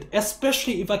really need it,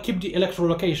 especially if I keep the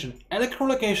echolocation.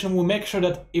 Echolocation will make sure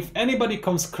that if anybody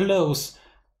comes close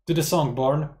to the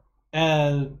Songborn,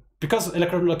 and because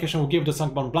echolocation will give the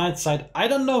Songborn blind sight, I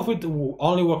don't know if it will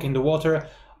only work in the water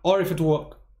or if it will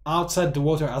work outside the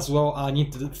water as well. I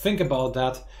need to think about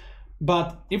that.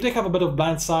 But if they have a bit of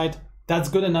blind sight, that's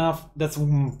good enough. That's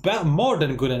more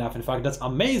than good enough, in fact, that's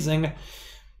amazing.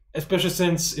 Especially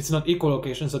since it's not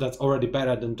echolocation, so that's already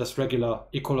better than just regular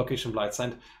echolocation blind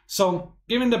sight. So,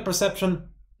 giving the perception,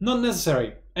 not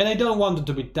necessary. And I don't want it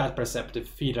to be that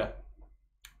perceptive either.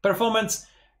 Performance,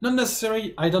 not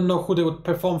necessary. I don't know who they would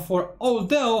perform for,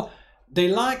 although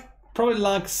they probably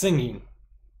like singing.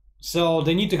 So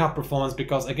they need to have performance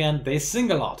because, again, they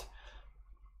sing a lot.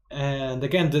 And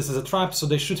again, this is a tribe, so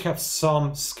they should have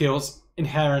some skills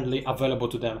inherently available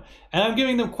to them. And I'm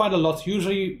giving them quite a lot.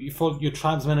 Usually for your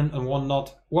tribesmen and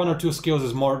whatnot, 1 or 2 skills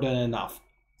is more than enough.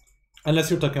 Unless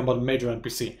you're talking about major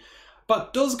NPC.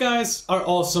 But those guys are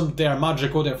awesome, they are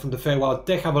magical, they're from the Feywild,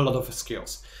 they have a lot of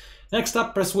skills. Next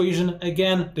up, persuasion.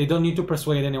 Again, they don't need to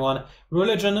persuade anyone.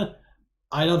 Religion,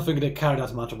 I don't think they care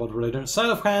that much about religion. Sleight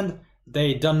of hand,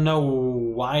 They don't know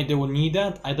why they would need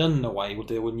that. I don't know why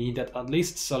they would need that at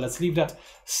least, so let's leave that.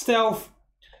 Stealth.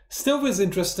 Stealth is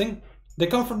interesting. They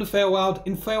come from the Feywild.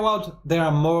 In Feywild, there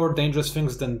are more dangerous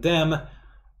things than them,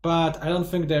 but I don't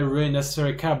think they really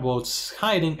necessarily care about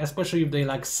hiding, especially if they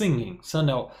like singing. So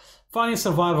no. Finding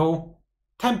survival,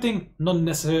 tempting, not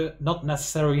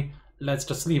necessary. Let's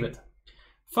just leave it.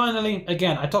 Finally,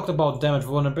 again, I talked about damage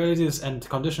vulnerabilities and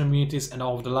condition immunities and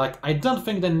all of the like. I don't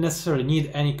think they necessarily need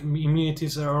any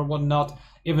immunities or whatnot,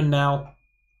 even now.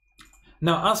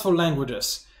 Now, as for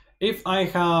languages, if I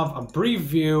have a brief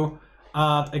view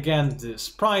at, again, the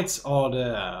sprites or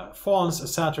the fonts,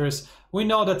 etc., we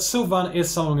know that Sylvan is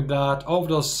something that all of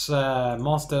those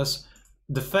monsters,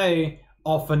 the Fae,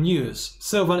 often use.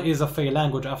 Sylvan is a Fae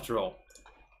language after all.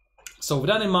 So with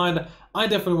that in mind, I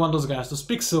definitely want those guys to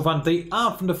speak Sylvan. They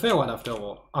are from the Feywild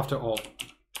after all.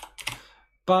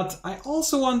 But I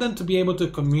also want them to be able to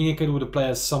communicate with the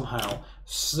players somehow.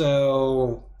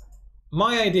 So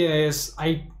my idea is,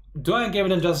 do I give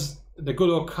them just the good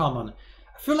old common?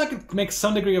 I feel like it makes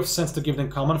some degree of sense to give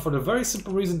them common for the very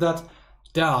simple reason that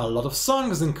there are a lot of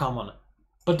songs in common.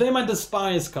 But they might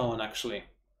despise common actually.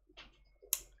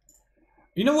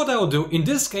 You know what I will do? In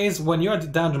this case, when you're the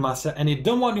Dungeon Master and you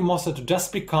don't want your monster to just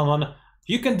speak common,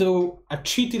 you can do a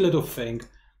cheaty little thing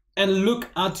and look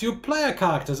at your player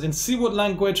characters and see what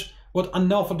language, what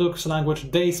unorthodox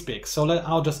language they speak. So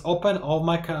I'll just open all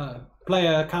my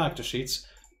player character sheets.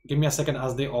 Give me a second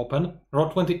as they open.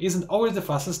 Roll20 isn't always the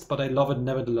fastest, but I love it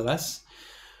nevertheless.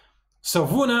 So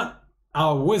Vuna,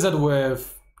 our wizard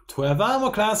with 12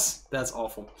 armor class, that's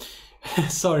awful.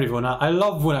 Sorry, Vuna. I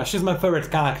love Vuna. She's my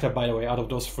favorite character, by the way, out of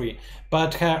those three.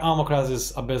 But her armor class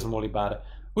is abysmally bad,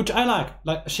 which I like.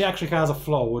 Like, she actually has a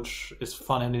flaw, which is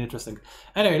fun and interesting.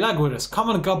 Anyway, languages: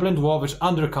 common, goblin, dwarvish,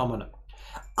 undercommon.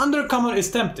 Undercommon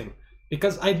is tempting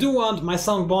because I do want my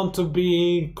Songbond to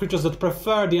be creatures that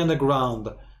prefer the underground.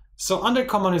 So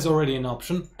undercommon is already an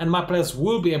option, and my players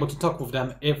will be able to talk with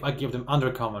them if I give them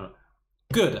undercommon.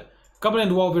 Good. Goblin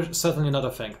and dwarvish, certainly not a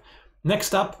thing.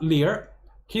 Next up, Lear.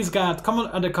 He's got common,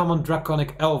 undercommon,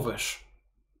 draconic, elvish.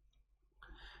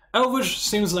 Elvish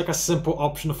seems like a simple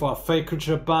option for a Fae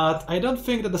creature, but I don't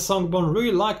think that the Songbond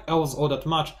really like elves all that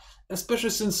much, especially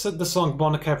since the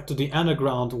Songbond kept to the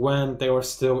underground when they were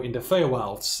still in the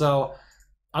Feywild, so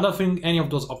I don't think any of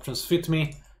those options fit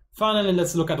me. Finally,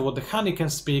 let's look at what the Honey can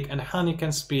speak, and Honey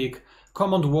can speak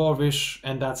common, dwarvish,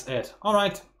 and that's it.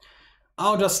 Alright,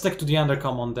 I'll just stick to the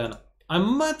undercommon then. I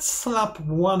might slap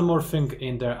one more thing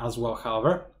in there as well,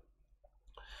 however.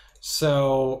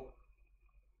 So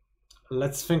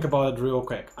let's think about it real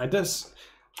quick.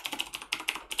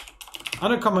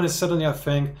 Undercommon is certainly a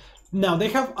thing. Now they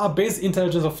have a base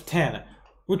intelligence of 10,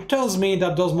 which tells me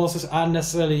that those monsters aren't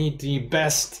necessarily the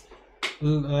best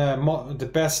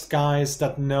guys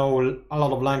that know a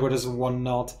lot of languages and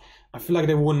whatnot. I feel like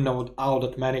they wouldn't know all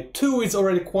that many. 2 is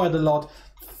already quite a lot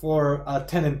for a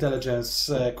 10 intelligence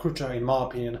creature, in my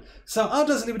opinion. So I'll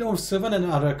just leave them with 7 and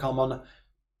undercommon.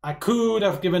 I could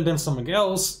have given them something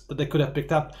else that they could have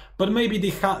picked up, but maybe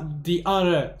the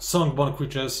other Songbond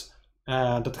creatures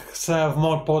that serve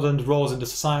more important roles in the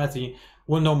society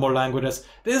will know more languages.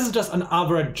 This is just an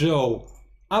average Joe.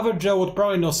 Average Joe would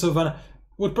probably know Sylvan,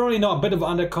 would probably know a bit of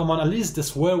undercommon, at least the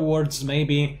swear words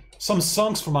maybe. Some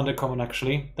songs from undercommon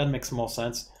actually, that makes more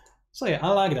sense. So yeah, I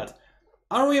like that.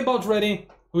 Are we about ready?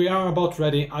 We are about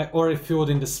ready. I already filled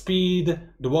in the speed,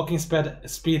 the walking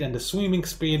speed and the swimming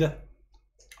speed.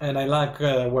 And I like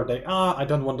where they are. I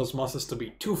don't want those monsters to be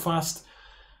too fast.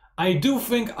 I do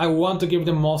think I want to give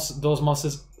them those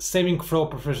monsters saving throw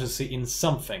proficiency in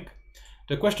something.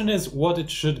 The question is what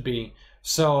it should be.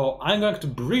 So I'm going to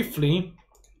briefly,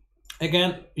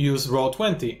 again, use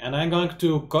Roll20. And I'm going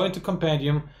to go into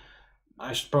Compendium.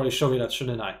 I should probably show you that,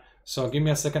 shouldn't I? So give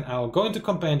me a second. I'll go into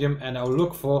Compendium and I'll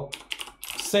look for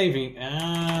saving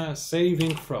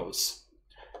throws.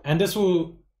 And this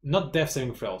will, not death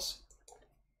saving throws.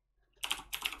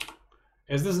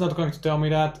 Is this not going to tell me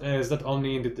that? Is that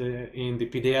only in the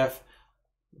PDF?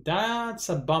 That's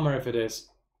a bummer if it is.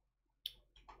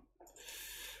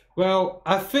 Well,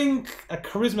 I think a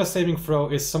charisma saving throw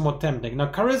is somewhat tempting.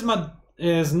 Now, charisma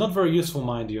is not very useful,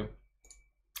 mind you.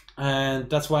 And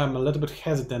that's why I'm a little bit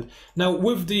hesitant. Now,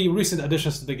 with the recent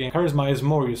additions to the game, charisma is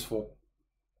more useful.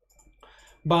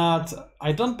 But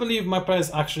I don't believe my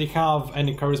players actually have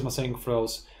any charisma saving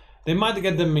throws. They might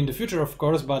get them in the future, of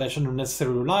course, but I shouldn't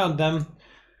necessarily rely on them.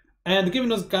 And giving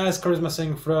those guys charisma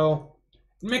saving throw,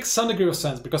 it makes some degree of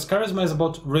sense, because charisma is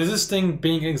about resisting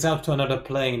being exiled to another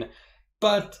plane.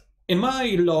 But in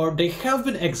my lore, they have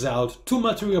been exiled to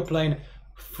material plane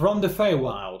from the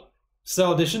Feywild.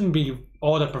 So they shouldn't be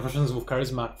all the professionals with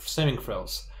charisma saving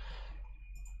throws.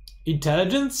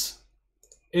 Intelligence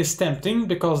is tempting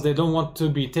because they don't want to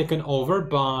be taken over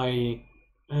by,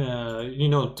 you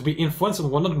know, to be influenced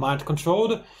and whatnot, mind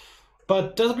controlled.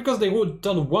 But just because they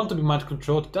don't want to be mind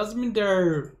controlled doesn't mean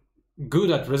they're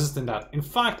good at resisting that. In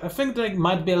fact, I think they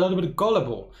might be a little bit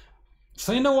gullible.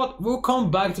 So you know what, we'll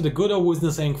come back to the good old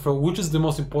wisdom saving throw, which is the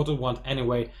most important one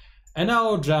anyway, and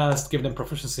I'll just give them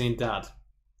proficiency in that.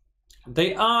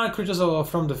 They are creatures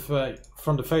from the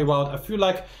Feywild. I feel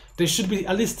like they should be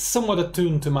at least somewhat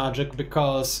attuned to magic,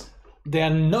 because they are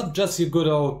not just your good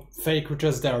old Fey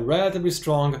creatures, they are relatively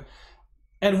strong.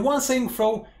 And one saving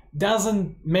throw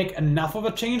doesn't make enough of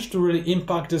a change to really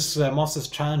impact this monster's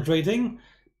challenge rating,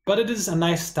 but it is a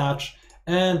nice touch.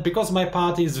 And because my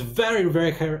party is very,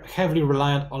 very heavily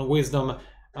reliant on wisdom,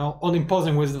 on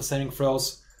imposing wisdom saving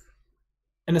throws,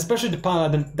 and especially the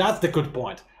paladin, that's the good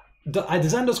point. I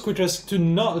designed those creatures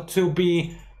to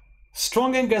be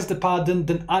stronger against the paladin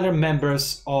than other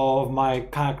members of my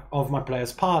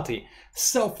player's party.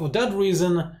 So for that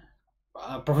reason,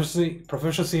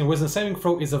 proficiency in wisdom saving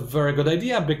throw is a very good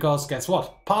idea, because guess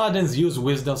what? Paladins use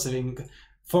wisdom saving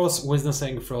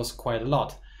throws quite a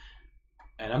lot.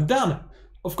 And I'm done.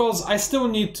 Of course, I still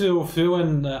need to fill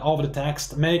in all of the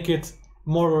text, make it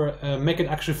more, make it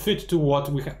actually fit to what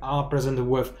we are presented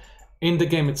with in the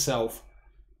game itself.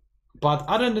 But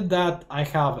other than that, I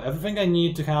have everything I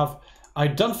need to have. I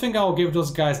don't think I'll give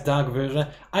those guys dark vision.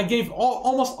 I gave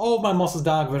almost all of my monsters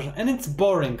dark vision, and it's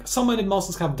boring. So many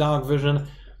monsters have dark vision.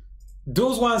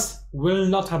 Those ones will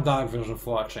not have dark vision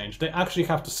for a change. They actually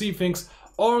have to see things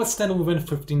or stand within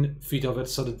 15 feet of it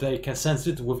so that they can sense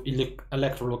it with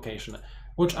electrolocation,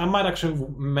 which I might actually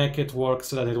make it work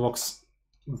so that it works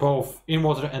both in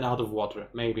water and out of water,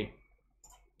 maybe.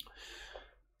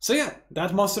 So yeah,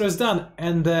 that monster is done,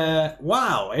 and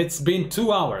wow, it's been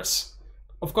 2 hours.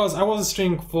 Of course, I wasn't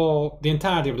streaming for the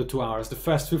entirety of the 2 hours. The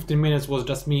first 15 minutes was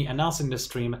just me announcing the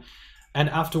stream, and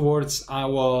afterwards I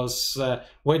was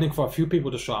waiting for a few people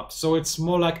to show up. So it's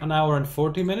more like an hour and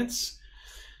 40 minutes.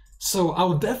 So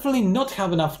I'll definitely not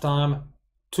have enough time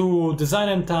to design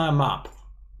an entire map.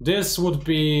 This would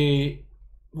be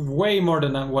way more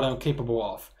than what I'm capable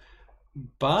of.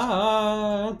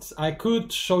 But I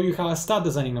could show you how I start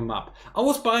designing a map. I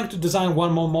was planning to design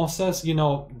one more monsters, you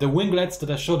know, the winglets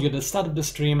that I showed you at the start of the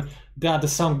stream, that the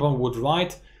Songbone would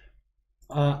ride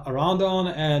around on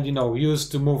and, you know, use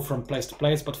to move from place to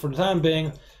place. But for the time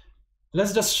being,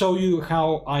 let's just show you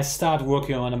how I start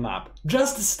working on a map.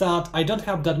 Just to start, I don't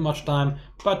have that much time,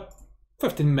 but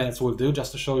 15 minutes will do,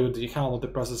 just to show you how the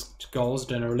process goes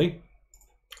generally.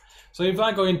 So if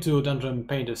I go into Dungeon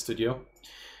Painter Studio,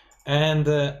 and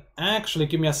actually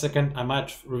give me a second, I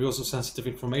might reveal some sensitive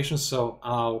information, so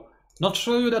I'll not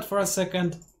show you that for a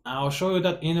second. I'll show you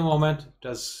that in a moment.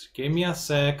 Just give me a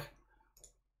sec.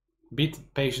 Be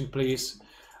patient, please.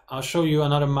 I'll show you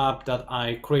another map that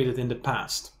I created in the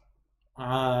past,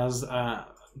 as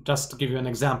just to give you an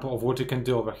example of what you can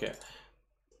do over here.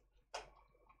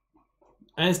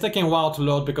 And it's taking a while to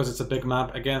load because it's a big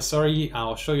map. Again, sorry,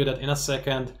 I'll show you that in a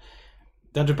second.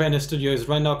 Dungeon Painter Studio is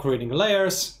right now creating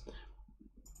layers.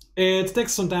 It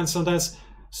takes some time sometimes,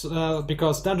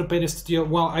 because Dungeon Painter Studio,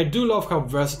 well, I do love how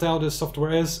versatile this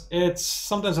software is. It's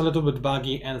sometimes a little bit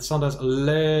buggy and sometimes a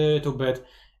little bit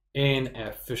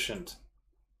inefficient.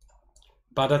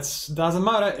 But that doesn't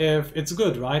matter if it's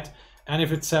good, right? And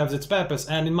if it serves its purpose,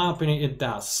 and in my opinion it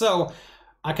does. So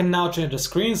I can now change the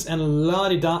screens, and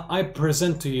la-di-da, I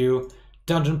present to you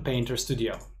Dungeon Painter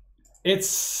Studio.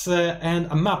 It's and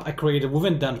a map I created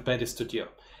within Dungeon Painter Studio.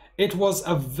 It was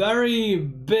a very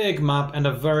big map and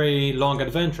a very long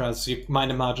adventure, as you might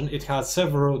imagine. It has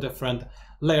several different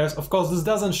layers. Of course, this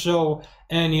doesn't show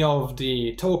any of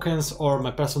the tokens or my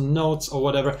personal notes or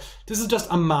whatever. This is just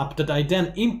a map that I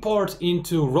then import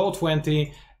into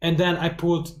Roll20, and then I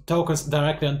put tokens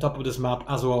directly on top of this map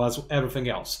as well as everything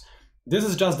else. This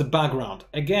is just the background.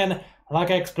 Again, like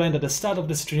I explained at the start of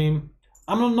the stream,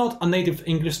 I'm not a native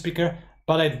English speaker,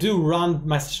 but I do run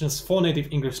my sessions for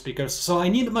native English speakers, so I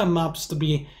need my maps to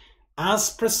be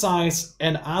as precise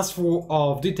and as full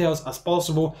of details as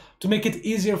possible to make it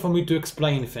easier for me to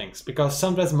explain things, because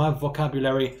sometimes my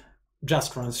vocabulary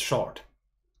just runs short.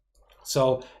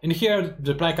 So in here,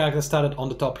 the player character started on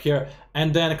the top here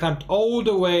and then climbed all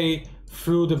the way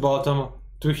through the bottom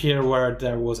to here where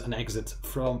there was an exit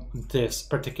from this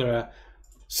particular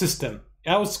system.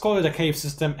 I would call it a cave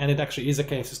system, and it actually is a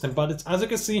cave system, but it's, as you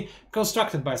can see,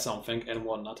 constructed by something and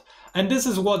whatnot. And this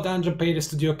is what Dungeon Painter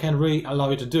Studio can really allow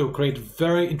you to do, create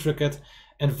very intricate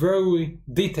and very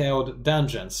detailed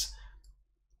dungeons.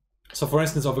 So for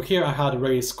instance, over here I had a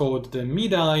race called the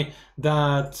Midi,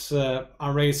 that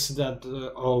a race that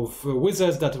of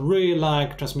wizards that really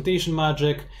like transmutation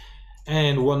magic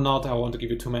and whatnot. I won't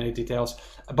give you too many details.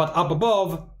 But up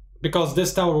above, because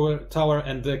this tower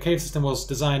and the cave system was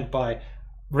designed by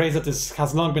race that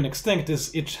has long been extinct,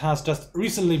 it has just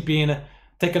recently been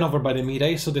taken over by the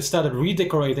Midi, so they started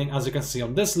redecorating. As you can see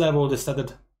on this level, they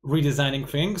started redesigning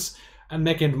things and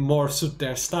making more suit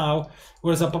their style.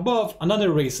 Whereas up above,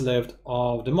 another race lived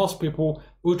of the moss people,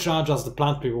 which are just the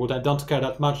plant people that don't care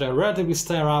that much. They're relatively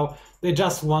sterile. They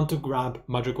just want to grab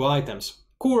magical items.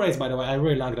 Cool race, by the way. I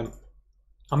really like them.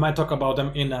 I might talk about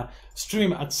them in a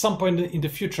stream at some point in the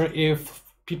future if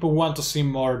people want to see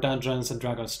more Dungeons and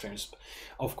Dragons streams,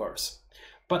 of course.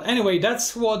 But anyway,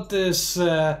 that's what this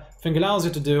thing allows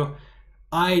you to do.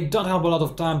 I don't have a lot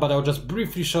of time, but I'll just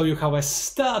briefly show you how I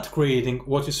start creating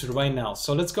what you see right now.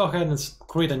 So let's go ahead and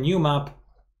create a new map.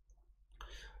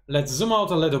 Let's zoom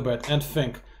out a little bit and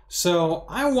think. So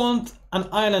I want an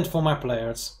island for my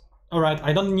players. Alright,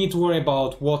 I don't need to worry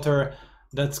about water.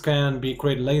 That can be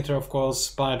created later, of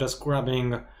course, by just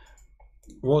grabbing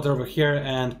water over here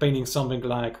and painting something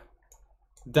like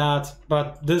that.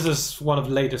 But this is one of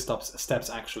the later steps,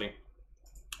 actually.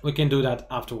 We can do that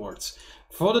afterwards.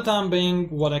 For the time being,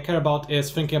 what I care about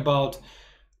is thinking about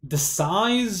the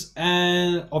size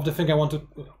of the thing I want to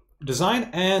design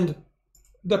and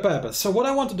the purpose. So what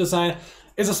I want to design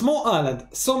is a small island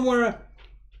somewhere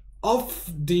off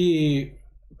the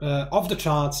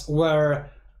charts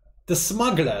where the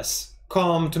smugglers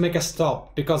come to make a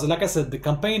stop, because like I said, the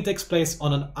campaign takes place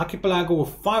on an archipelago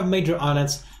with 5 major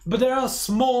islands, but there are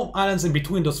small islands in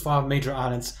between those 5 major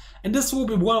islands, and this will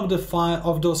be one of the 5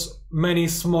 of those many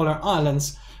smaller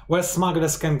islands where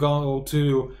smugglers can go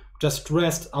to just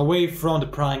rest away from the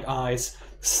prying eyes,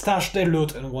 stash their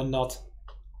loot and whatnot,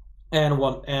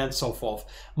 and so forth.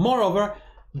 Moreover,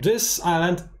 this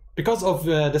island, because of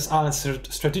this island's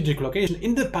strategic location,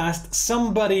 in the past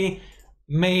somebody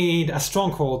made a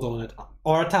stronghold on it,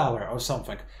 or a tower or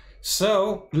something.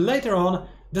 So later on,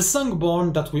 the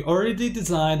Songborn that we already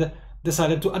designed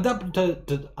decided to adapt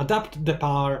the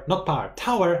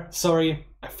tower, sorry,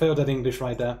 I failed at English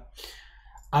right there,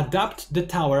 adapt the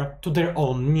tower to their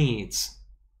own needs.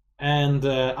 And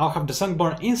I'll have the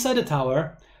Songborn inside the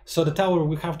tower, so the tower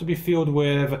will have to be filled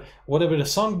with whatever the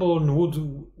Songborn would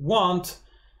want,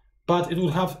 but it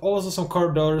would have also some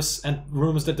corridors and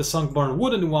rooms that the Songborn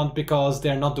wouldn't want because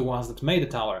they're not the ones that made the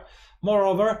tower.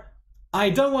 Moreover, I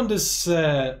don't want this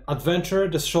adventure,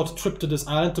 this short trip to this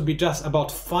island, to be just about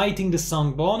fighting the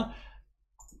Songborn,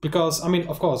 because, I mean,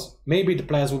 of course, maybe the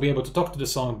players will be able to talk to the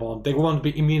Songborn. They won't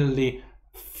be immediately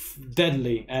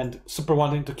deadly and super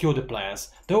wanting to kill the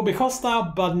players. They will be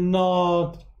hostile, but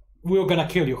not we're gonna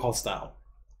kill you hostile.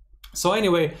 So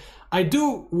anyway, I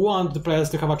do want the players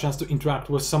to have a chance to interact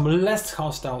with some less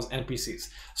hostile NPCs.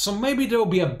 So maybe there will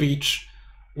be a beach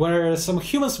where some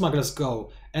human smugglers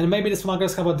go, and maybe the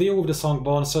smugglers have a deal with the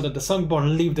Songborn so that the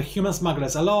Songborn leave the human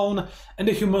smugglers alone, and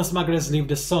the human smugglers leave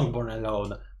the Songborn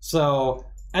alone. So,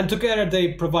 and together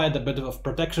they provide a bit of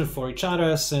protection for each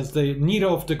other, since neither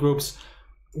of the groups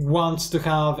wants to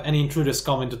have any intruders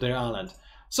come into their island.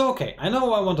 So okay, I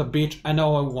know I want a beach, I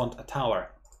know I want a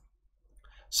tower.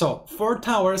 So, for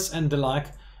towers and the like,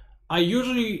 I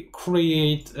usually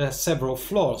create several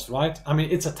floors, right? I mean,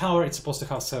 it's a tower, it's supposed to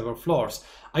have several floors.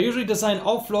 I usually design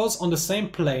all floors on the same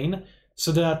plane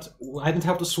so that I don't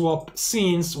have to swap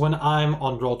scenes when I'm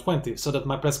on Roll20, so that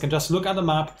my players can just look at the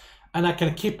map and I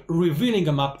can keep revealing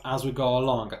a map as we go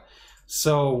along.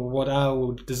 So, what I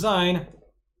would design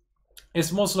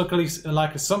is most likely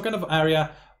like some kind of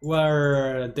area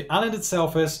where the island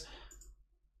itself is,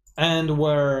 and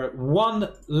where one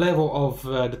level of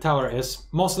the tower is,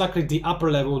 most likely the upper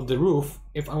level, the roof,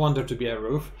 if I want there to be a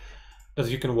roof that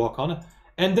you can walk on,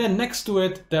 and then next to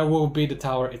it there will be the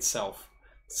tower itself.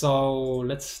 So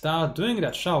let's start doing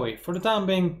that, shall we? For the time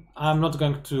being, I'm not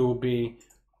going to be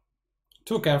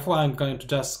too careful. I'm going to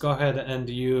just go ahead and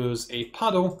use a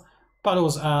paddle.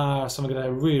 Paddles are something that I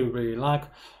really like.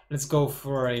 Let's go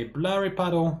for a blurry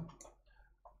paddle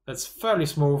that's fairly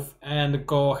smooth, and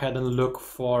go ahead and look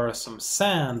for some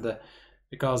sand,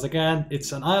 because again,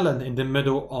 it's an island in the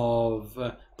middle of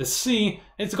the sea.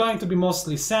 It's going to be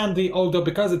mostly sandy, although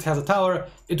because it has a tower,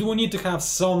 it will need to have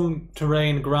some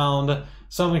terrain, ground,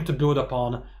 something to build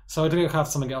upon, so it will have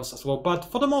something else as well.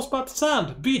 But for the most part,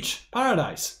 sand, beach,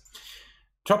 paradise,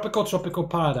 tropical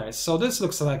paradise. So this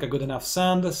looks like a good enough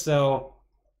sand. So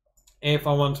if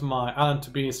I want my island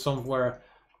to be somewhere,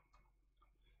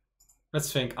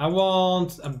 let's think. I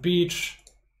want a beach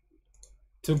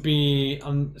to be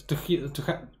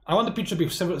I want the beach to be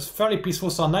fairly peaceful,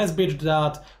 so a nice beach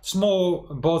that small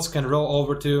boats can row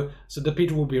over to. So the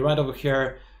beach will be right over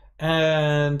here,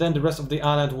 and then the rest of the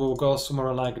island will go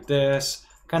somewhere like this,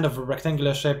 kind of a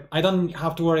rectangular shape. I don't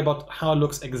have to worry about how it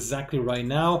looks exactly right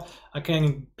now. I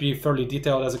can be fairly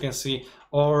detailed, as you can see,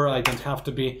 or I don't have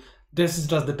to be. This is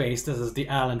just the base, this is the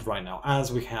island right now,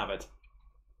 as we have it.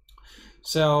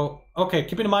 So, okay,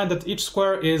 keep in mind that each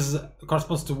square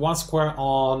corresponds to 1 square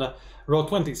on row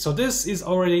 20. So this is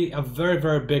already a very,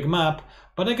 very big map,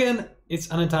 but again, it's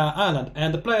an entire island,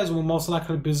 and the players will most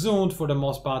likely be zoomed for the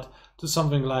most part to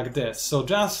something like this. So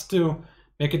just to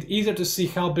make it easier to see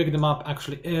how big the map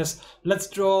actually is, let's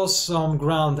draw some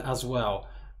ground as well.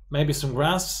 Maybe some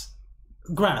grass?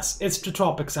 Grass, it's the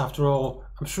tropics after all.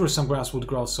 I'm sure some grass would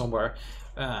grow somewhere.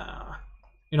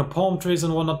 You know, palm trees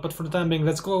and whatnot, but for the time being,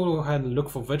 let's go ahead and look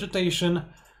for vegetation.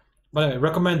 But anyway,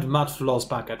 recommend Mud Flows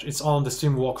package. It's on the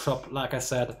Steam Workshop, like I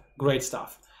said, great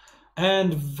stuff.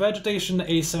 And vegetation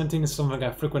A17 is something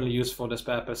I frequently use for this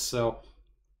purpose, so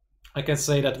I can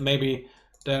say that maybe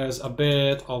there's a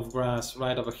bit of grass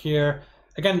right over here.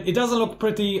 Again, it doesn't look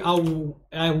pretty.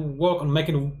 I work on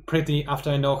making it pretty after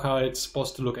I know how it's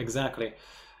supposed to look exactly.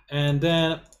 And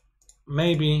then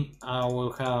maybe I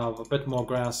will have a bit more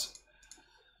grass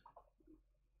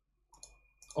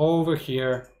over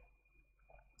here.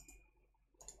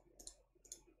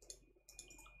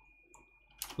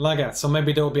 Like that. So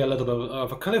maybe there will be a little bit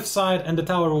of a cliffside and the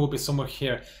tower will be somewhere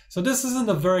here. So this isn't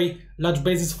a very large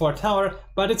basis for a tower,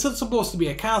 but it's not supposed to be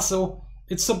a castle.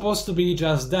 It's supposed to be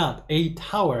just that, a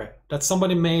tower that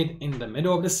somebody made in the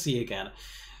middle of the sea again.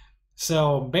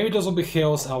 So maybe those will be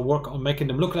hills. I'll work on making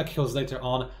them look like hills later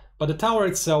on. But the tower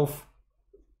itself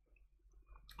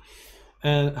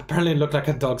apparently looked like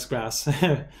a dog's grass.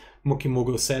 Mookie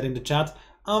Mugu said in the chat.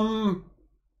 I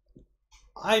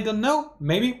don't know,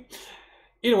 maybe.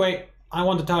 Either way, I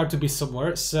want the tower to be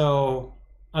somewhere, so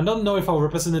I don't know if I'll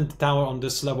represent the tower on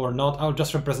this level or not. I'll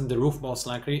just represent the roof most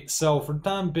likely. So for the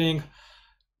time being,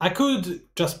 I could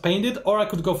just paint it, or I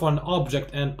could go for an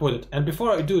object and put it. And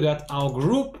before I do that, I'll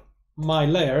group my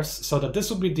layers so that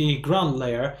this will be the ground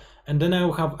layer, and then I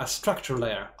will have a structure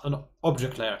layer, an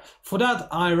object layer. For that,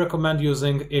 I recommend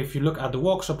using, if you look at the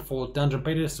workshop for Dungeon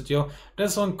Painter Studio,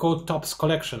 there's one called Tops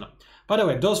Collection. By the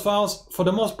way, those files, for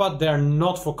the most part, they are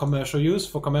not for commercial use.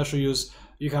 For commercial use,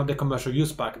 you have the commercial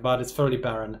use pack, but it's fairly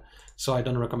barren, so I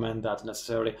don't recommend that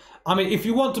necessarily. I mean, if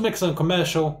you want to make some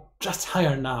commercial, just hire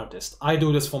an artist. I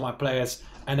do this for my players,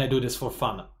 and I do this for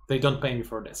fun. They don't pay me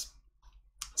for this.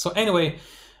 So anyway,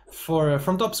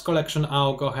 from Tops Collection,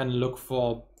 I'll go ahead and look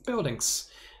for buildings.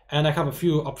 And I have a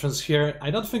few options here.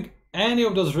 I don't think any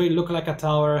of those really look like a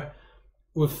tower,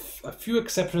 with a few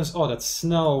exceptions. Oh, that's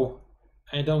snow.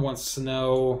 I don't want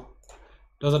snow.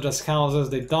 Those are just houses.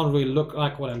 They don't really look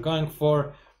like what I'm going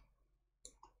for.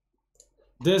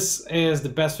 This is the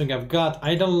best thing I've got.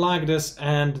 I don't like this,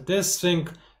 and this thing,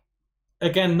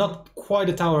 again, not quite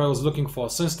the tower I was looking for.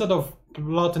 So instead of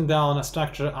plotting down a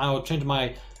structure, I'll change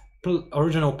my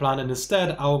original plan, and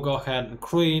instead I'll go ahead and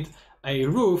create a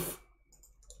roof.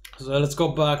 So let's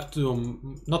go back to,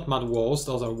 not mud walls,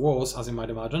 those are walls as you might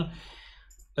imagine.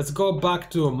 Let's go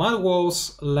back to mud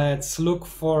walls. Let's look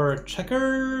for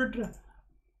checkered.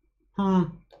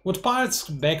 Would pirates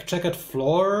make checkered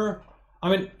floor? I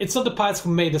mean, it's not the pirates who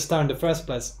made the star in the first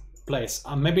place.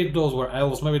 Maybe those were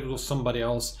elves, maybe it was somebody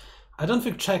else. I don't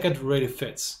think checkered really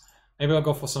fits. Maybe I'll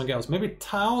go for something else. Maybe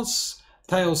tiles,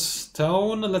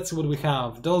 stone. Let's see what we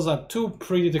have. Those are too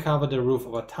pretty to have at the roof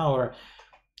of a tower.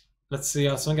 Let's see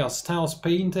something else. Tiles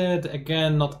painted,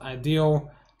 again, not ideal.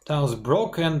 Tiles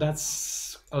broken,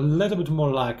 that's a little bit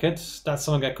more like it. That's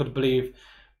something I could believe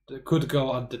could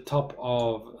go at the top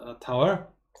of a tower.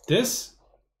 This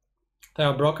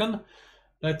tile broken.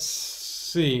 Let's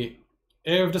see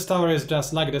if this tower is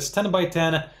just like this, 10 by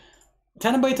 10.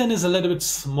 10 by 10 is a little bit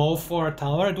small for a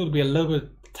tower. It would be a little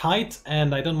bit tight,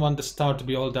 and I don't want this tower to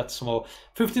be all that small.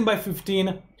 15 by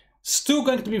 15, still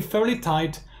going to be fairly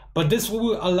tight, but this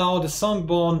will allow the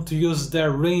Songborn to use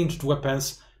their ranged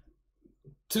weapons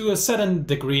to a certain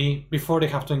degree before they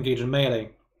have to engage in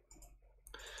melee.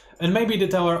 And maybe the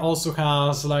tower also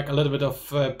has like a little bit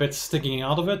of bits sticking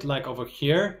out of it, like over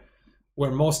here, where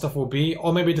most stuff will be,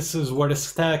 or maybe this is where the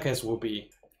staircase will be,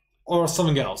 or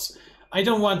something else. I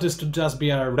don't want this to just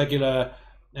be a regular,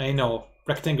 you know,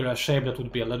 rectangular shape. That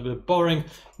would be a little bit boring.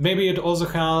 Maybe it also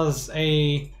has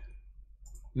a,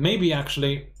 maybe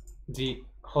actually the,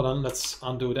 hold on, let's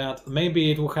undo that.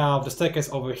 Maybe it will have the staircase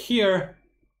over here,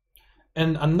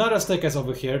 and another staircase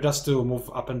over here just to move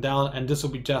up and down, and this will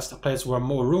be just a place where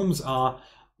more rooms are,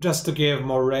 just to give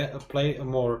more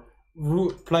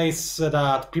place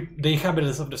that the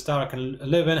inhabitants of this tower can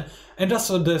live in, and just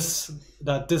so this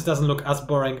doesn't look as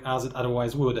boring as it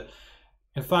otherwise would.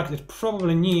 In fact, it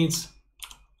probably needs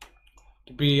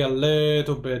to be a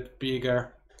little bit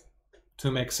bigger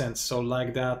to make sense. So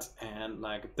like that and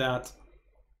like that.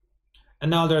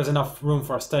 And now there's enough room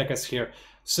for a staircase here.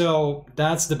 So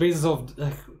that's the basis of,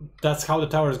 that's how the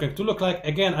tower is going to look like.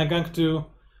 Again, I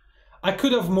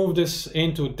could have moved this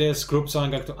into this group, so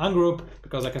I'm going to ungroup,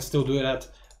 because I can still do that,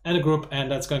 and a group,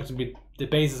 and that's going to be the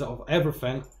basis of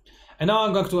everything. And now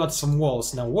I'm going to add some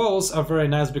walls. Now walls are very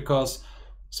nice because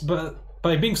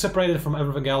by being separated from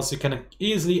everything else, you can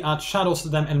easily add shadows to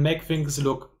them and make things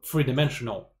look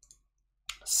three-dimensional.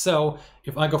 So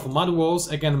if I go for mud walls,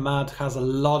 again, mud has a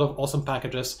lot of awesome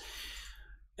packages.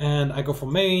 And I go for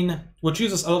main, which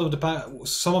uses a lot of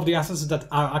some of the assets that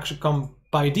are actually come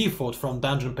by default from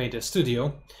Dungeon Painter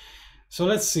Studio. So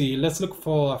let's see, let's look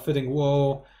for a fitting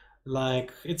wall.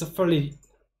 Like, it's a fairly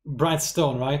bright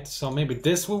stone, right? So maybe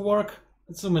this will work.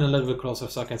 Let's zoom in a little bit closer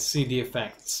so I can see the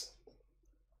effects.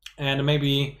 And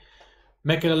maybe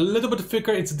make it a little bit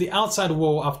thicker. It's the outside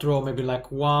wall after all, maybe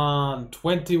like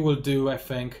 120 will do, I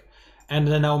think. And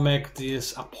then I'll make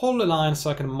this a polyline so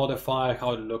I can modify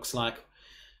how it looks like.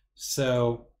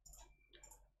 So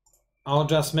I'll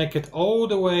just make it all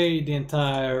the way, the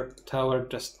entire tower,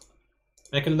 just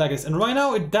make it like this. And right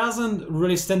now it doesn't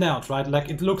really stand out, right? Like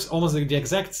it looks almost like the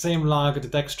exact same like the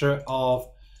texture of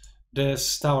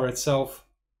this tower itself.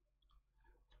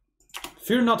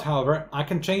 Fear not, however, I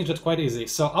can change that quite easy.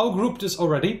 So I'll group this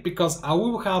already because I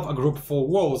will have a group for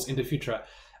walls in the future.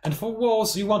 And for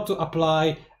walls, you want to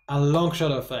apply a long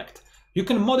shadow effect. You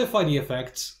can modify the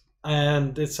effects,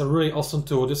 and it's a really awesome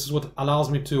tool. This is what allows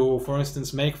me to, for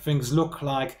instance, make things look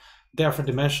like they're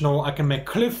three-dimensional. I can make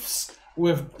cliffs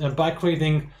with by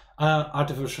creating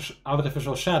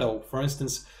artificial shadow. For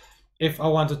instance, if I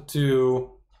wanted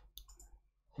to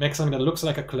make something that looks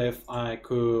like a cliff, I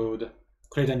could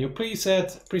create a new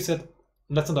preset.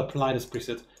 Let's not apply this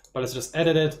preset, but let's just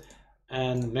edit it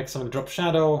and make some drop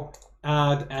shadow,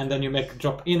 add, and then you make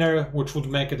drop inner, which would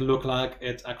make it look like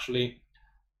it actually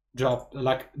drop,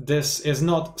 like this is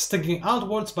not sticking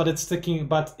outwards, but it's sticking,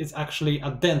 but it's actually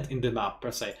a dent in the map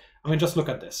per se. I mean, just look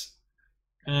at this.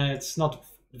 It's not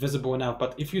visible enough,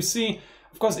 but if you see,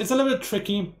 of course, it's a little bit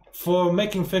tricky for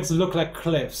making things look like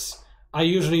cliffs. I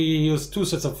usually use two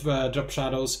sets of drop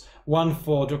shadows, one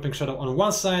for dropping shadow on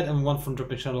one side and one for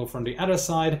dropping shadow from the other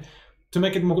side to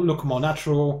make it look more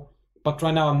natural. But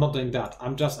right now I'm not doing that.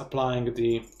 I'm just applying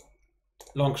the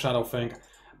long shadow thing.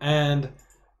 And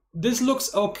this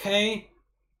looks okay-ish,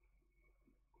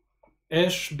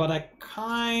 but I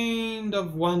kind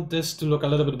of want this to look a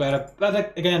little bit better.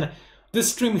 But again,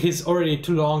 this stream is already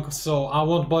too long, so I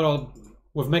won't bother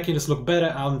with making this look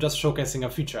better. I'm just showcasing a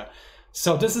feature.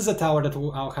 So this is a tower that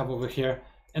I'll have over here.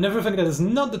 And everything that is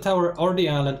not the tower or the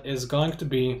island is going to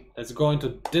be, let's go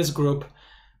into this group,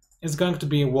 is going to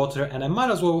be water, and I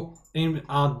might as well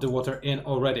add the water in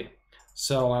already.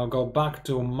 So I'll go back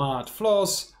to mud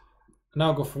floors,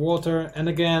 now go for water, and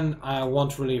again, I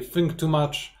won't really think too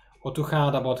much or too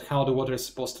hard about how the water is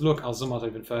supposed to look. I'll zoom out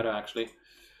even further actually.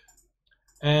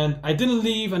 And I didn't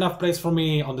leave enough place for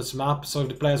me on this map, so if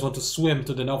the players want to swim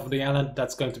to the north of the island,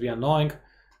 that's going to be annoying.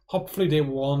 Hopefully they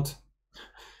won't.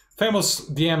 Famous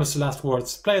DM's last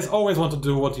words. Players always want to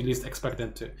do what you least expect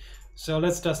them to. So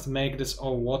let's just make this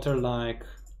all water like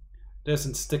this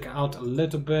and stick out a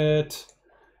little bit.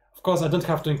 Of course, I don't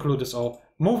have to include this all.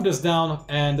 Move this down,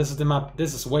 and this is the map.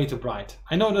 This is way too bright.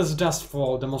 I know this is just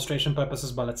for demonstration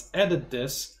purposes, but let's edit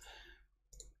this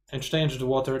and change the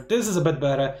water. This is a bit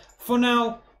better. For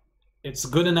now, it's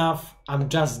good enough. I'm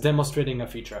just demonstrating a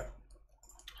feature.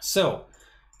 So,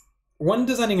 when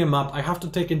designing a map, I have to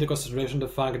take into consideration the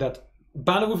fact that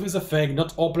bandwidth is a thing,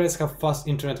 not all players have fast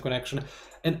internet connection,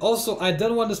 and also I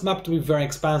don't want this map to be very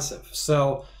expansive.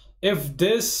 So if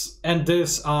this and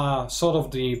this are sort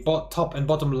of the top and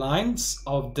bottom lines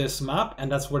of this map,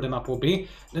 and that's where the map will be,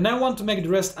 then I want to make the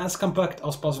rest as compact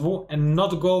as possible and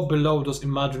not go below those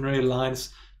imaginary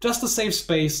lines, just to save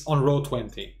space on row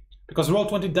 20, because row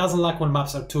 20 doesn't like when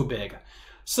maps are too big.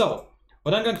 So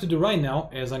what I'm going to do right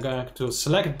now is I'm going to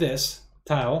select this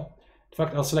tile. In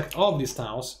fact, I'll select all of these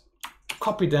tiles,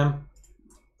 copy them,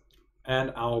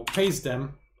 and I'll paste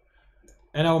them,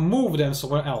 and I'll move them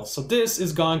somewhere else. So this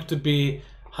is going to be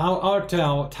how our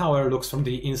tower looks from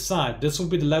the inside. This will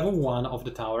be the level 1 of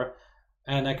the tower,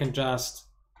 and I can just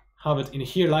have it in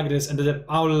here like this, and then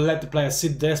I'll let the player see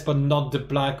this, but not the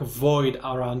black void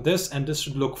around this, and this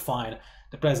should look fine.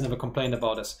 The players never complained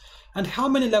about this. And how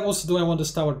many levels do I want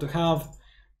this tower to have?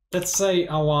 let's say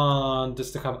I want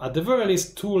this to have at the very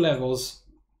least 2 levels,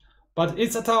 but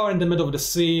it's a tower in the middle of the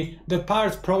sea. The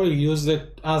pirates probably used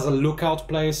it as a lookout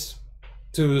place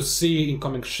to see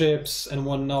incoming ships and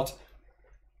whatnot.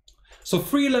 So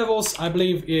 3 levels, I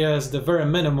believe, is the very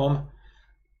minimum.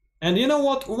 And you know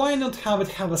what? Why not have it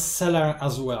have a cellar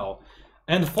as well?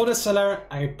 And for the cellar,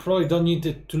 I probably don't need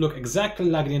it to look exactly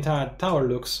like the entire tower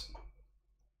looks.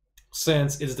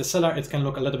 Since it's the cellar, it can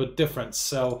look a little bit different.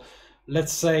 So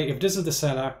let's say if this is the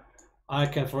cellar, I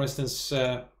can, for instance,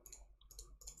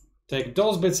 take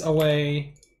those bits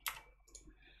away.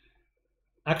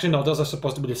 Actually, no, those are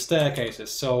supposed to be the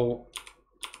staircases. So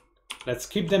let's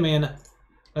keep them in.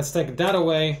 Let's take that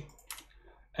away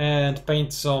and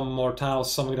paint some more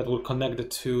tiles, something that will connect the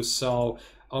two. So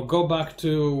I'll go back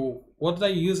to, what did I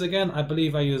use again? I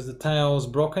believe I used the tiles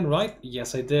broken, right?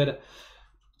 Yes, I did.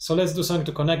 So let's do something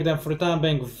to connect them. For the time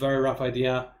being, very rough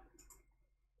idea.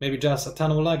 Maybe just a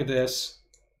tunnel like this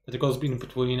that goes in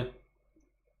between.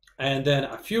 And then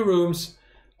a few rooms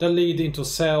that lead into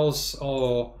cells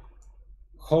or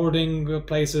hoarding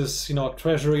places, you know,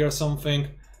 treasury or something.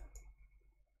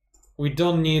 We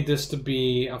don't need this to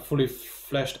be a fully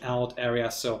fleshed out area,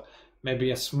 so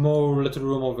maybe a small little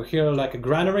room over here, like a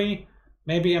granary.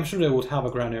 Maybe, I'm sure they would have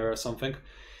a granary or something.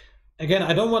 Again,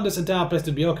 I don't want this entire place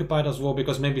to be occupied as well,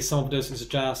 because maybe some of this is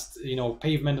just, you know,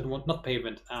 pavement and what, not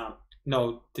pavement,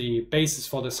 no, the basis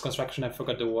for this construction, I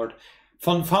forgot the word.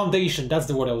 Foundation, that's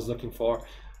the word I was looking for.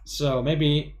 So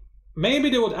maybe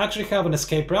they would actually have an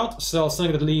escape route, so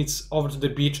something that leads over to the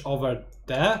beach over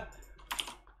there.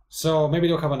 So maybe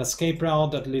they'll have an escape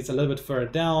route that leads a little bit further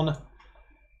down.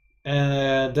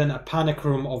 And then a panic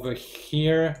room over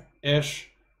here-ish.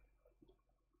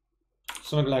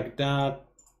 Something like that.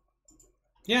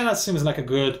 Yeah, that seems like a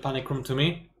good panic room to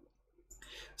me.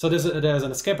 So there's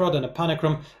an escape route and a panic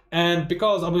room. And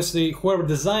because obviously whoever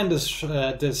designed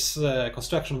this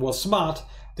construction was smart,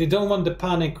 they don't want the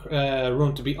panic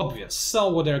room to be obvious. So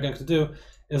what they're going to do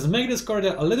is make this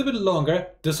corridor a little bit longer.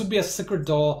 This will be a secret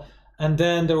door. And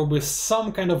then there will be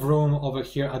some kind of room over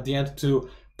here at the end to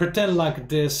pretend like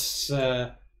this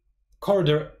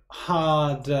corridor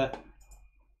had a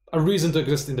reason to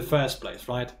exist in the first place,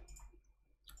 right?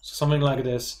 So something like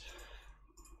this.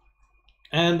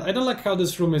 And I don't like how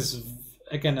this room is,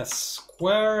 again, a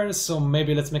square, so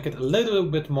maybe let's make it a little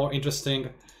bit more interesting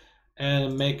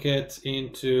and make it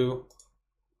into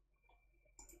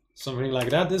something like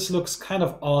that. This looks kind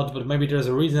of odd, but maybe there's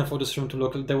a reason for this room to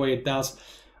look the way it does.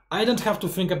 I don't have to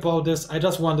think about this, I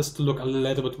just want this to look a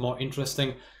little bit more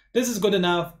interesting. This is good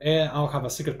enough. I'll have a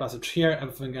secret passage here,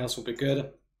 everything else will be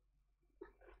good.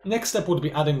 Next step would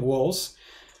be adding walls.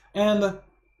 And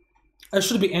I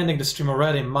should be ending the stream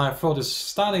already, my throat is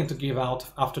starting to give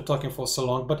out after talking for so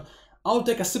long, but I'll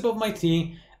take a sip of my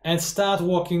tea and start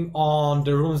working on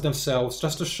the rooms themselves,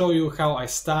 just to show you how I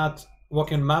start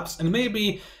working maps, and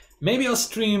maybe I'll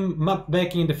stream map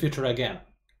making in the future again.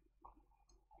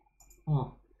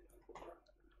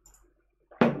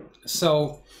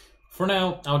 So for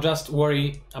now, I'll just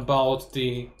worry about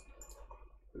the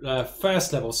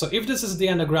first level. So if this is the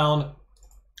underground,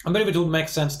 I believe it would make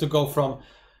sense to go from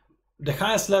the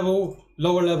highest level,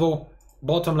 lower level,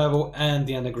 bottom level, and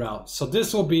the underground. So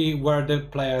this will be where the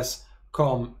players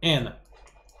come in.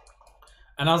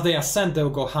 And as they ascend, they will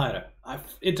go higher.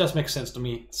 It just makes sense to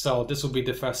me. So this will be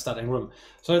the first starting room.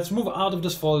 So let's move out of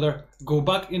this folder, go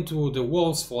back into the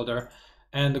walls folder,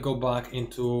 and go back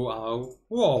into our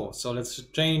wall. So let's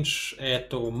change it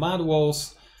to mud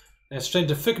walls. Let's change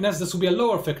the thickness. This will be a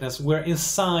lower thickness. We're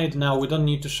inside now. We don't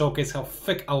need to showcase how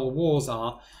thick our walls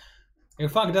are. In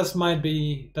fact, that might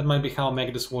be how I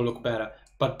make this wall look better,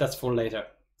 but that's for later.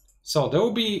 So there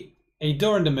will be a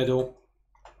door in the middle.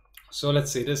 So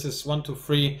let's see. This is 1, 2,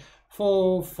 3,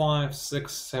 4, 5,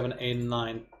 6, 7, 8,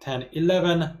 9, 10,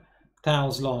 11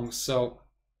 tiles long. So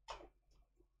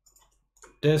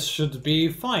this should be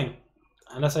fine,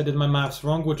 unless I did my maths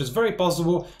wrong, which is very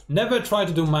possible. Never try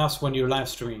to do maths when you're live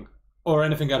streaming or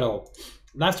anything at all.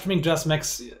 Live streaming just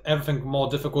makes everything more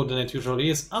difficult than it usually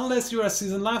is, unless you're a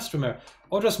seasoned live streamer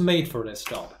or just made for this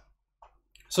job.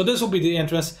 So this will be the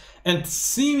entrance, and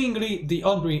seemingly the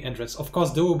only entrance. Of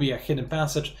course, there will be a hidden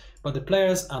passage, but the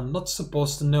players are not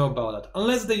supposed to know about it,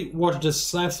 unless they watch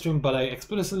this live stream, but I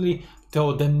explicitly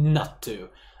told them not to.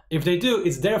 If they do,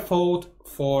 it's their fault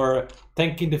for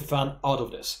taking the fun out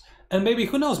of this. And maybe,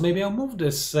 who knows, maybe I'll move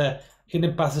this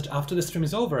hidden passage after the stream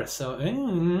is over,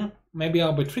 so maybe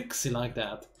I'll be tricksy like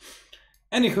that.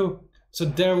 Anywho, so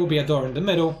there will be a door in the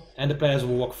middle, and the players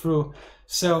will walk through.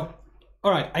 So,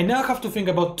 alright, I now have to think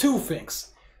about two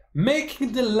things.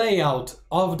 Making the layout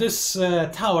of this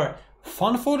tower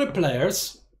fun for the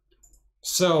players,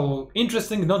 So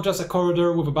interesting, not just a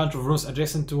corridor with a bunch of rooms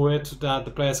adjacent to it that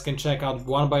the players can check out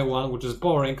one by one, which is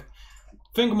boring.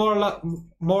 Think more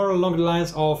along the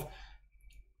lines of,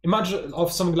 imagine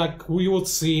of something like we would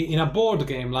see in a board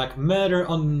game, like Murder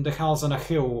on the House on a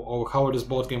Hill, or how this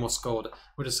board game was called,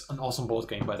 which is an awesome board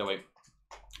game, by the way.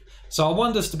 So I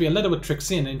want this to be a little bit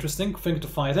tricksy and interesting thing to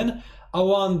fight in. I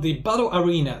want the battle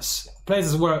arenas,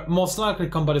 places where most likely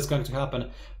combat is going to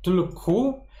happen, to look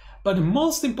cool. But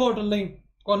most importantly,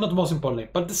 well, not most importantly,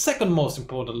 but the second most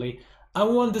importantly, I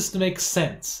want this to make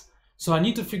sense. So I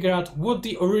need to figure out what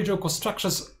the original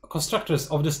constructors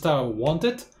of this tower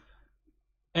wanted,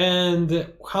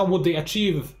 and how would they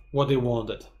achieve what they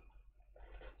wanted.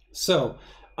 So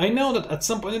I know that at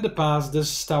some point in the past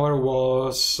this tower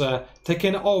was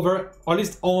taken over, or at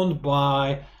least owned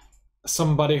by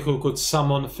somebody who could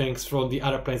summon things from the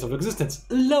other planes of existence,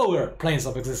 lower planes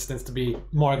of existence to be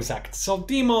more exact. So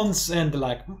demons and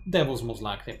like devils most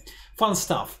likely. Fun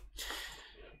stuff.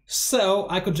 So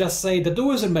I could just say that the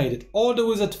wizard made it, or the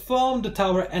wizard found the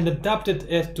tower and adapted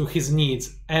it to his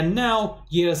needs. And now,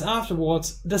 years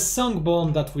afterwards, the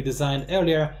Songbone that we designed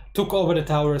earlier took over the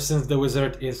tower since the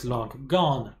wizard is long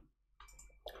gone.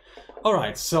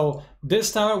 Alright, so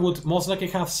this tower would most likely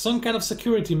have some kind of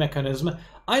security mechanism,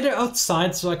 either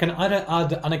outside, so I can either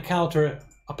add an encounter,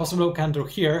 a possible encounter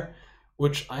here,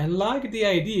 which I like the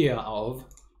idea of.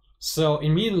 So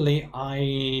immediately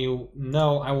I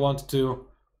know I want to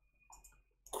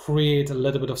create a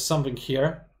little bit of something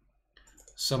here.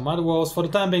 So mud walls, for the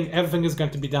time being, everything is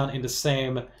going to be done in the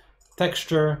same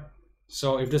texture.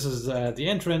 So if this is the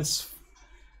entrance,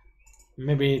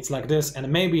 maybe it's like this, and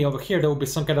maybe over here there will be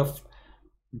some kind of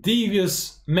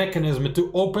devious mechanism to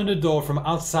open the door from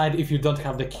outside if you don't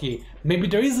have the key. Maybe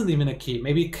there isn't even a key,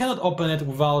 maybe you cannot open it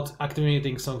without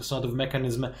activating some sort of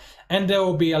mechanism, and there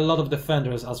will be a lot of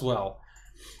defenders as well.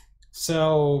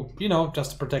 So, you know,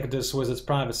 just to protect this wizard's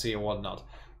privacy or whatnot.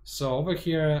 So over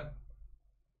here,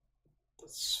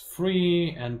 that's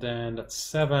 3, and then that's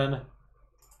 7.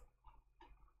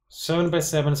 7 by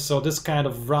 7, so this kind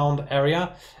of round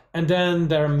area. And then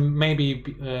there maybe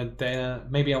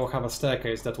maybe I will have a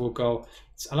staircase that will go.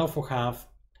 It's allowed for half.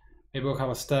 Maybe we'll have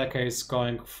a staircase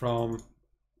going from,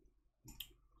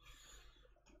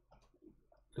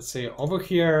 let's say, over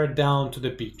here down to the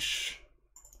beach.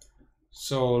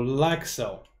 So like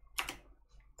so.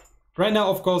 Right now,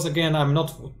 of course, again, I'm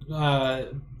not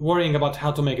worrying about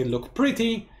how to make it look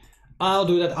pretty. I'll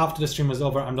do that after the stream is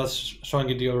over. I'm just showing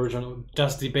you the original,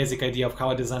 just the basic idea of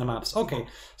how I design maps. Okay,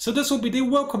 so this will be the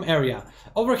welcome area.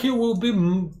 Over here will be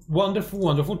wonderful,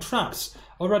 wonderful traps,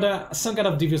 or rather some kind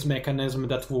of devious mechanism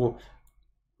that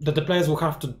the players will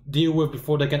have to deal with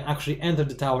before they can actually enter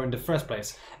the tower in the first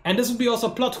place. And this will be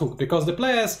also a plot hook, because the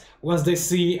players, once they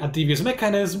see a devious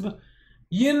mechanism,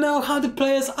 you know how the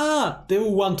players are. They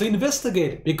will want to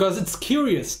investigate, because it's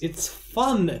curious, it's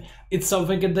fun, it's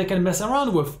something that they can mess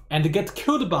around with and get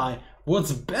killed by.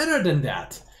 What's better than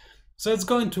that? So let's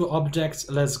go into objects.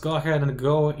 Let's go ahead and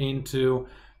go into,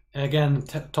 again,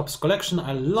 Top's collection.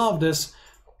 I love this.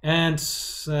 And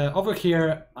over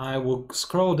here, I will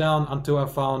scroll down until I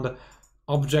found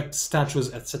object,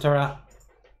 statues, etc.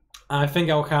 I think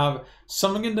I'll have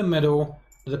something in the middle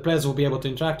that the players will be able to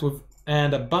interact with,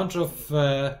 and a bunch of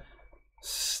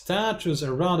statues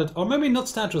around it, or maybe not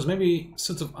statues, maybe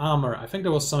suits of armor. I think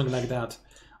there was something like that.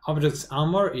 Objects,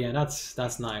 armor, yeah,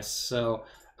 that's nice. So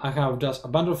I have just a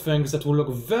bunch of things that will look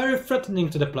very threatening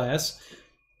to the players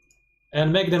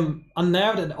and make them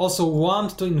unnerved and also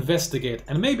want to investigate.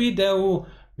 And maybe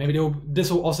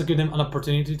this will also give them an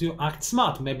opportunity to act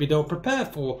smart. Maybe they'll prepare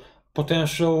for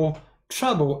potential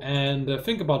trouble and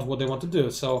think about what they want to do.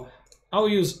 So I'll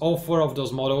use all 4 of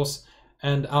those models.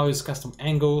 And I'll use custom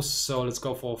angles, so let's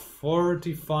go for a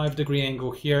 45-degree angle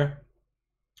here.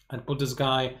 And put this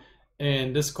guy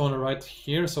in this corner right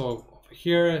here, so over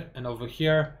here and over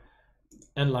here,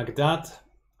 and like that.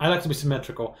 I like to be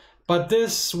symmetrical, but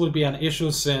this would be an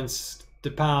issue since the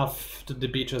path to the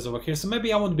beach is over here, so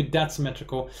maybe I won't be that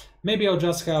symmetrical. Maybe I'll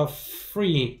just have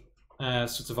 3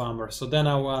 suits of armor, so then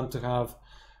I want to have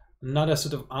another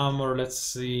suit of armor, let's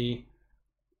see,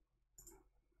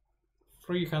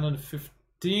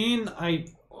 315.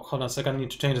 Hold on a second, I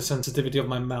need to change the sensitivity of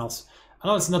my mouse. I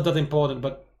know it's not that important,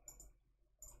 but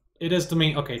it is to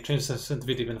me. Okay, change the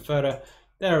sensitivity even further.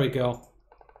 There we go.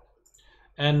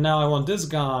 And now I want this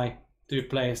guy to be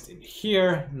placed in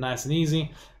here, nice and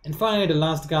easy. And finally, the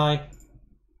last guy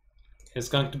is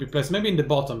going to be placed maybe in the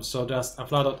bottom, so just a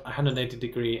flat out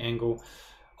 180-degree angle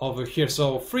over here.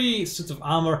 So 3 suits of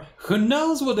armor. Who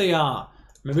knows what they are?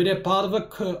 Maybe they're part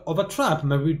of a trap.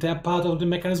 Maybe they're part of the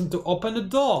mechanism to open the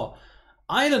door.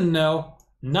 I don't know.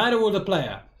 Neither will the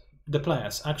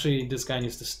players. Actually, this guy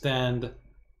needs to stand.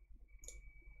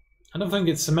 I don't think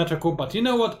it's symmetrical, but you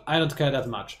know what? I don't care that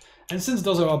much. And since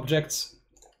those are objects,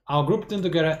 I'll group them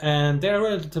together, and they're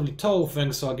relatively tall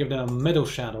things, so I'll give them a middle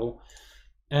shadow.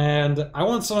 And I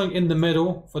want something in the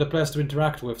middle for the players to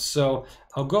interact with, so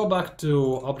I'll go back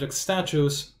to object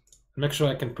statues, make sure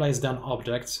I can place down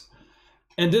objects.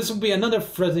 And this will be another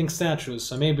threatening statue,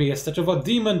 so maybe a statue of a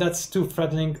demon that's too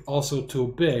threatening, also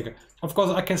too big. Of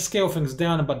course, I can scale things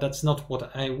down, but that's not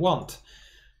what I want.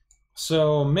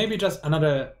 So maybe just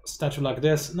another statue like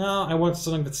this. No, I want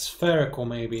something that's spherical,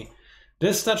 maybe.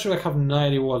 This statue, I have no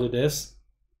idea what it is.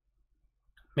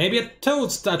 Maybe a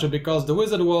toad statue, because the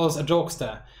wizard was a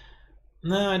jokester.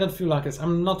 No, I don't feel like it.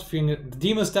 I'm not feeling it. The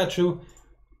demon statue,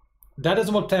 that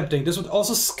is more tempting. This would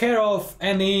also scare off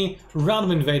any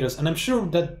random invaders. And I'm sure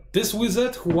that this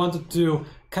wizard, who wanted to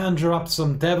conjure up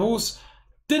some devils,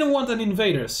 didn't want any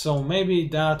invaders. So maybe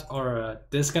that, or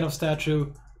this kind of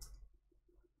statue.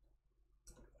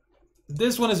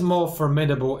 This one is more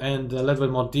formidable and a little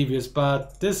bit more devious,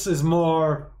 but this is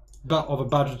more of a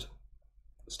budget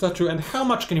statue. And how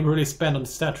much can you really spend on the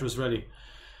statues, really?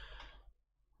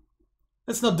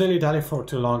 Let's not dilly-dally for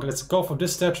too long. Let's go for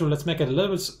this statue. Let's make it a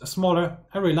little bit smaller.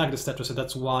 I really like this statue, so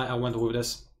that's why I went with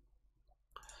this.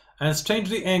 And let's change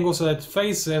the angle so that it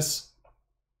faces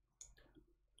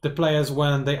the players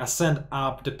when they ascend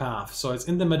up the path. So it's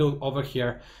in the middle over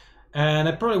here. And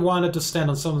I probably wanted to stand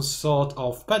on some sort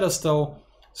of pedestal,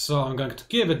 so I'm going to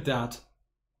give it that.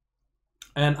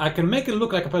 And I can make it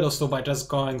look like a pedestal by just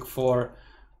going for,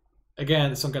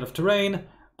 again, some kind of terrain.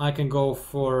 I can go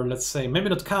for, let's say, maybe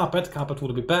not carpet. Carpet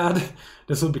would be bad.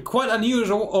 This would be quite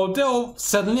unusual, although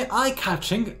certainly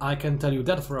eye-catching. I can tell you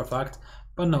that for a fact.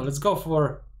 But no, let's go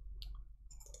for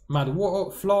mud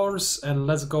floors, and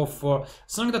let's go for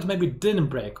something that maybe didn't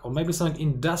break, or maybe something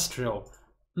industrial.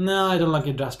 No, I don't like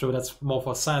industrial. That's more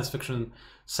for science fiction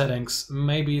settings.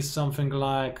 Maybe something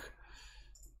like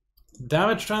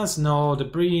damage trans? No,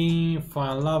 debris,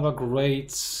 fire, lava,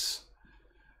 grates.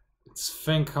 Let's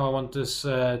think how I want this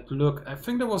to look. I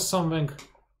think there was something,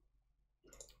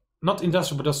 not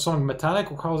industrial, but there's something metallic.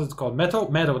 How is it called?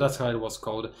 Metal? Metal, that's how it was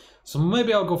called. So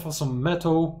maybe I'll go for some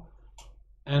metal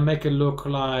and make it look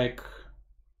like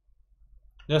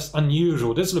just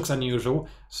unusual. This looks unusual.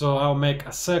 So I'll make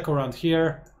a circle around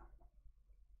here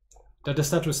that the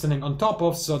statue is standing on top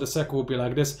of, so the circle will be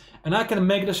like this. And I can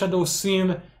make the shadow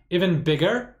seem even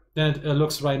bigger than it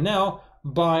looks right now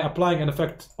by applying an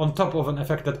effect on top of an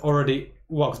effect that already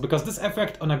works. Because this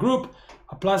effect on a group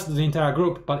applies to the entire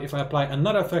group, but if I apply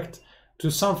another effect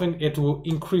to something, it will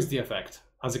increase the effect,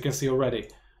 as you can see already.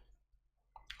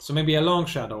 So maybe a long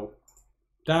shadow.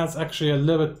 That's actually a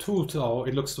little bit too tall.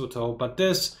 It looks too tall, but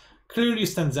this clearly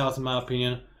stands out in my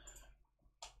opinion.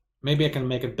 Maybe I can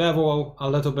make it bevel a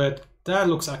little bit. That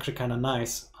looks actually kind of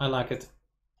nice. I like it.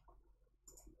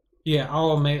 Yeah,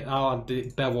 I'll add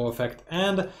the bevel effect.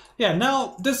 And yeah,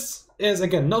 now this is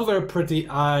again not very pretty.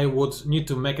 I would need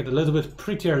to make it a little bit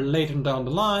prettier later down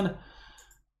the line.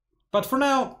 But for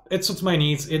now, it suits my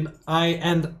needs.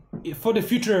 And for the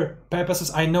future purposes,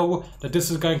 I know that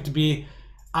this is going to be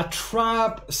a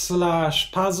trap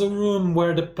 / puzzle room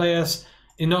where the players,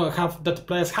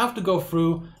 have to go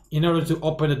through in order to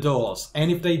open the doors. And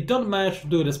if they don't manage to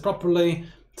do this properly,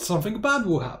 something bad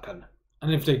will happen.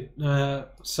 And if they,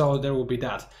 so there will be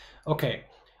that. Okay.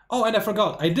 Oh, and I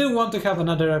forgot. I did want to have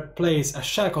another place, a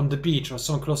shack on the beach or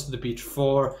somewhere close to the beach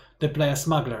for the player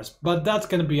smugglers. But that's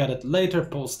gonna be added later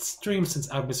post-stream, since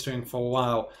I've been streaming for a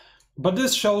while. But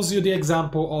this shows you the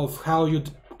example of how you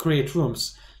create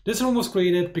rooms. This room was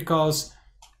created because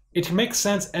it makes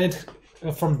sense, and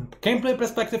from gameplay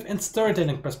perspective and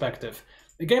storytelling perspective.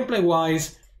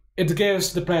 Gameplay-wise, it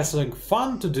gives the players something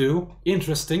fun to do,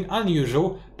 interesting,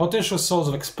 unusual, potential source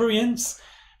of experience,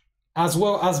 as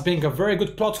well as being a very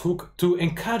good plot hook to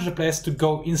encourage the players to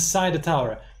go inside the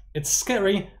tower. It's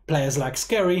scary, players like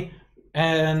scary,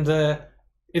 and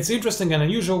it's interesting and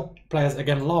unusual, players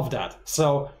again love that.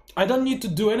 So I don't need to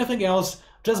do anything else.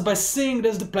 Just by seeing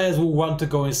this, the players will want to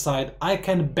go inside. I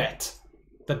can bet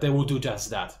that they will do just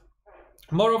that.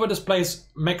 Moreover, this place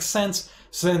makes sense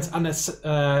since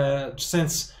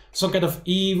some kind of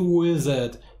evil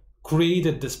wizard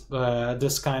created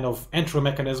this kind of entry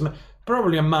mechanism,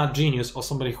 probably a mad genius or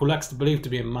somebody who likes to believe to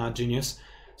be a mad genius.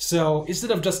 So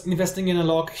instead of just investing in a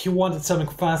lock, he wanted something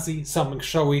fancy, something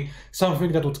showy,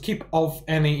 something that would keep off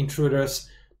any intruders.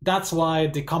 That's why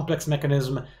the complex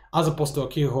mechanism, as opposed to a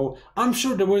keyhole. I'm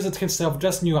sure the wizard himself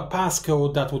just knew a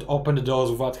passcode that would open the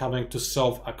doors without having to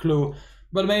solve a clue.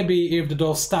 But maybe if the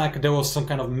door's stuck, there was some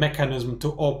kind of mechanism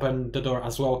to open the door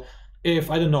as well.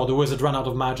 if, I don't know, the wizard ran out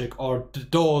of magic or the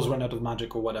doors ran out of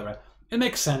magic or whatever. It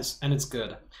makes sense and it's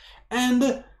good.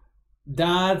 And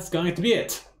that's going to be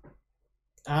it.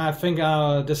 I think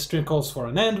this stream calls for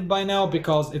an end by now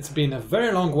because it's been a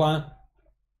very long one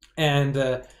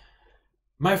and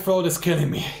my throat is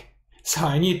killing me. So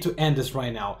I need to end this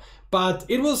right now. But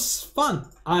it was fun.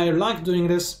 I like doing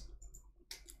this.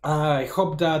 I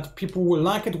hope that people will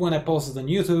like it when I post it on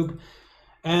YouTube.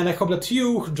 And I hope that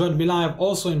you who joined me live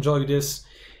also enjoy this.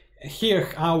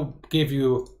 Here I'll give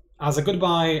you, as a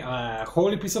goodbye, a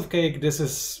holy piece of cake. This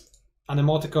is an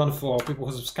emoticon for people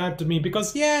who subscribe to me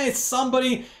because, yeah, it's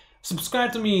somebody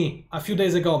subscribed to me a few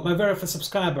days ago, my very first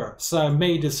subscriber. So I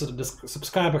made this so that this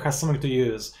subscriber has something to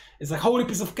use. It's a holy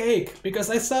piece of cake because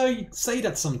I say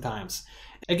that sometimes.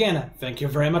 Again, thank you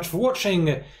very much for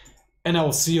watching and I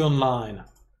will see you online.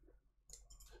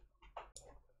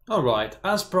 Alright,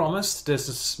 as promised, this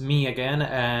is me again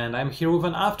and I'm here with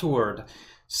an afterword.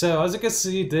 So as you can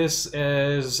see, this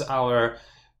is our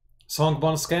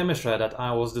Songbone skirmisher that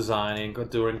I was designing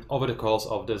over the course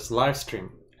of this live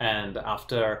stream. And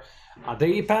after a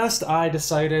day passed, I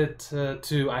decided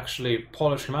to actually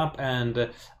polish him up and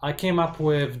I came up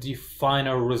with the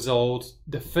final result,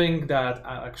 the thing that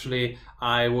actually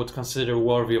I would consider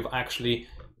worthy of actually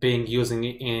being using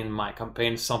in my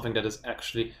campaign, something that is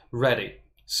actually ready.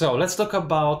 So let's talk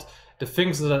about the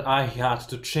things that I had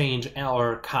to change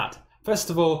or cut. First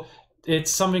of all,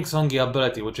 it's Summoning Songy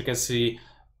ability, which you can see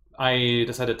I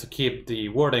decided to keep the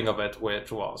wording of it,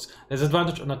 which was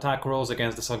disadvantage on attack rolls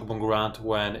against the Songbone Grunt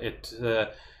when it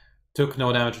took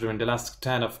no damage during the last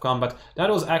 10 of combat. That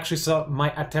was actually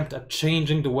my attempt at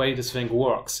changing the way this thing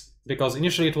works. Because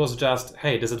initially it was just,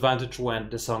 hey, disadvantage when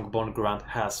the Songbone Grunt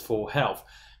has full health.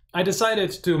 I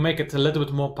decided to make it a little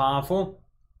bit more powerful.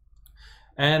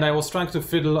 And I was trying to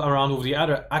fiddle around with the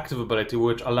other active ability,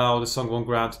 which allowed the Songbone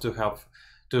Grunt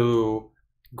to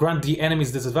grant the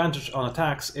enemy's disadvantage on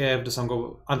attacks if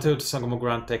until the Songbone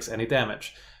Grunt takes any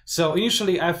damage. So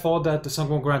initially I thought that the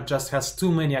Songbone Grunt just has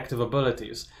too many active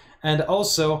abilities. And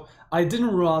also I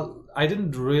didn't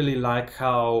really like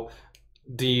how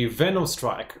the Venom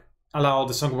Strike allowed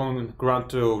the Songbone Grunt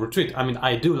to retreat. I mean,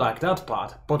 I do like that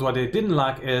part, but what I didn't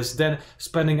like is then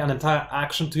spending an entire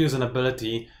action to use an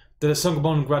ability that the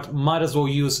Songbone Grunt might as well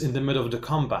use in the middle of the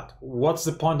combat. What's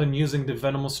the point in using the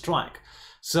Venomous Strike?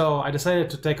 So I decided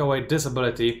to take away this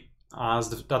ability, as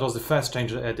that was the first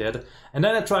change that I did, and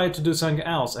then I tried to do something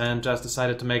else and just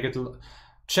decided to make it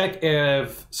check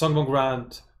if Songbone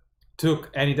Grunt took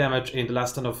any damage in the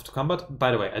last turn of combat. By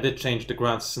the way, I did change the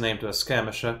Grunt's name to a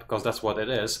Skirmisher, because that's what it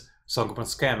is, Songbone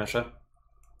Skirmisher.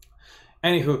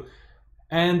 Anywho,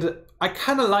 and I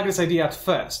kind of like this idea at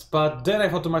first, but then I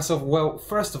thought to myself, well,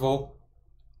 first of all,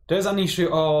 there's an issue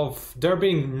of there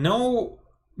being no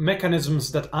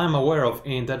mechanisms that I'm aware of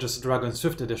in Dungeons & Dragons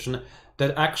 5th edition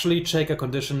that actually check a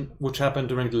condition which happened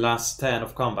during the last 10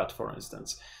 of combat, for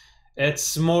instance.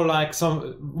 It's more like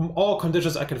all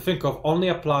conditions I can think of only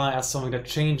apply as something that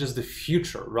changes the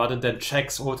future rather than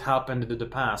checks what happened in the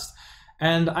past.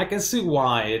 And I can see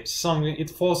why. It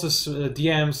forces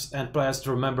DMs and players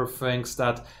to remember things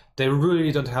that they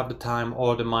really don't have the time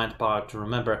or the mind power to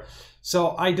remember.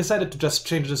 So I decided to just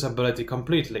change this ability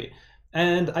completely.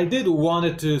 And I did want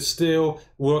it to still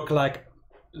work like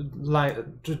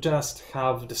to just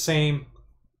have the same.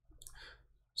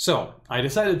 So I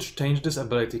decided to change this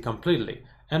ability completely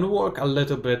and work a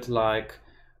little bit like,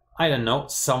 I don't know,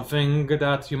 something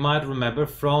that you might remember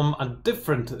from a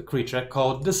different creature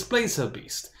called Displacer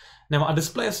Beast. Now, a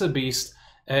Displacer Beast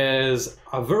is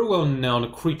a very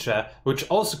well-known creature which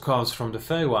also comes from the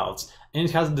Feywilds, and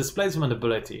it has a displacement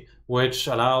ability which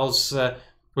allows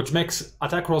which makes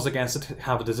attack rolls against it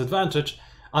have a disadvantage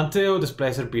until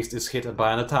Displacer Beast is hit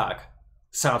by an attack.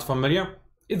 Sound familiar?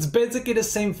 It's basically the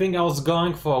same thing I was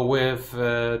going for with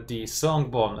the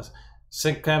Songbone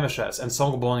skirmishers and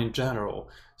Songbone in general.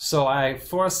 So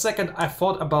for a second I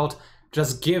thought about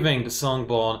just giving the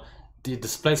Songbone the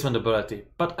displacement ability,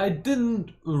 but I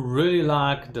didn't really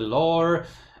like the lore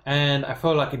and I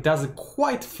felt like it doesn't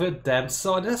quite fit them,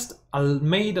 so I just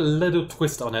made a little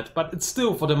twist on it, but it's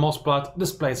still for the most part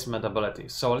displacement ability.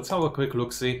 So let's have a quick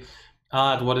look-see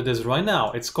at what it is right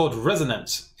now. It's called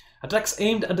Resonance. Attacks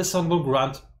aimed at the Songbone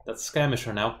Grunt, that's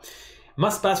Skirmisher now,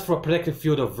 must pass through a protective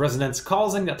field of resonance,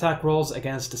 causing attack rolls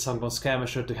against the Songbone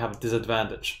Skirmisher to have a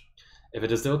disadvantage. If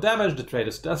it is dealt damage, the trait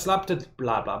is disrupted,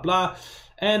 blah blah blah,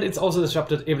 and it's also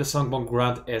disrupted if the Songbone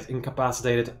Grunt is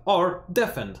incapacitated or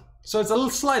deafened. So it's a little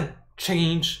slight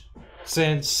change,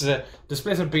 since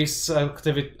Displacer Beast's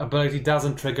ability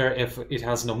doesn't trigger if it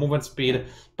has no movement speed,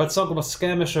 but Songbone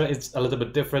Skirmisher is a little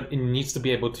bit different. It needs to be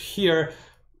able to hear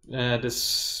this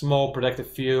small protective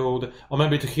field, or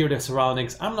maybe to hear the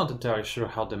surroundings. I'm not entirely sure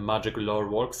how the magic lore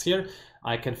works here.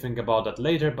 I can think about that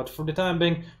later, but for the time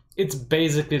being, it's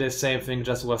basically the same thing,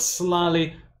 just with a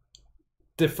slightly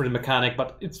different mechanic,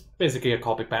 but it's basically a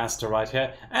copy-paste right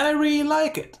here, and I really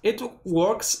like it. It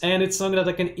works, and it's something that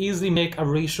I can easily make a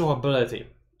ratio ability.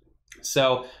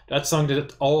 So that's something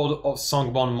that all of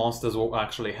Songborn monsters will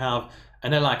actually have,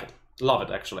 and I like it. Love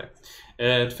it, actually.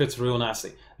 It fits real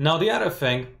nicely. Now, the other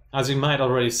thing, as you might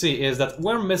already see, is that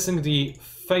we're missing the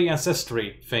Fey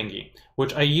Ancestry thingy,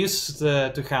 which I used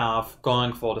to have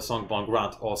going for the Songborn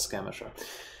Grant or Skirmisher.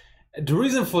 The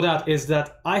reason for that is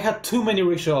that I had too many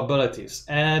ratio abilities,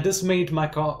 and this made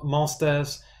my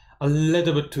monsters a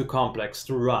little bit too complex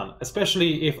to run,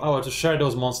 especially if I were to share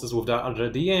those monsters with the other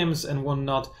DMs and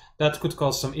whatnot. That could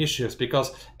cause some issues,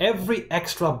 because every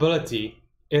extra ability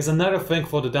is another thing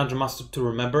for the Dungeon Master to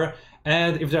remember,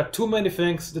 and if there are too many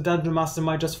things, the Dungeon Master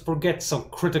might just forget some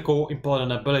critical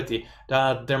important ability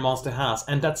that their monster has,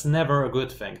 and that's never a good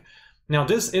thing. Now,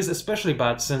 this is especially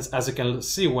bad since, as you can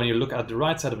see when you look at the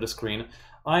right side of the screen,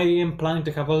 I am planning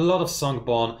to have a lot of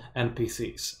Songborn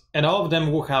NPCs, and all of them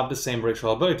will have the same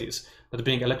racial abilities, that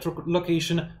being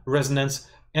Electrolocation, Resonance,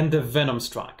 and the Venom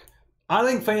Strike.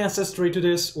 Adding Fey Ancestry to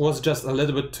this was just a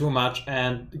little bit too much,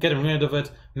 and getting rid of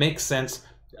it makes sense.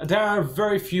 There are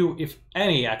very few, if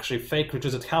any, actually, Fey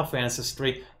creatures that have Fey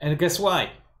Ancestry, and guess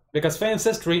why? Because Fey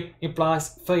Ancestry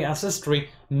implies Fey Ancestry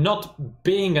not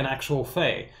being an actual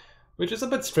Fey. Which is a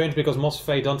bit strange, because most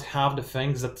Fey don't have the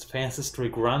things that Fey Ancestry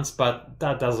grants, but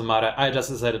that doesn't matter. I just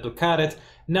decided to cut it.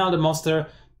 Now the monster,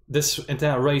 this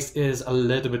entire race, is a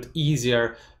little bit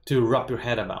easier to wrap your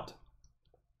head about.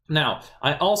 Now,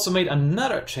 I also made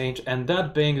another change, and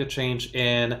that being the change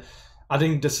in, I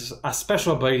think this is a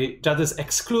special ability that is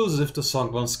exclusive to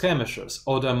Songborn Skirmishers,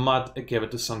 although I might give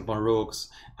it to Songborn Rogues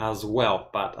as well,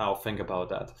 but I'll think about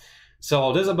that.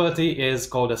 So this ability is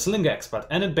called a Sling Expert,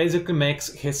 and it basically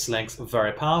makes his slings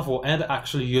very powerful and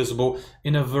actually usable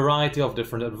in a variety of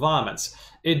different environments.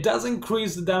 It does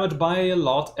increase the damage by a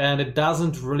lot, and it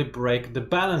doesn't really break the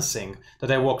balancing that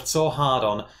I worked so hard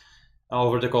on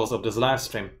over the course of this live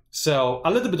stream. So a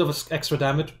little bit of extra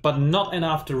damage, but not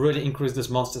enough to really increase this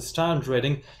monster's challenge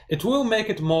rating. It will make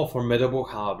it more formidable,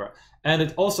 however, and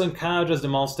it also encourages the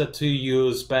monster to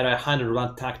use better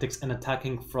hide-and-run tactics and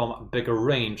attacking from a bigger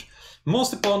range.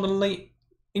 Most importantly,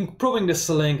 improving the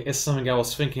sling is something I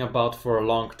was thinking about for a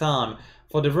long time,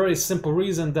 for the very simple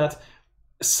reason that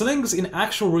slings in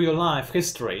actual real-life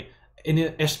history,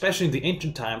 especially in the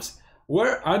ancient times,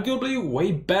 were arguably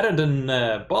way better than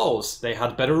bows. They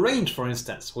had better range, for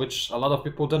instance, which a lot of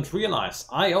people don't realize.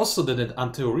 I also didn't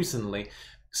until recently.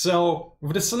 So,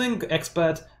 with the Sling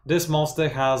Expert, this monster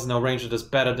has no range that is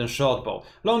better than shortbow.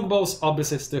 Longbows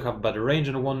obviously still have better range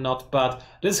and whatnot, but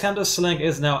this kind of sling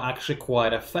is now actually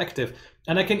quite effective,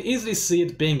 and I can easily see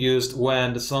it being used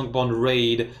when the Songborn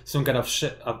raid some kind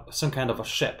of a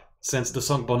ship, since the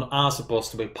Songborn are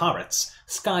supposed to be pirates,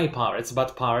 sky pirates,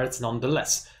 but pirates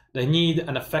nonetheless. They need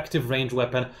an effective range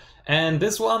weapon, and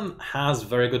this one has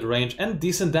very good range and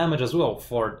decent damage as well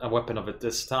for a weapon of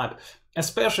this type,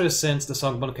 especially since the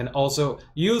Songborn can also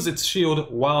use its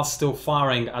shield while still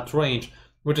firing at range,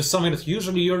 which is something that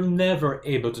usually you're never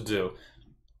able to do.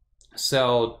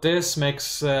 So this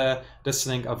makes this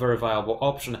sling a very viable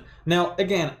option. Now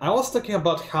again, I was talking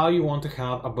about how you want to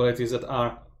have abilities that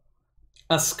are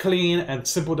as clean and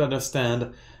simple to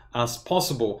understand as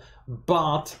possible,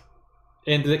 but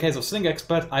in the case of Sling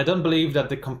Expert, I don't believe that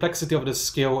the complexity of this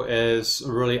skill is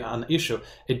really an issue.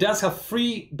 It does have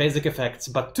 3 basic effects,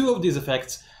 but 2 of these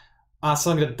effects are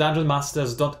something that Dungeon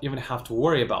Masters don't even have to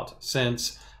worry about,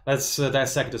 since, let's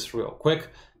dissect this real quick.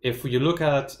 If you look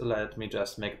at, let me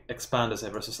just expand this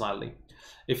ever so slightly.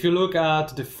 If you look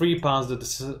at the 3 pounds that the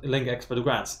Sling Expert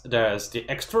grants, there's the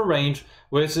extra range,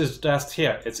 which is just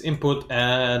here. It's input,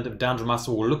 and the Dungeon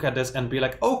Master will look at this and be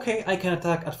like, okay, I can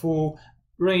attack at full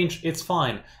range, it's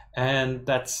fine. And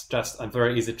that's just a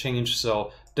very easy change,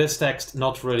 so this text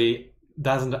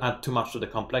doesn't add too much to the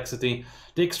complexity.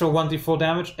 The extra 1d4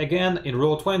 damage, again, in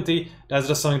roll 20, that's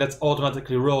just something that's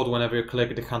automatically rolled whenever you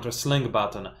click the counter sling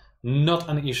button. Not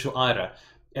an issue either.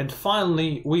 And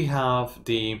finally, we have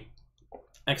the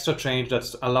extra change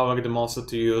that's allowing the monster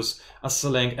to use a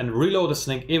sling and reload the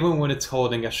sling even when it's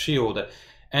holding a shield.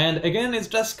 And again, it's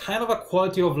just kind of a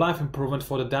quality of life improvement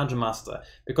for the Dungeon Master,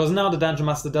 because now the Dungeon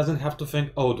Master doesn't have to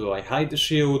think, oh, do I hide the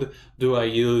shield? Do I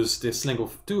use the sling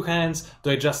with 2 hands?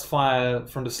 Do I just fire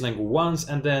from the sling once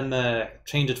and then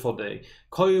change it for the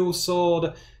coil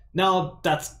sword? Now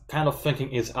that kind of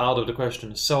thinking is out of the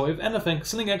question. So if anything,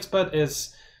 Sling Expert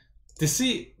is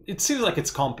it seems like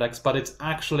it's complex, but it's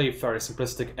actually very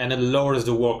simplistic, and it lowers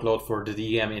the workload for the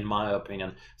DM in my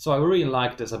opinion. So I really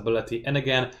like this ability, and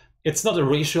again, it's not a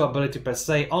ratio ability per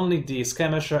se, only the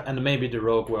skirmisher and maybe the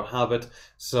rogue will have it,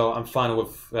 so I'm fine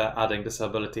with adding this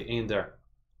ability in there.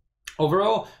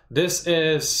 Overall, this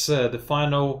is the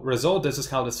final result. This is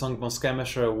how the Songbone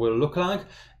Skirmisher will look like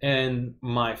in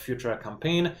my future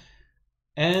campaign.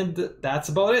 And that's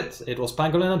about it. It was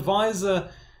Pangolin Advisor.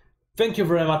 Thank you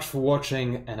very much for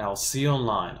watching, and I'll see you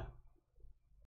online.